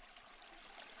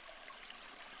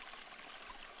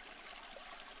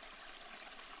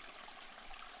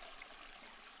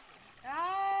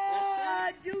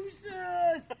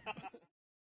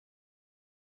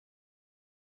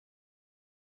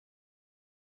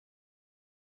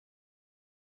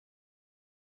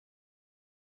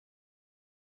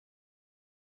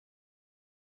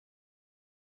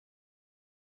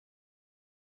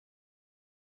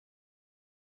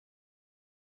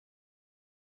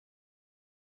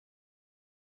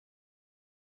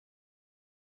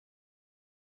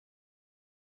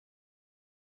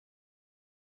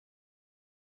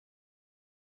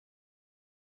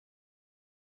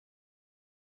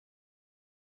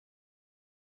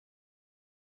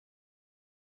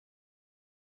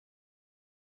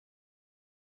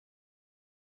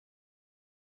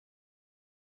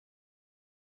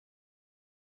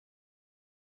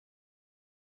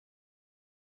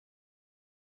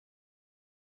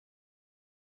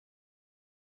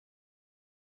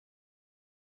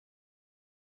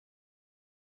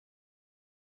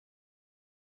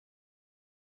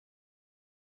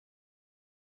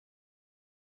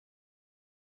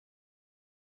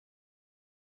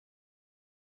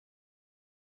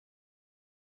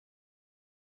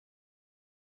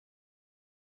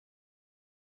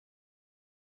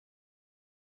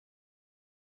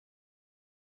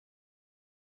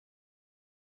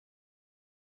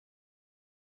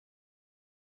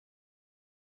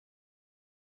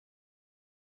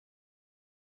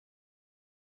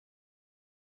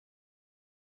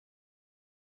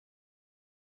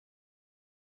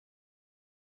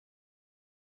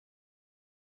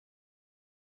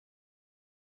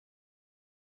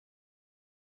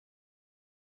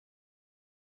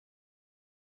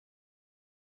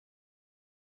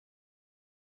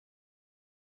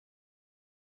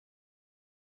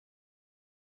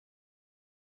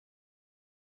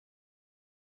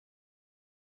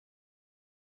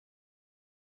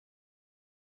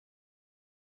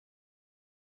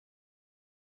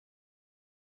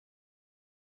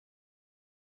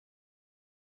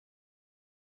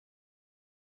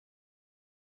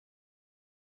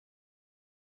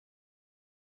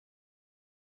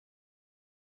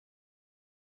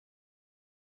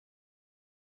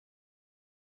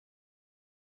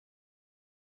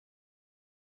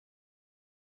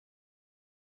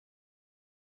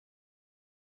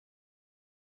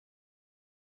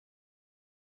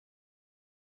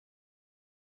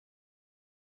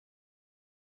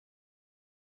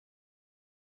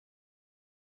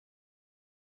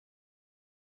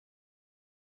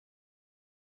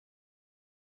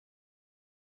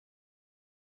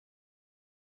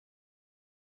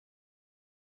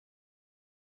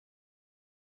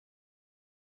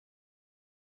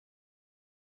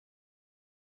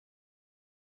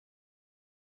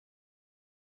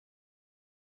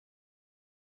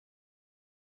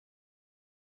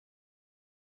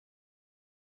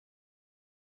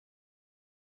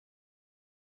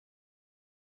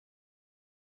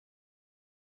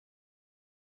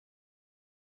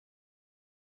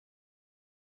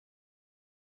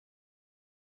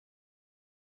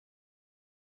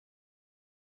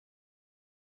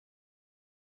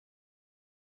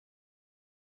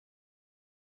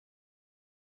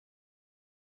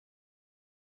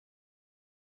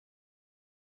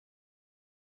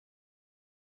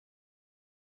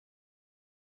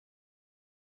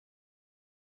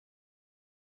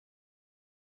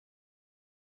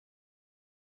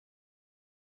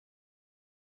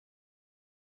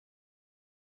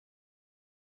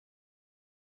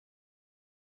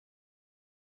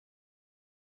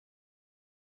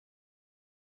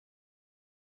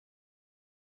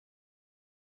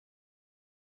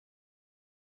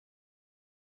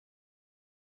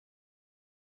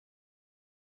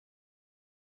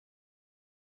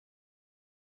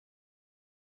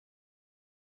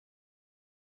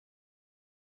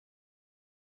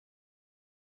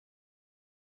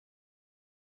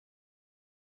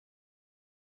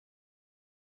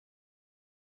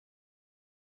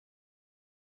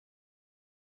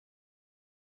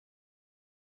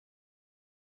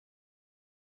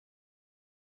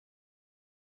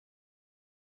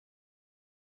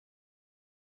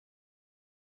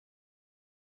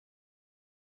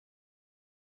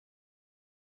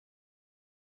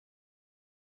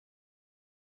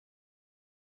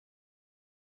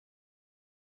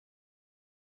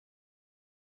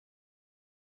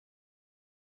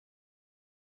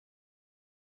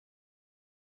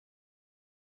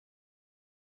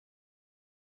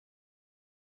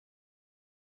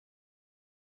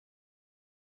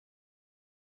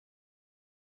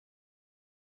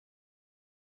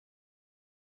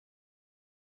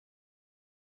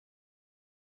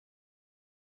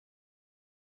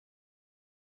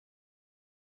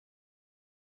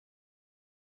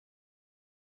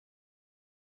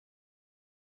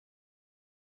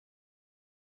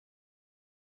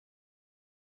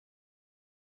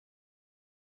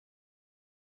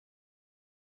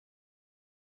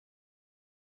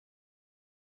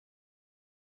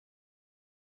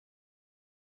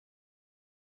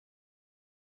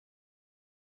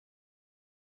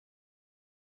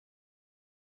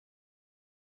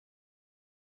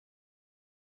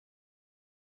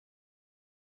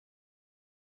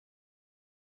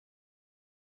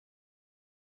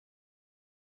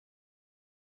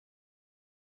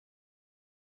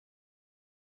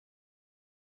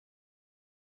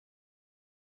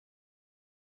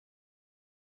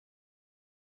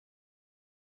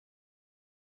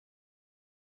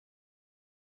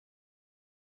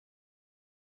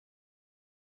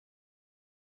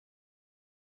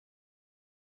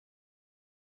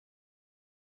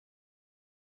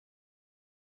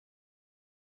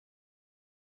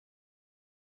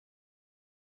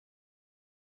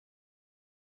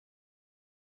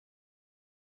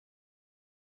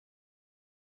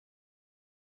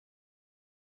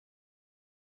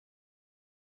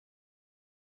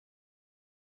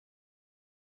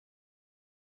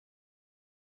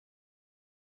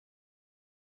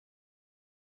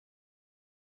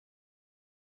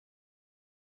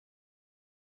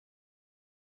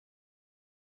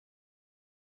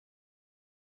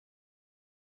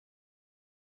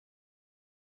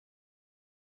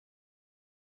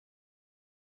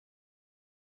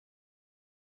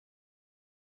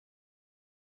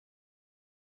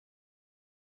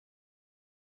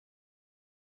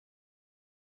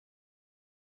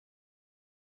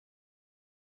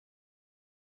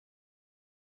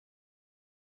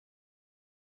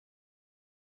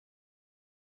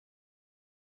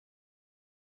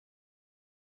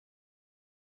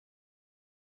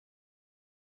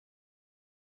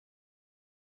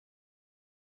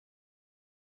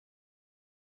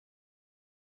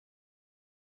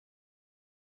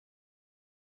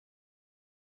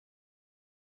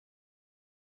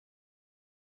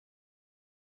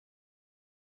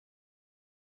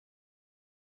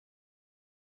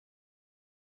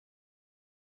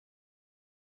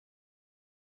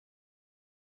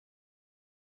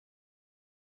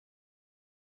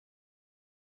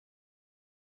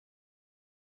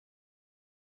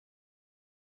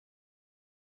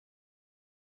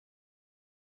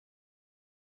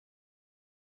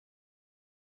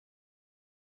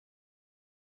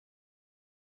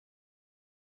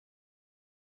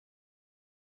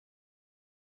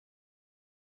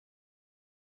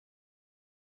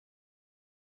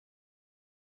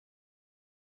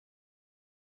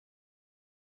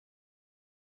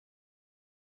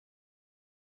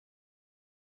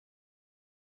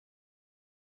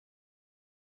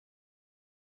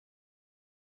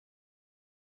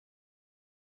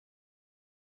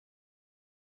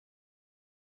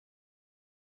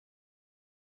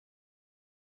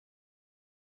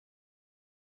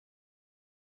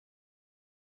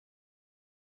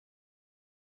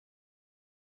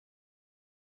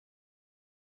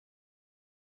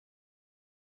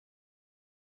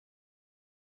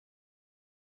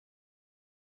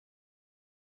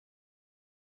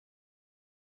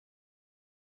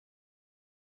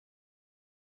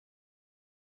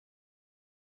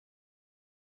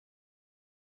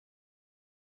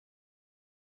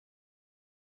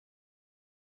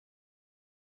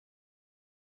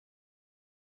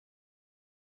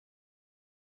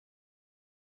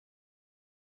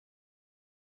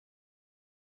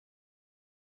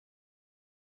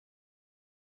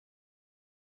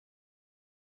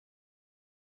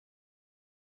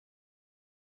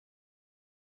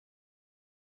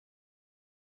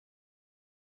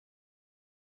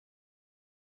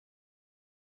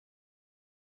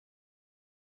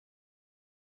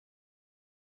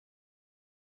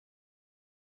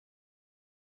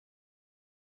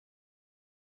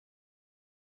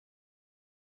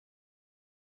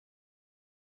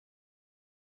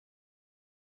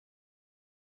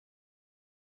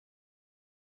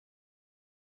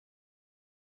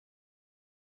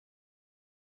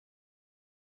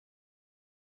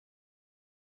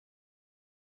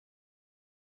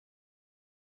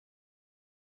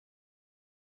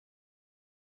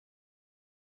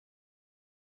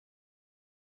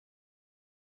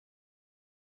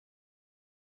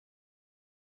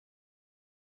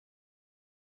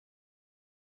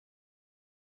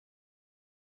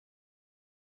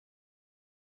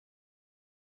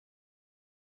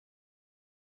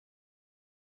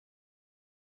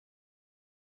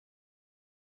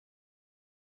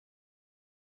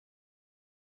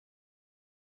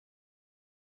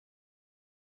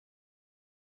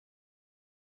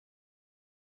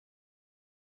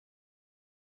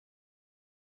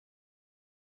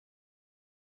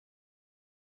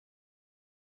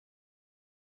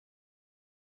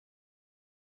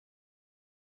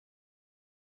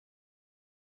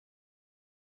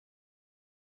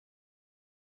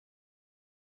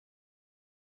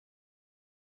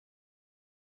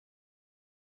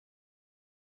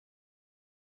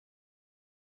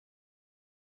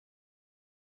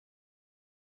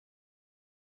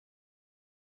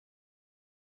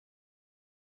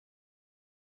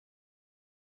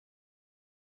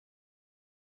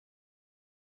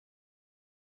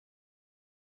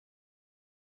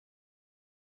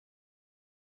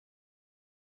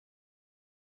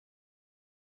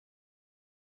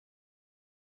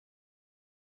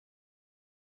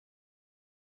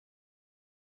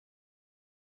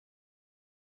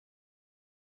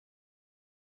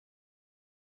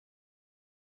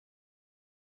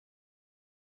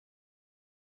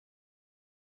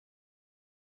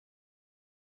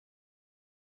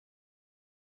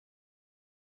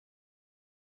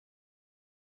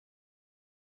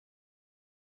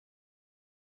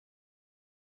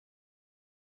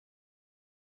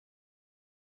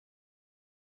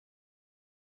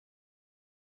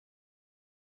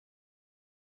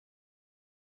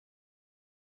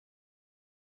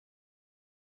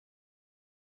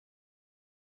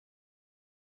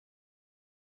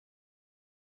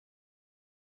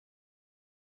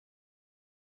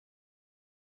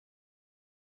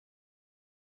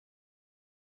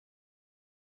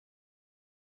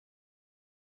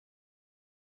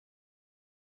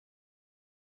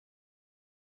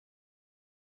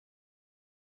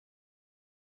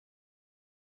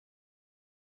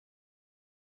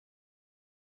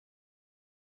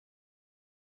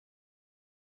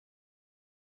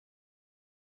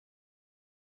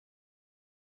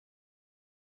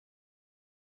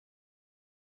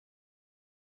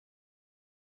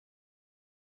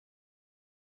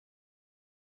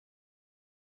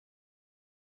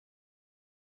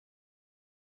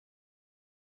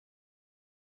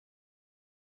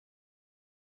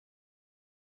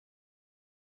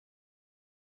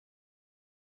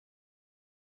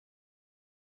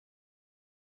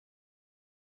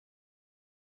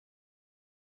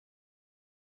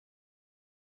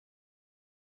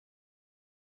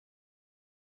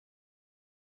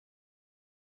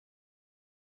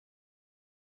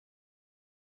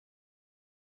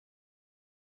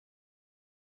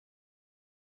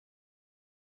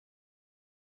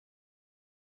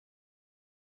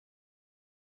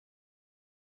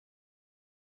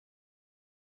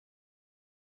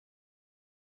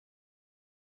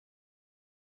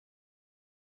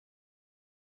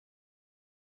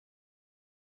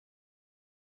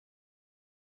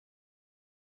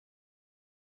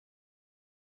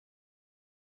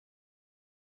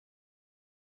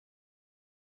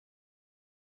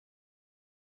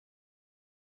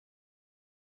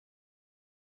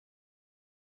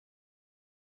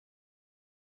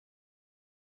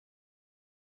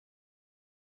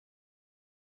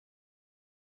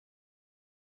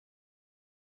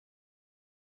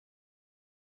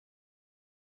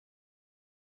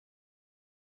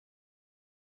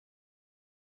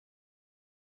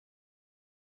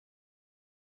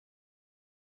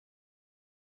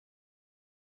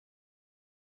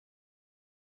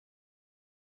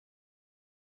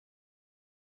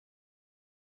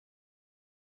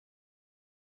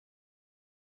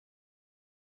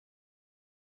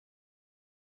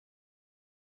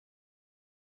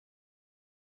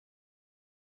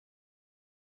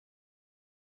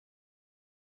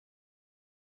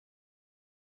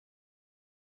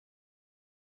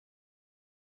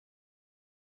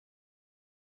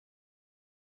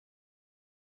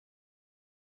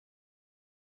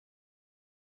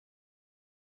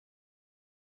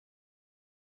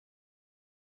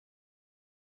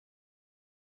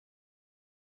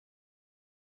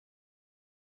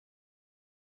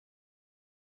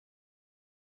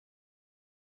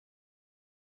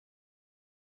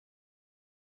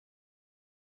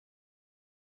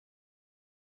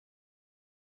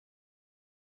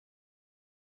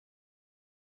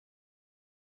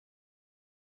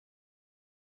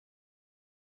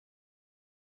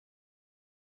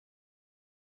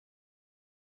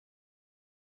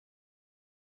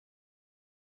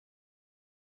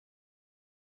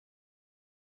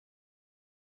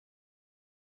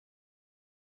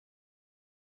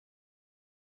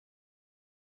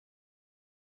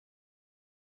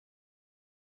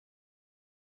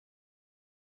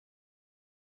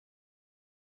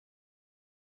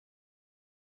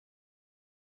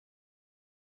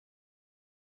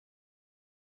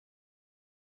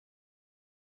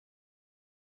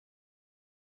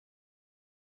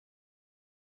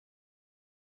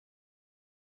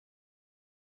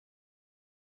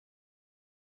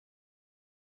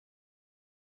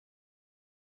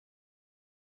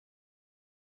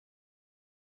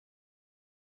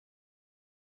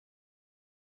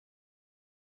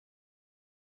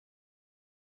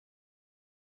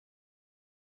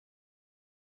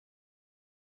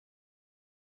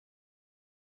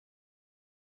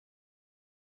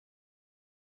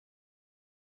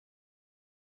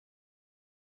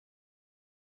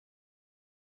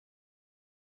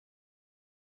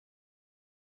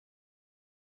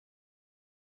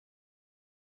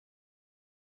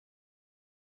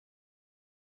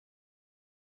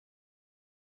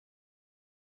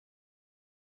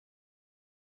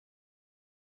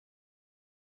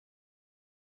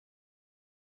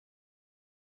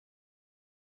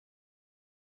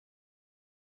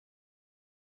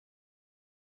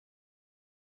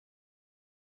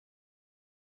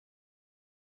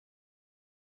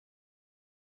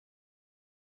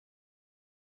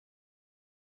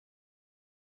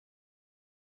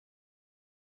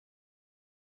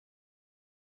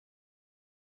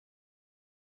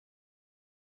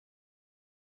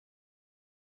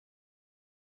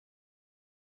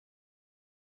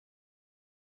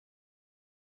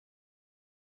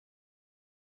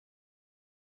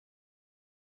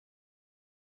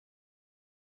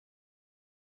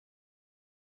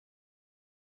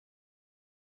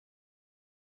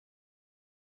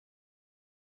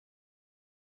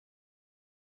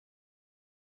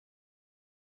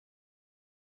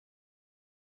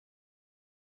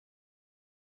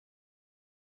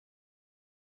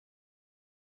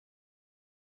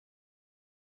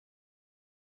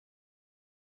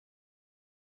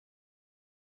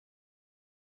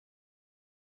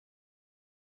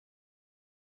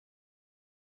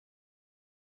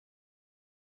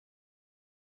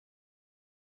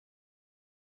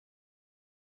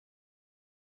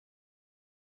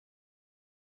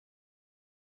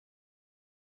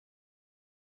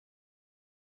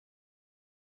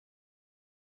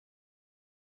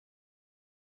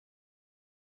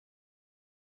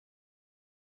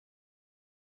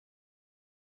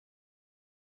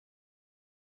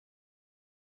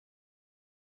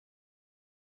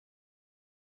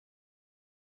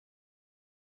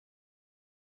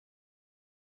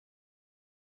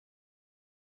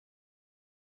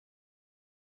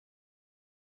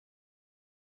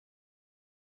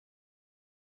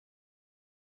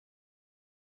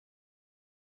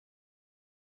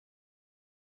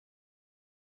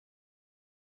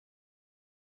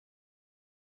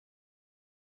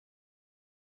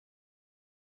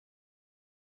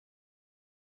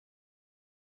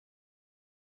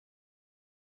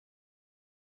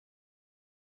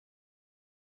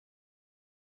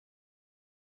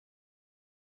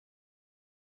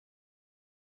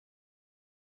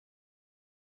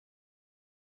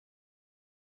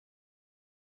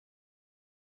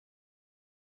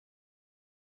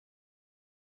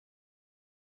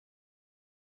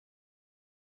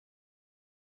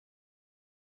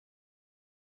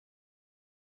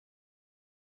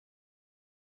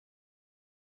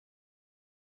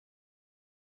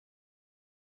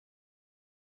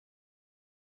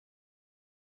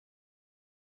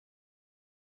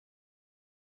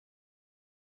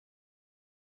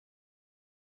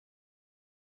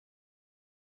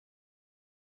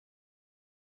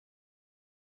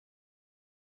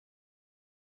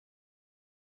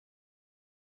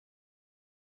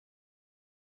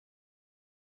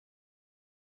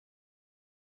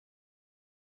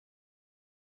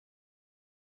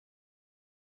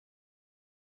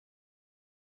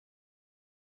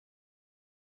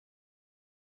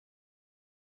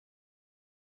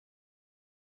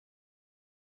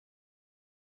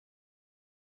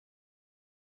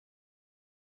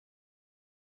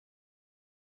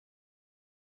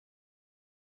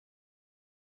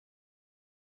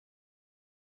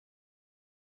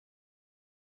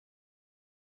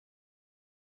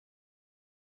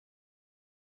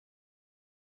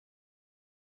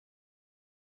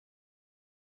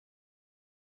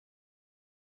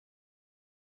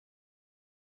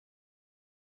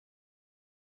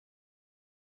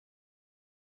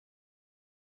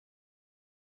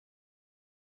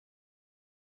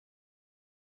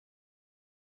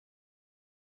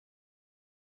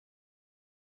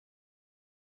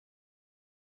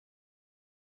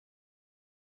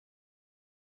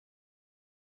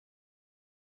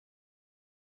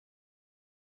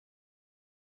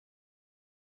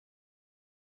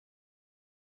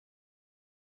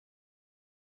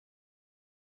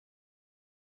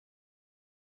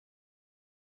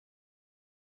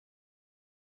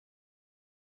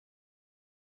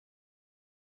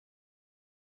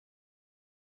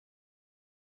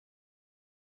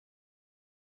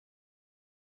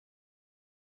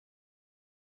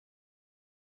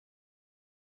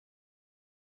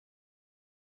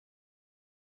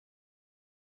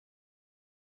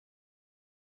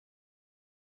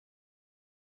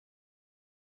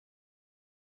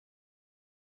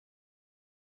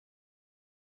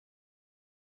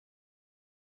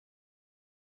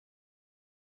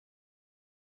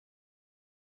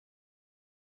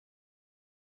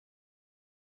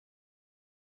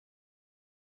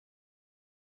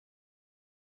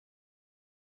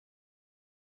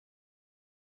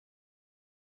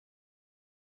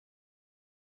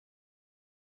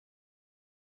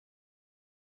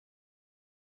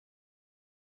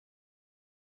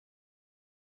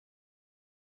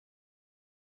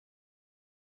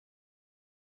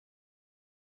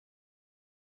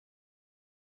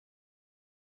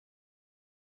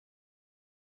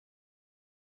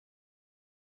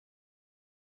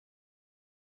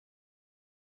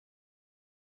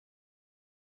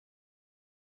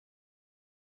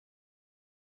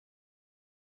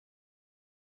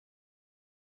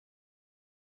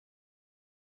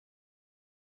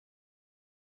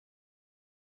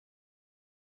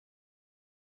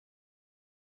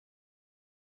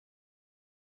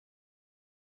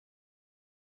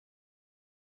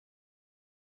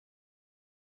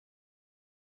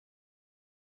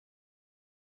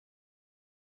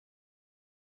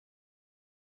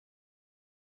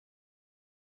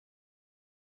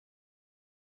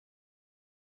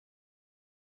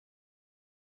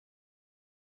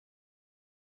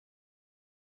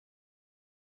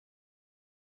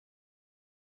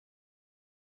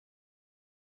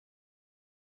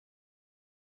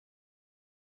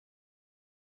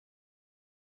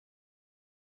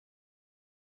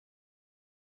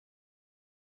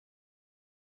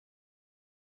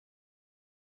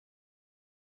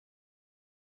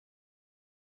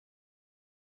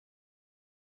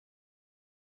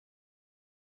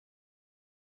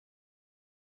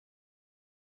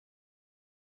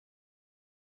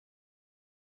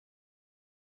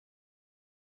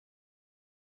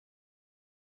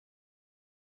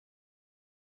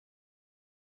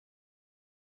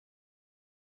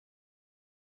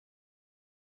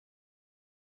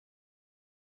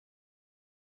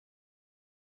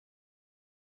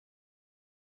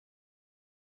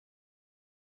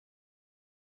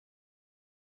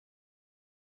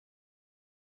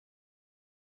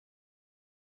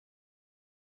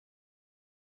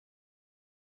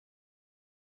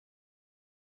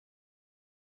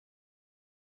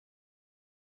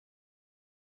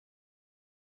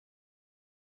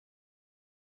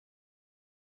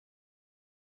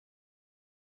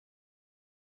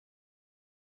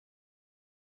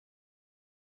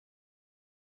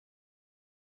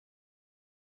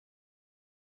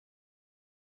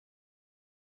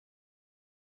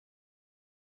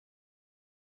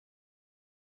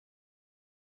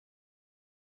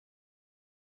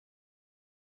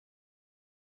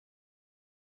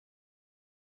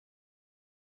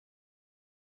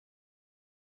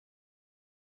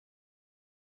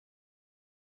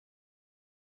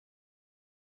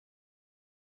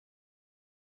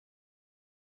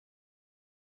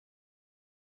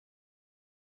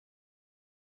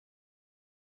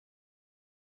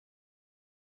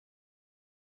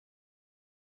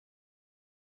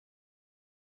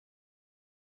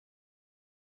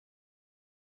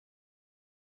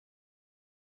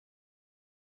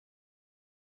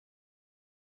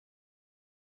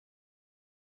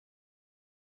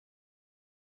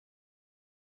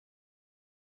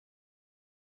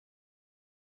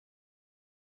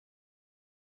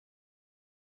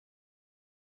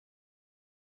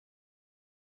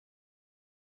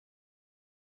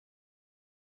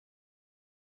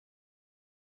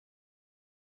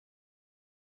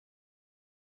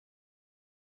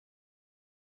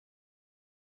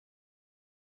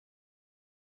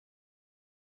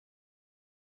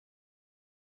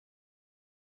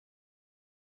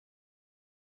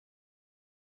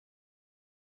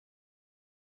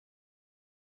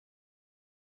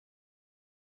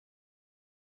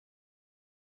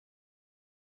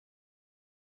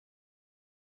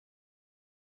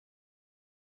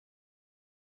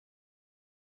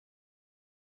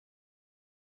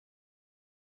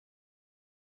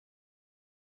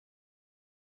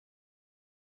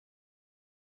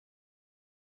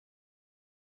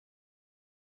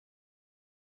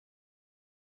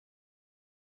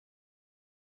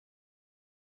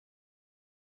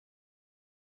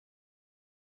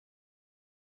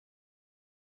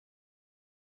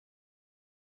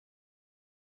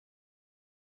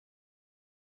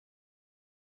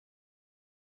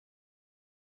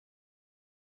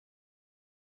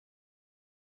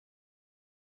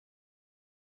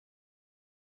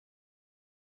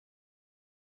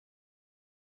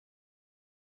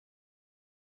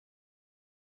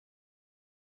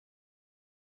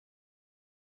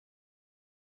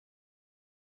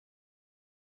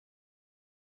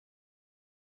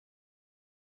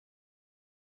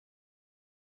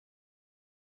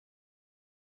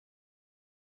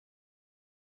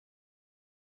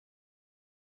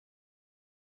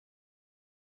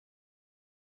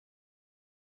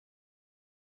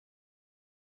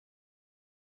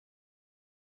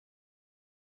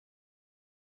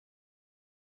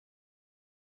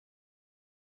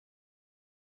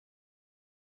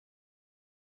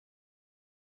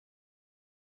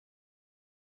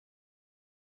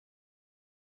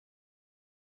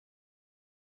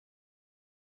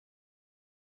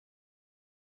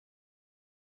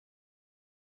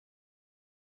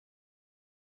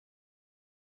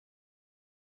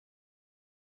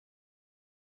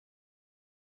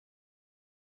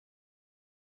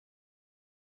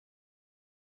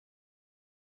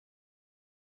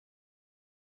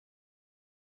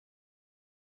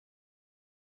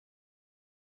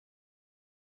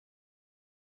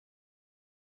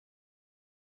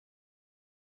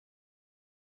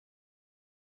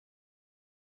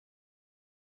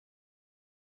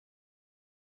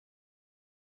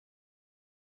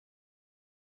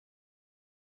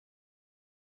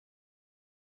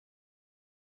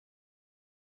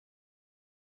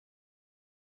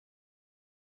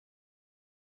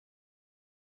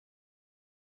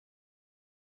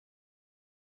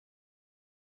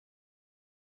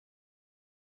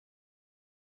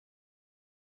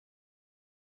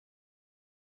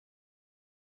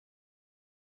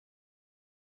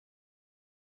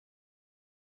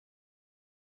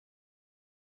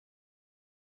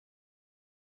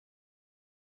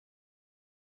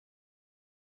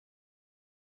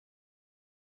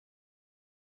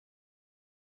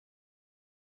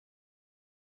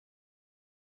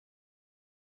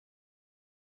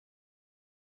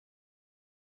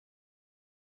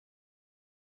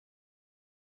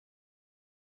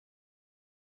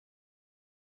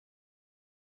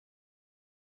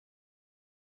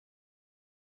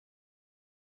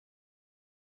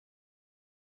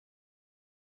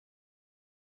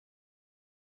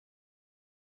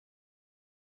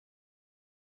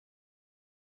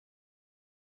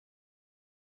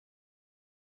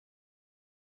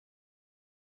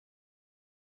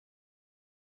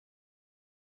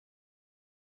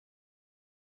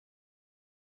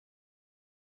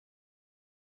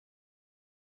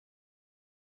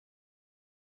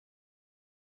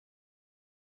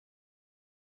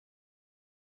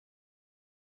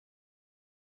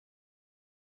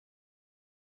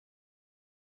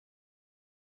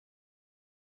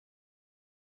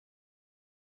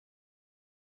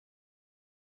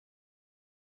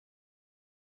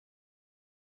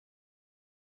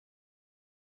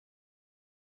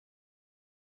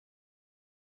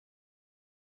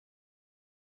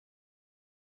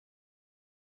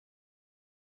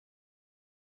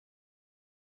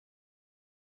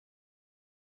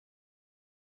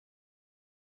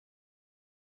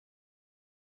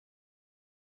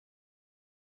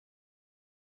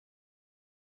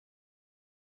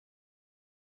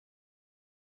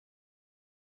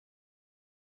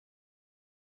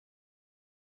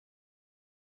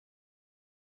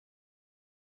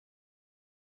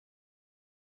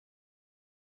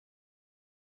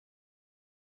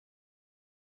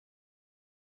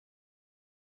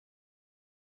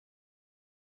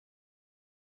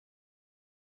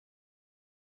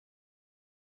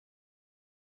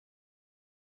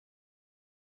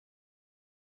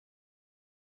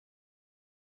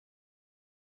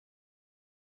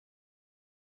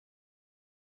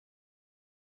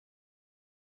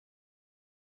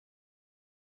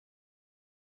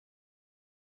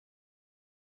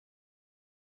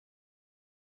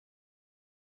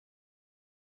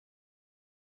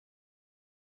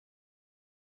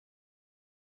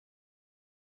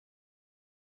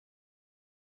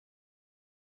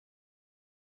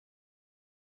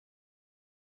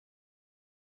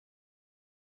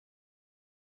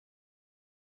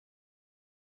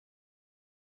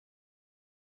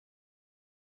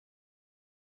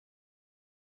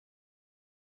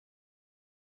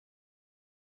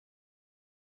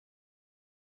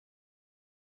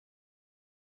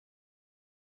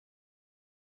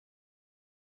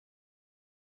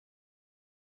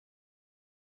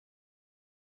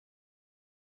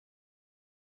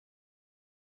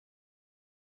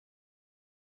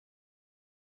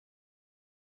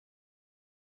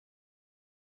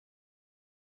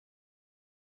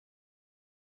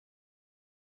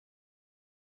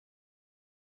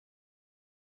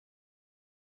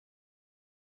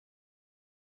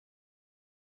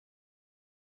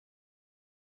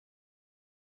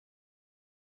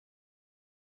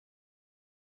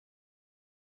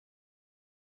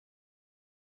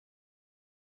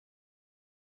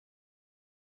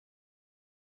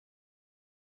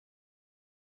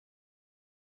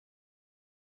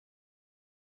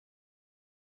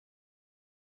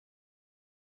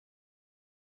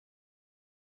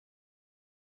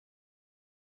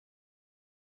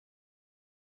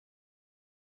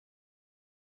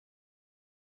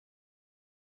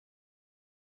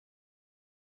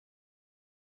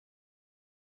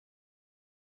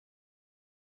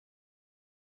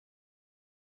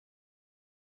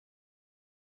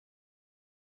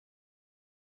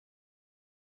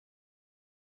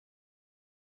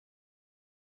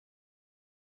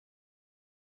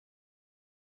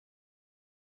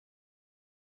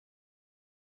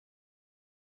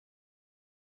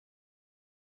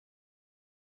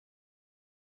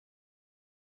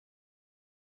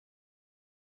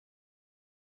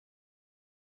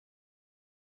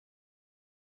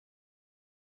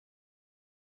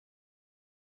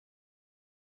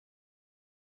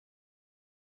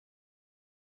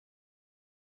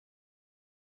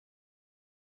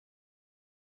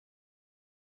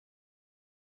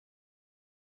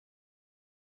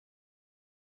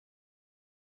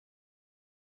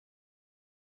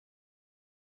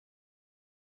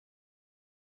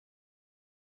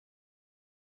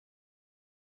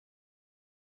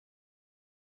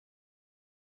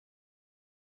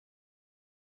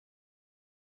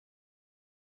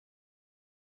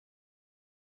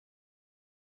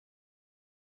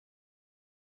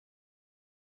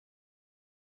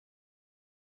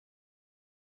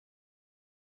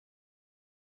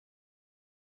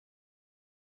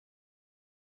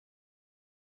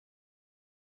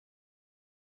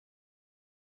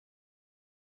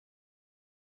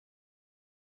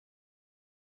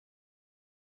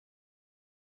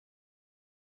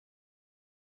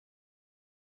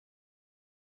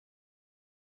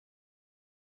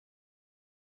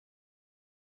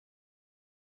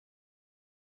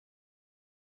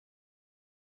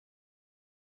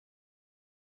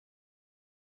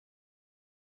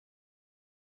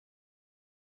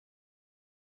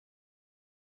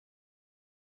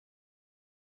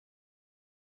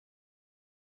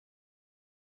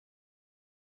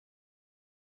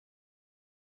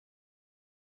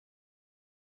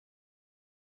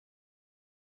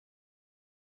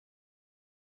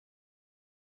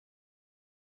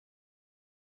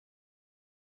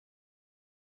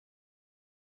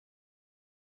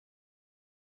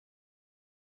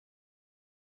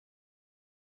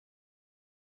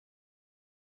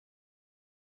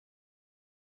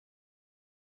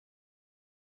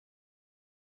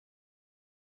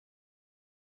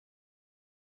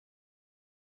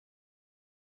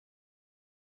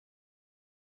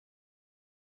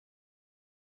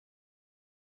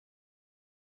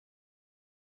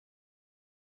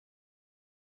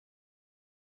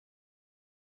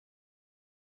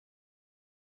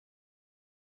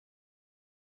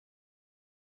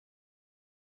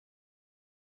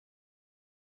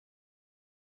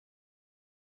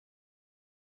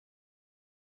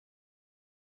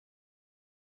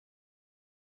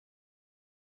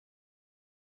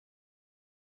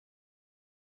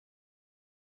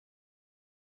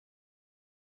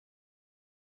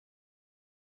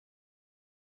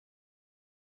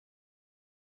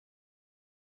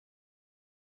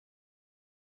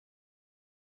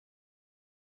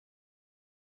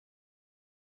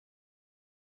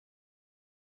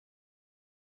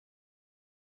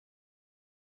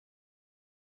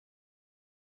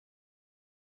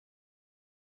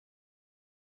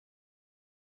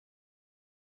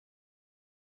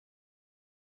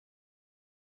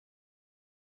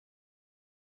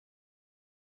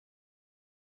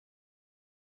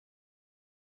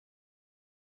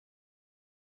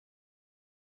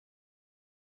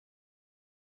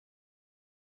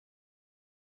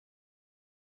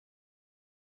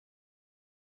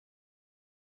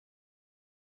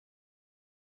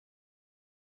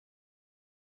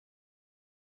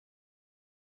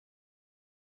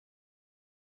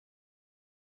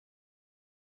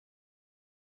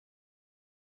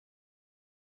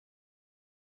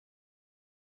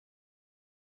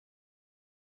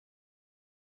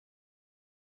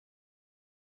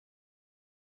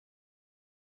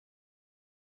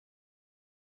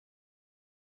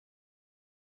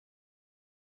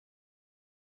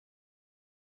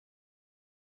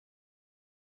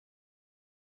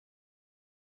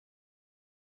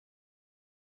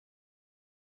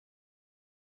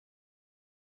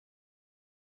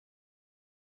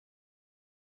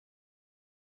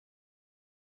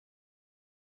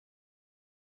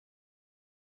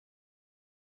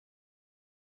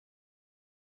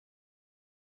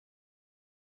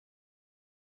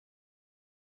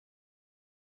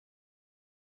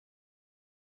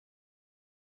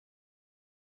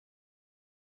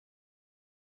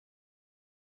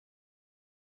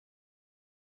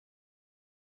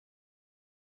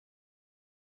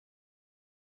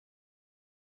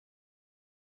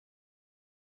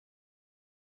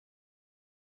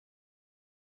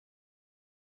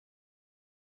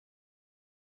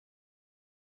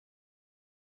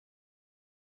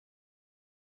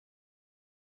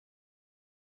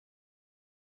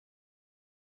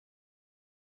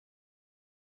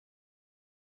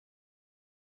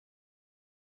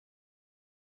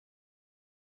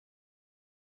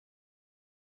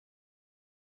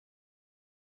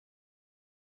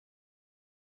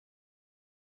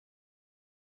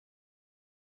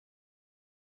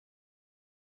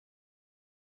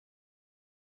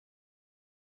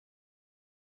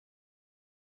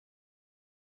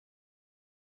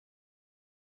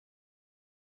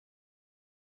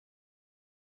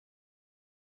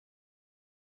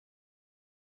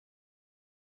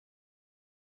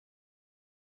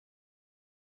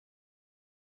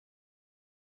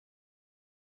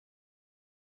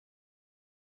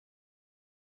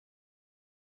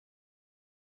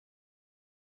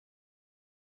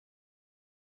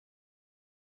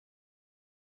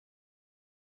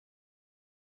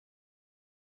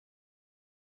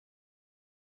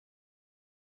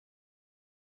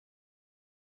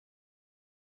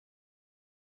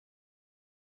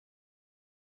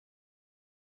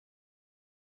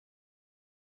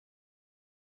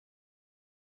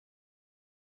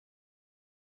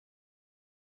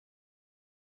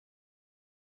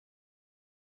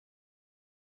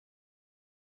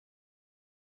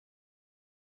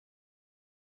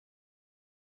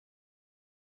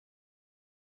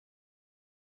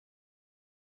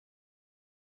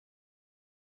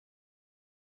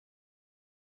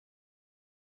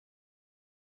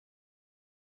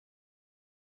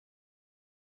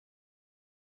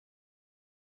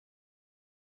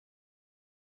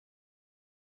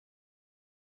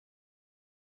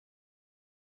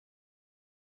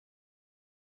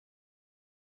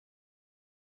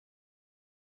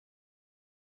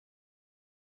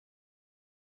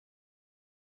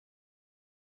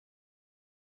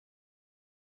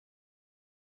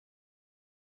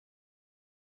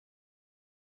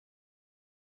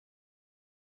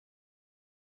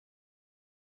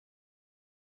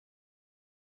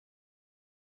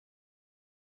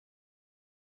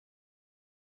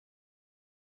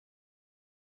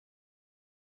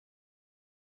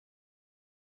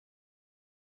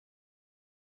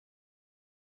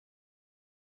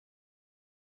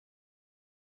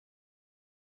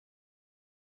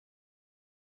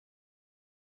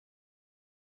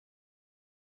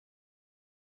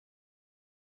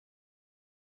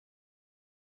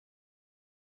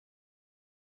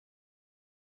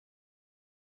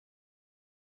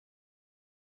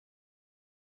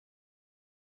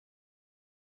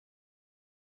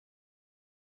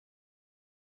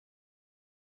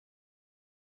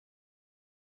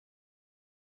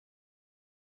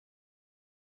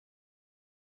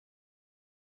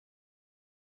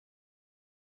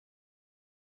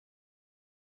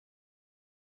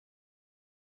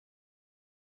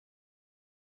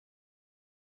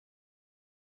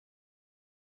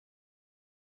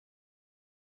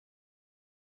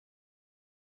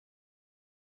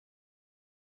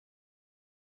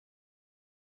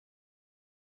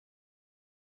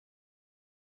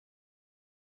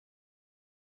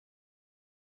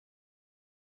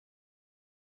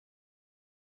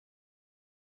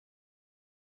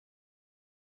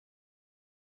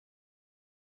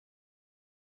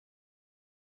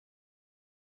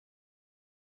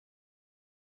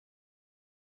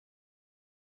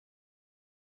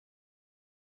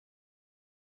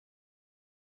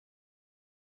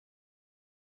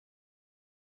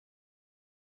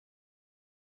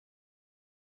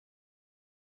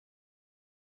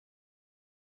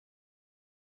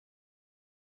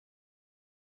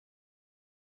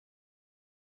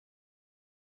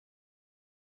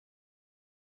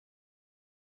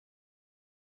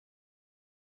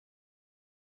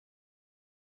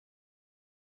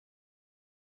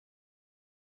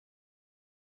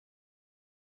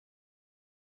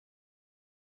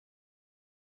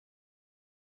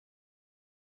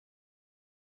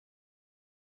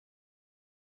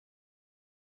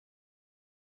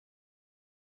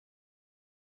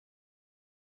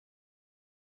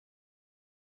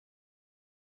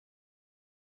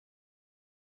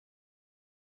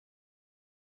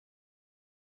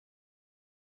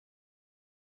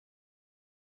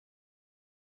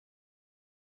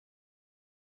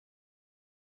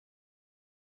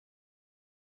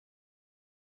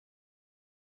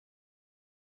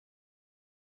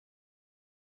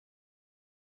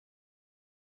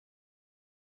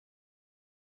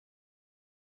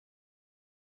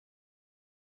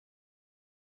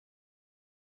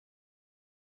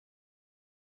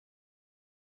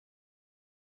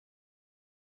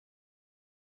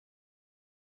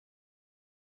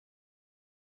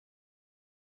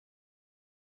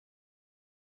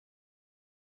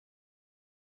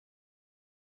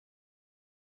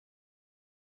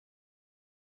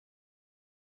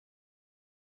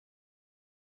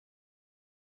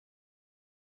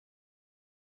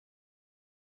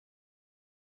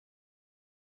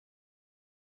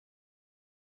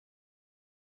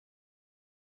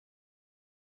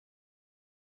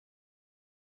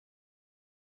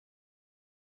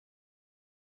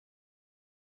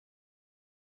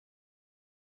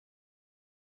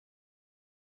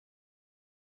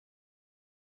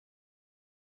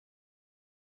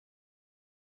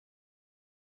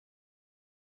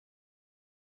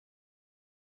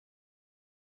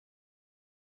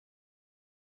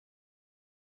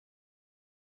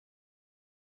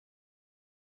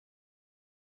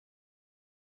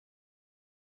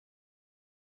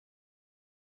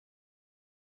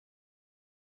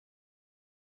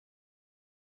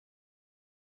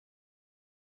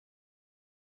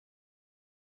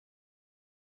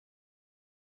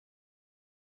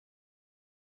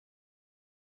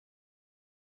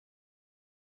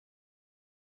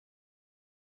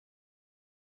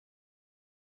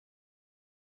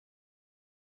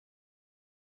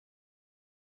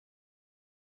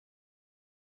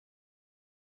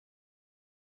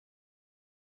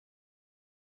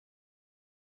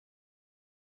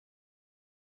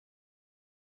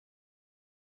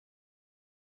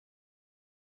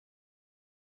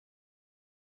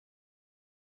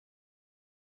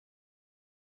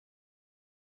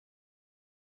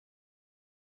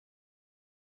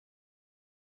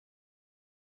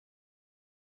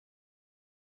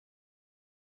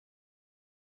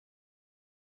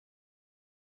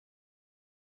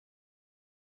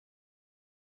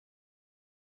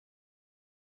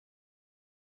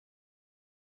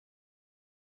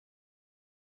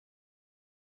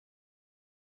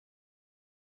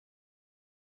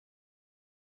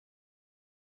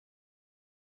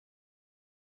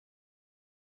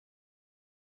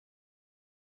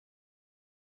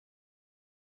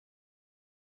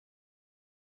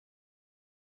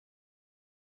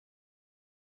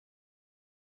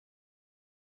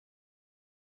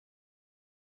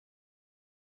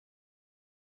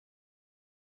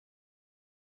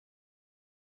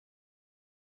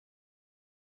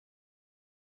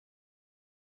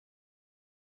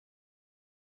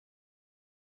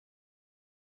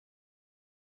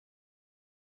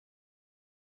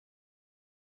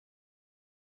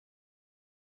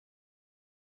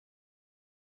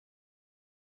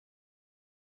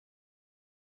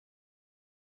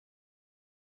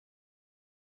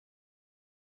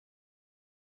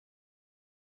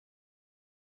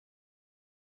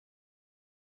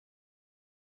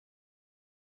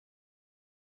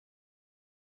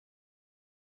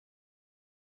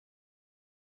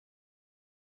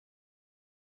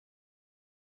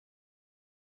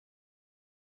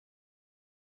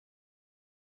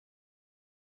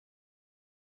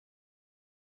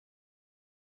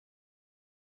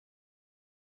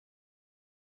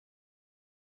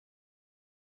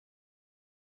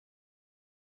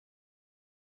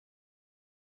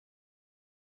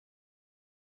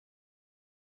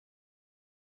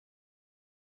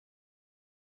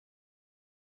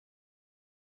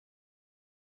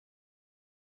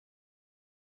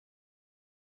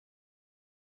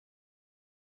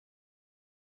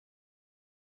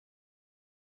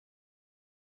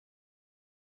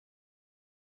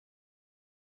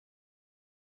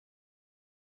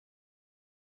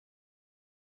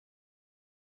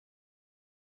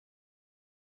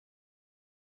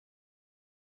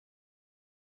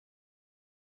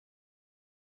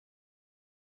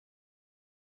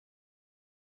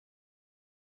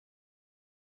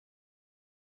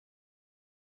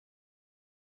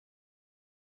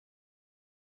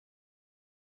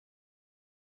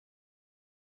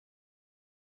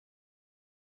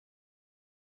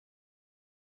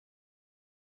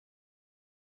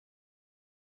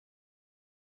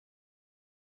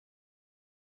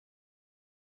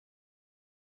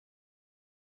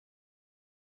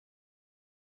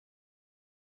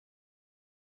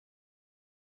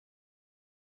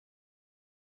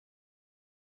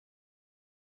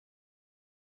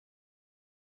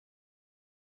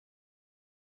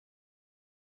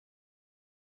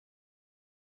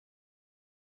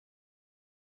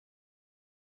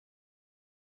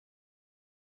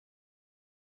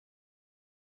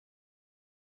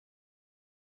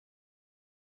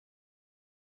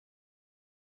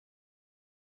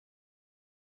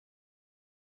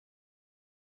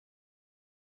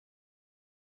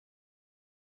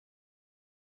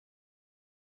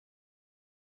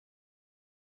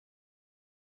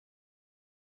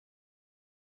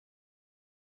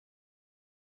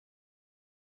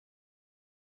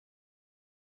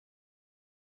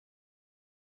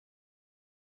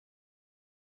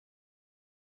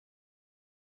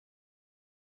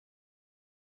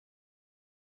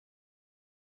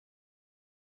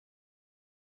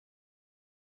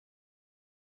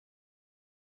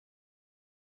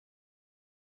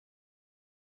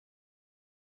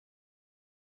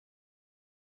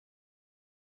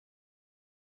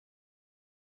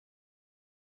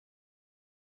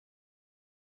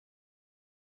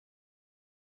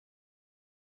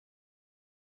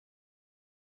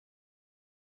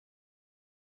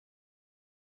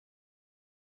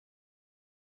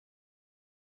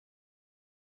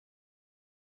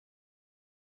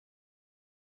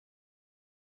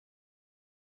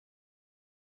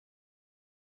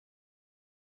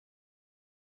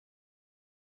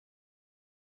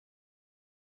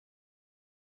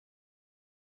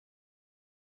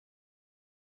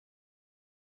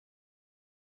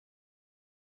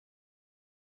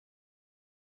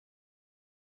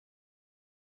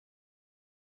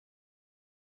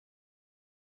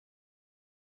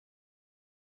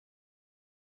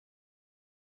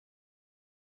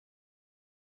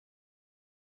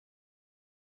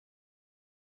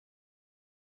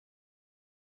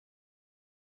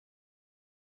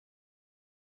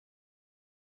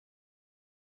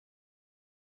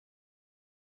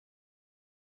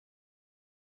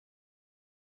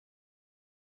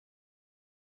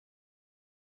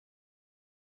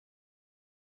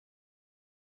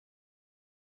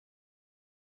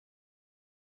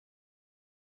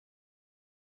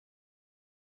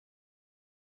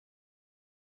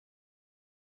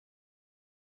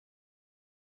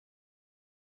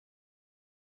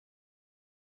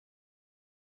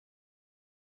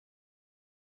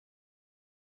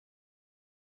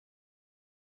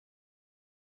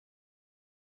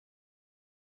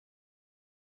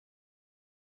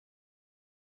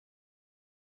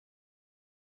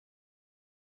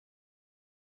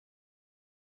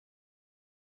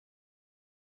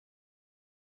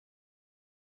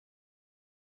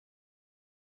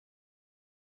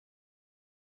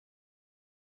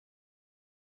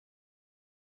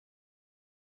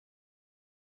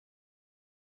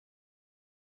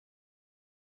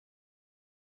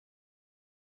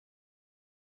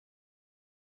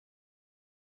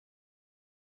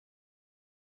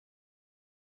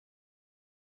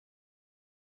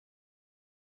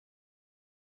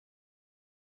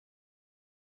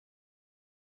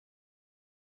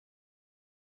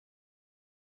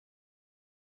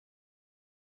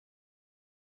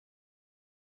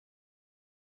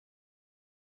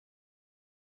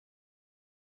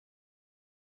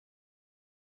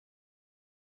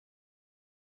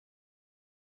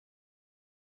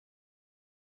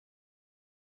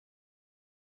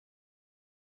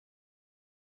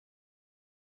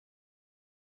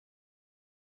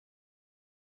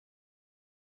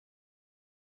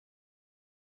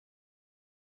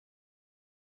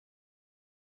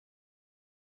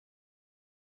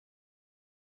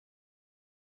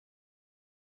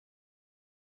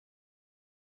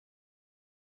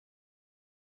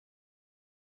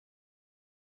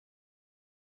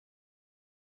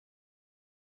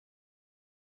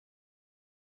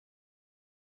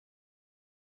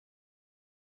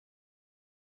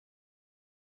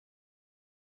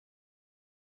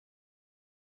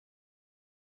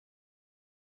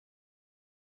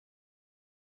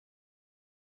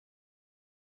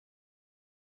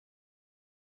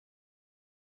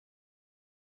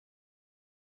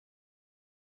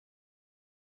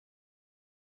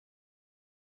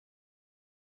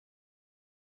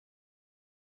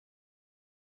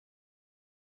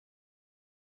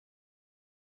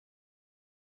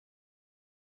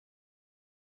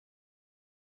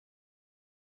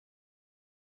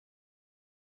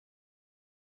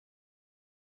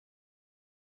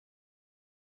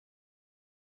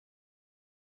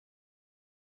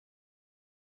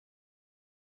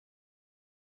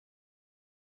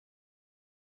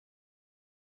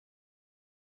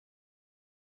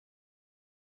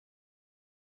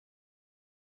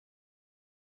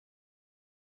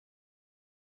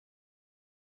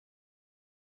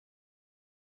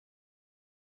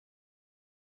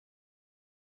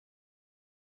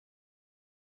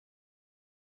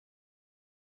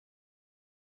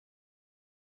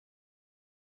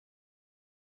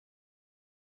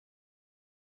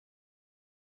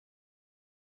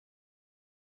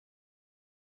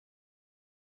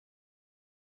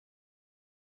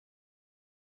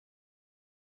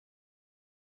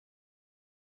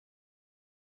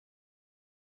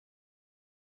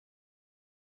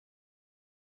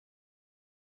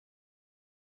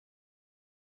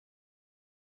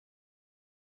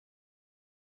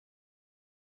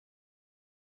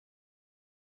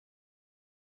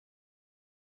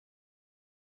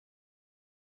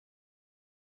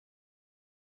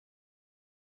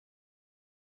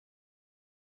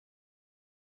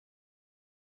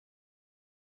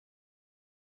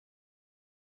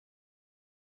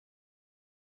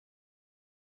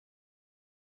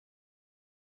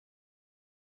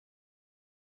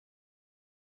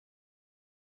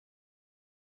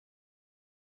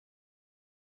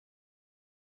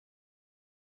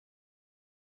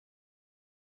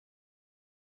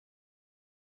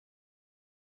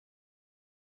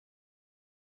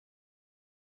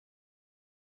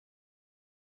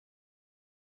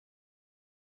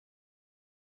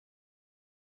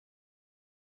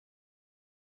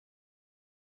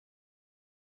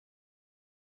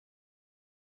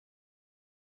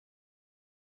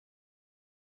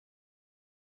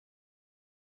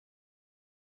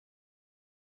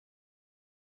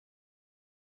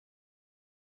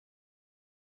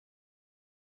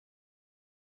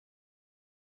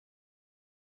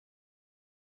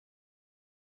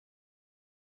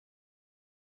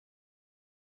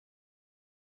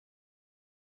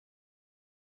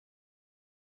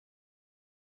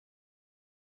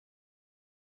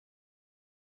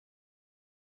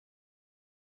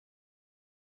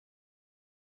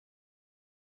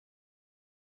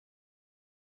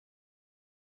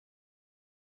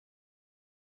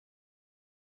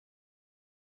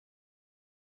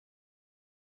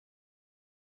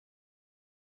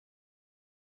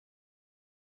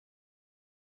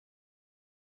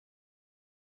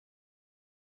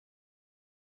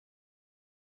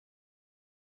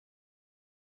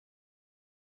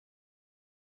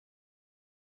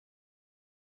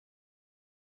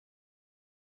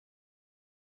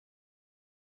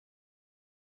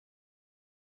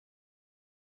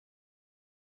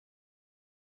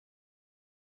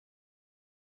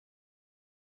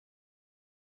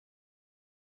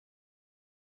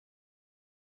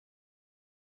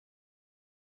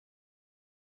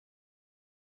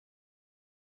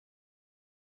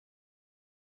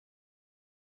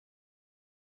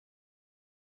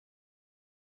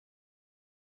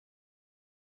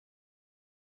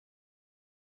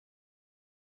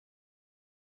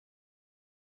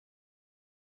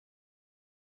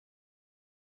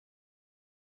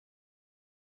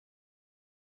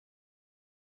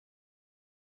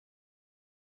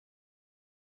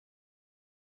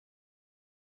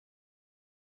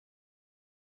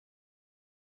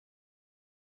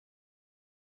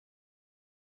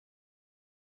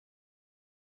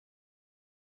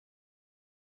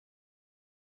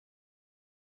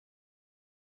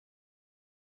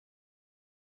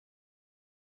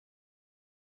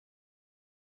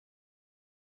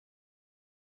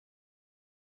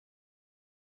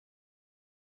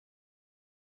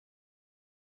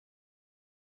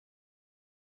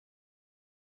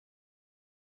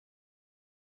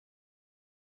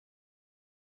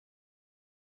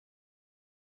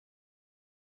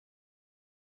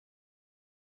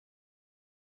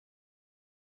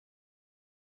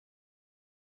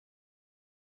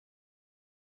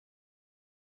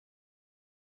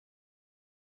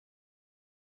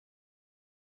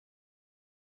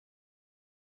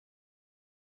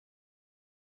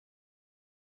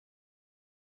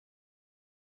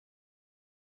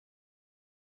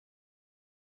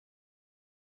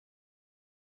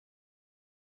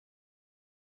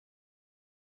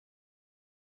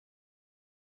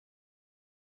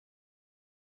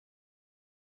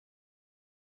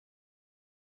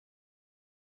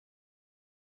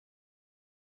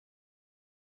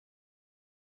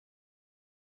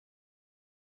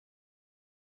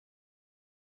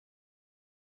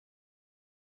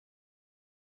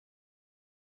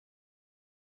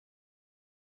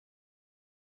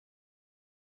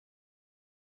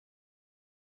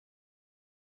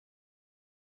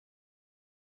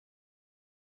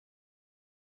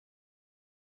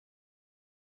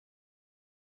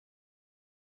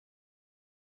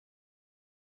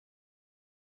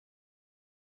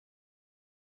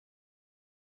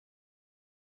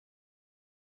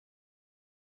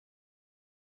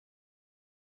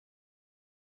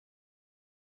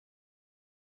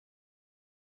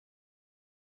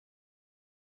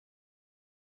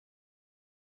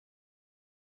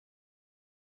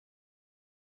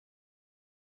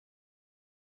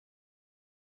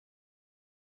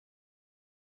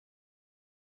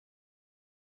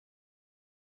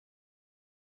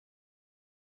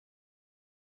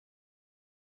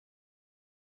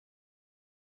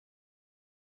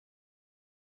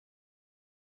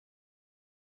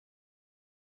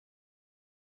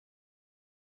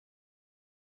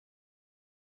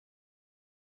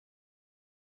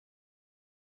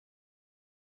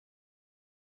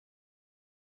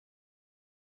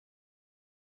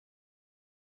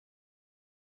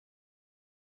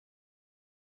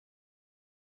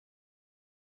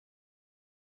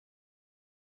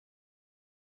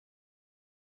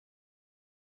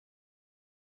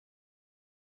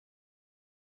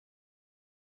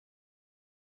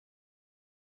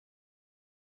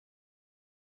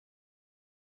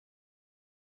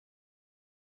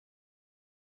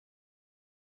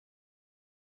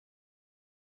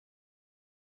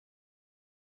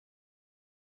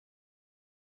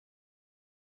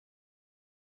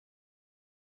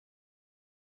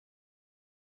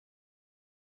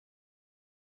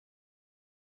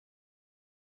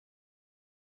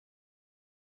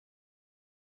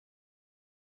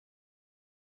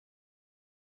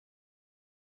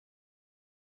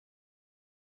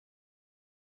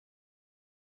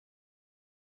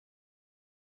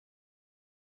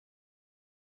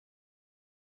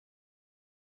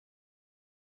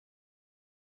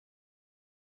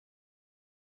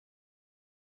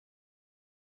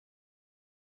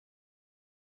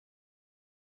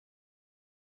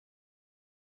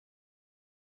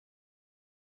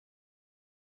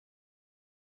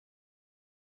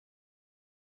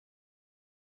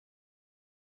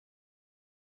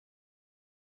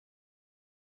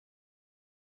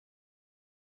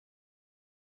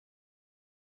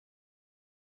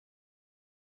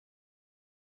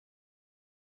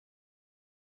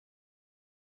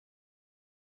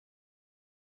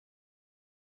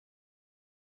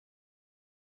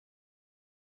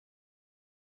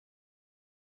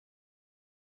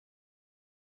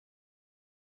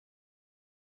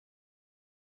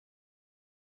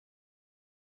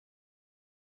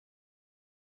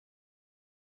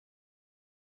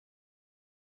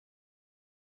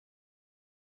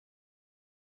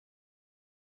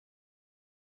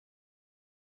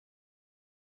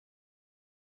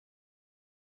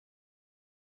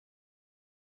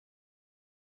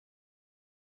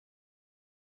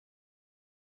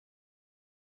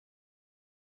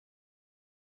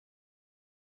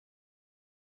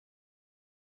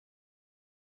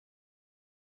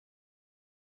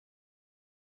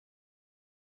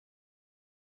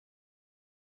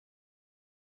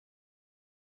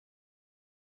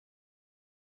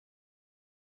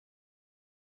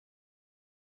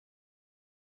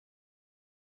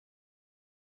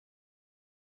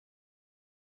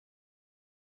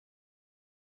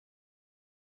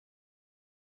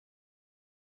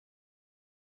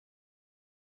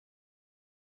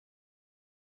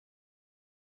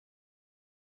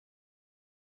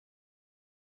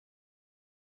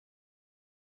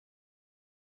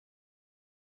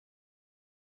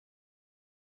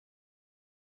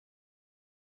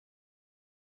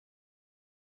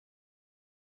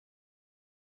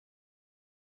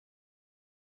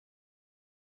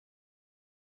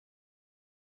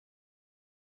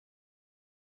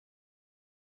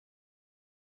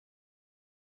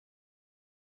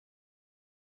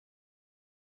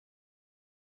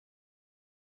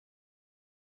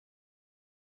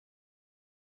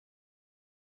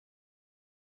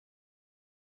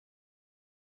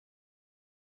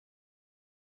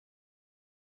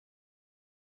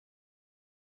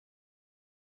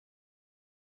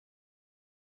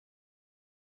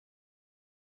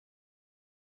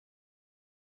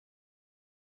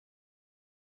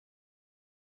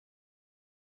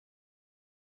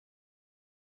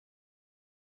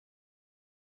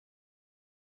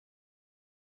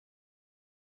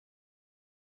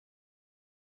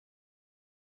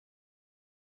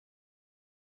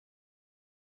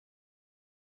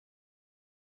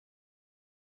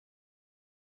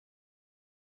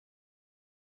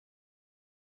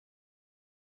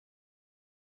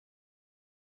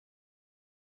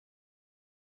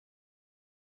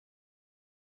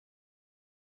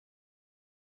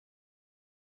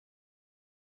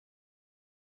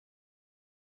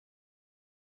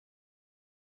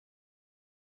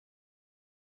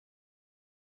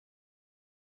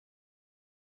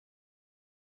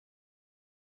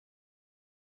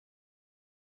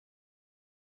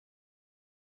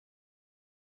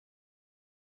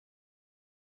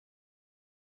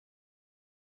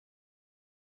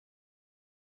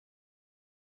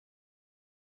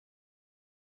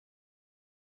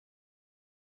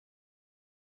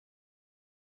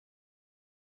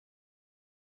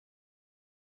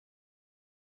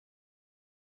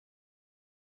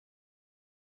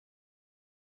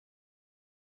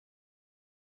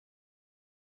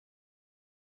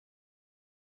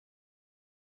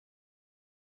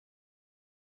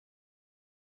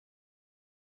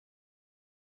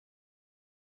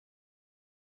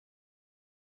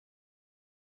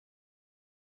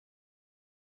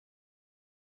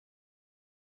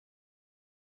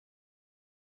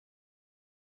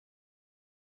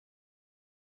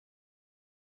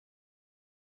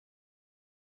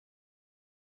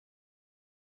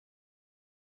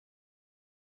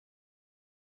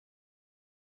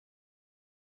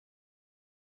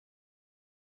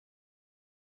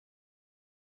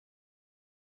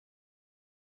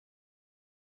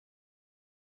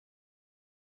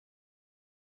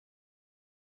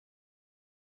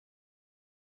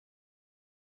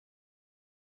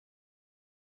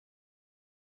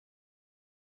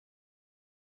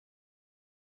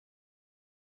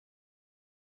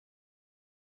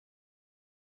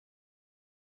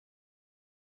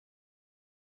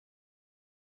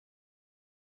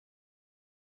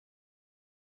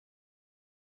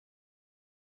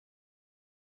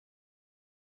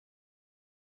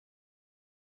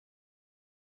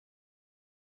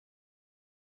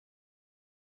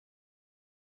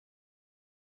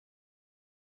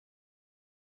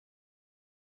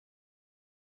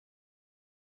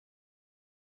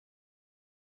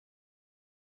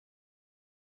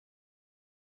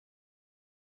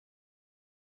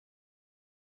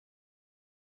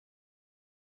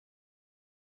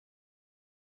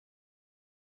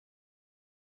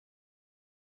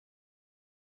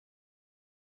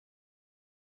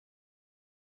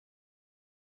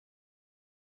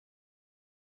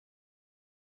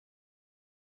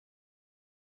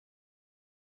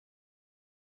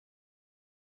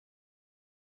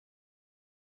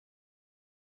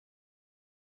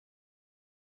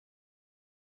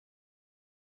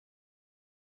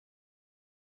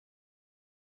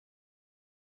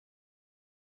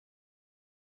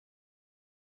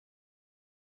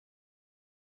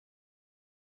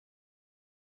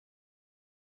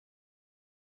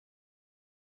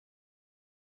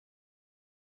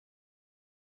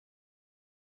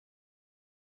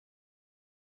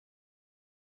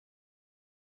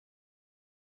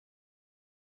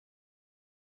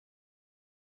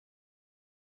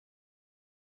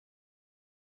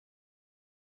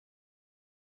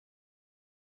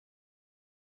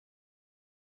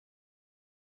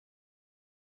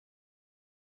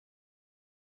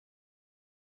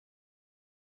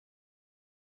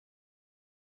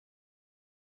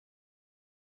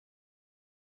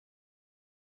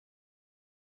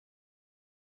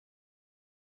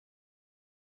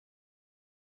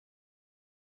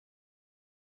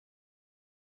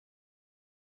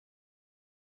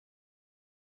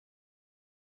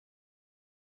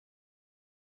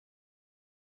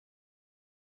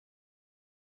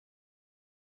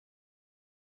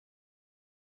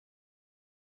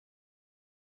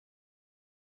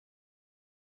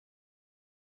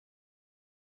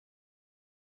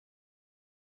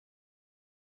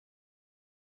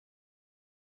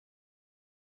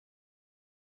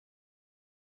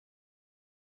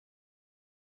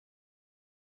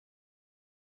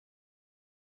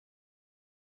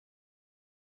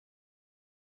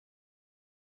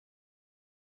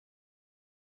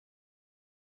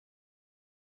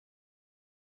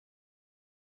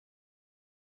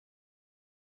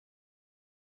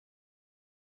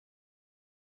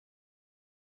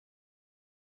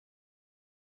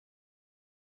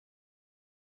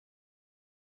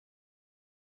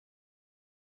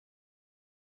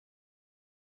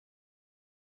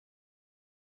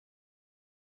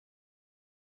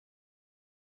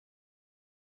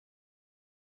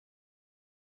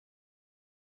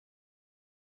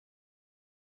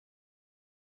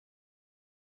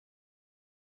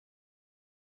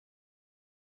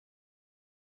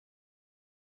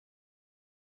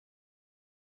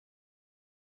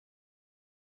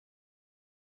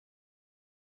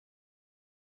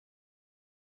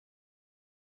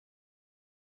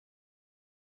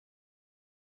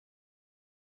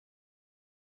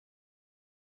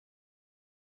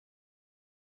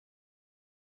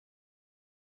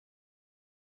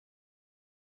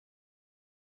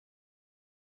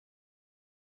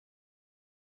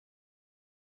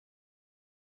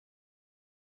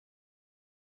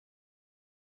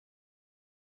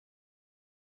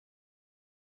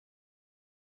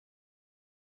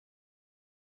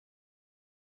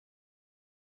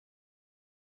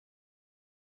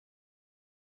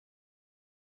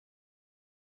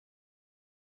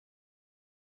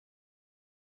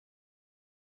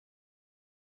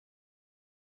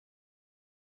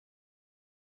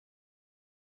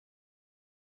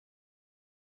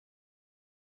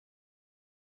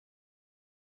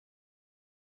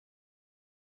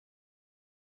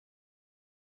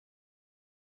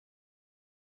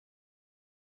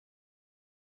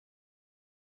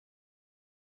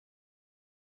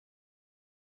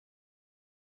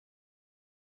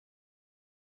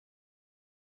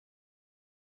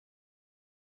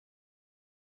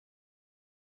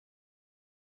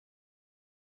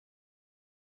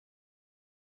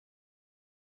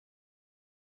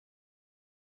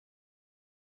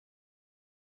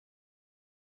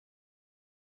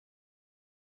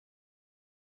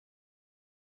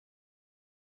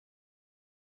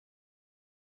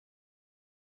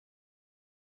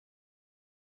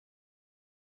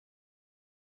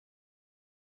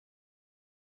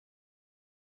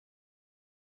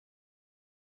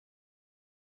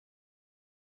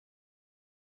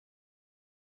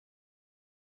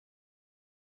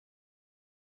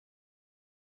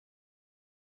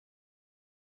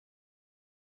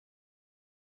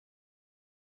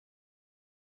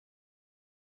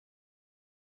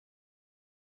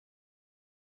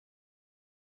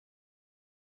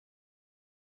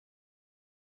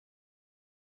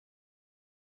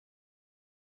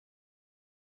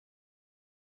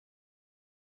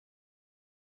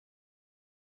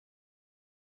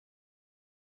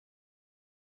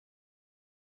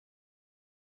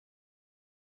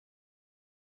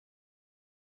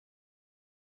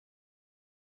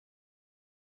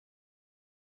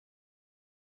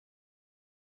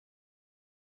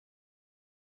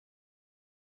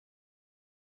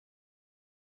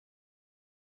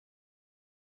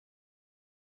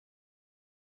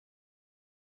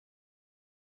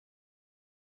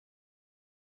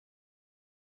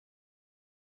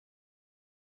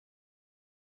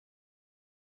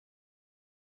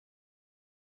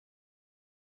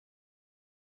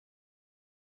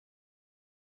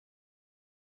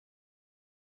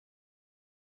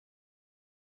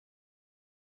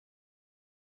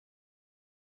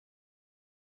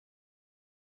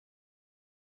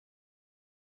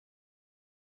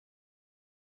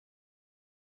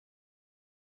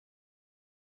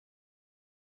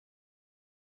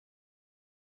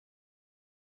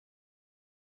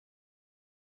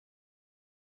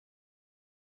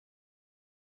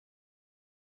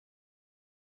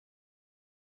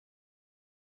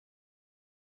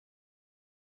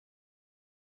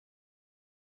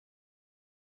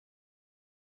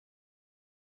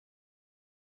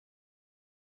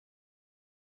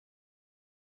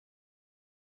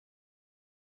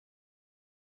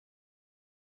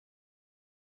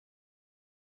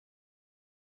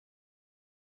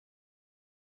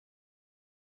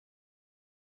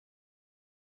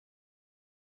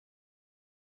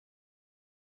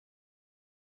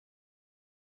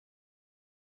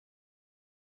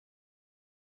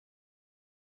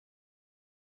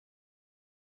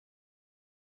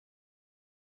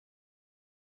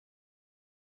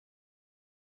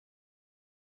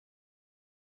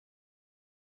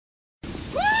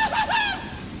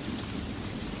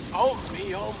 Oh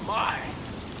me, oh my.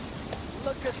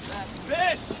 Look at that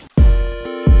fish!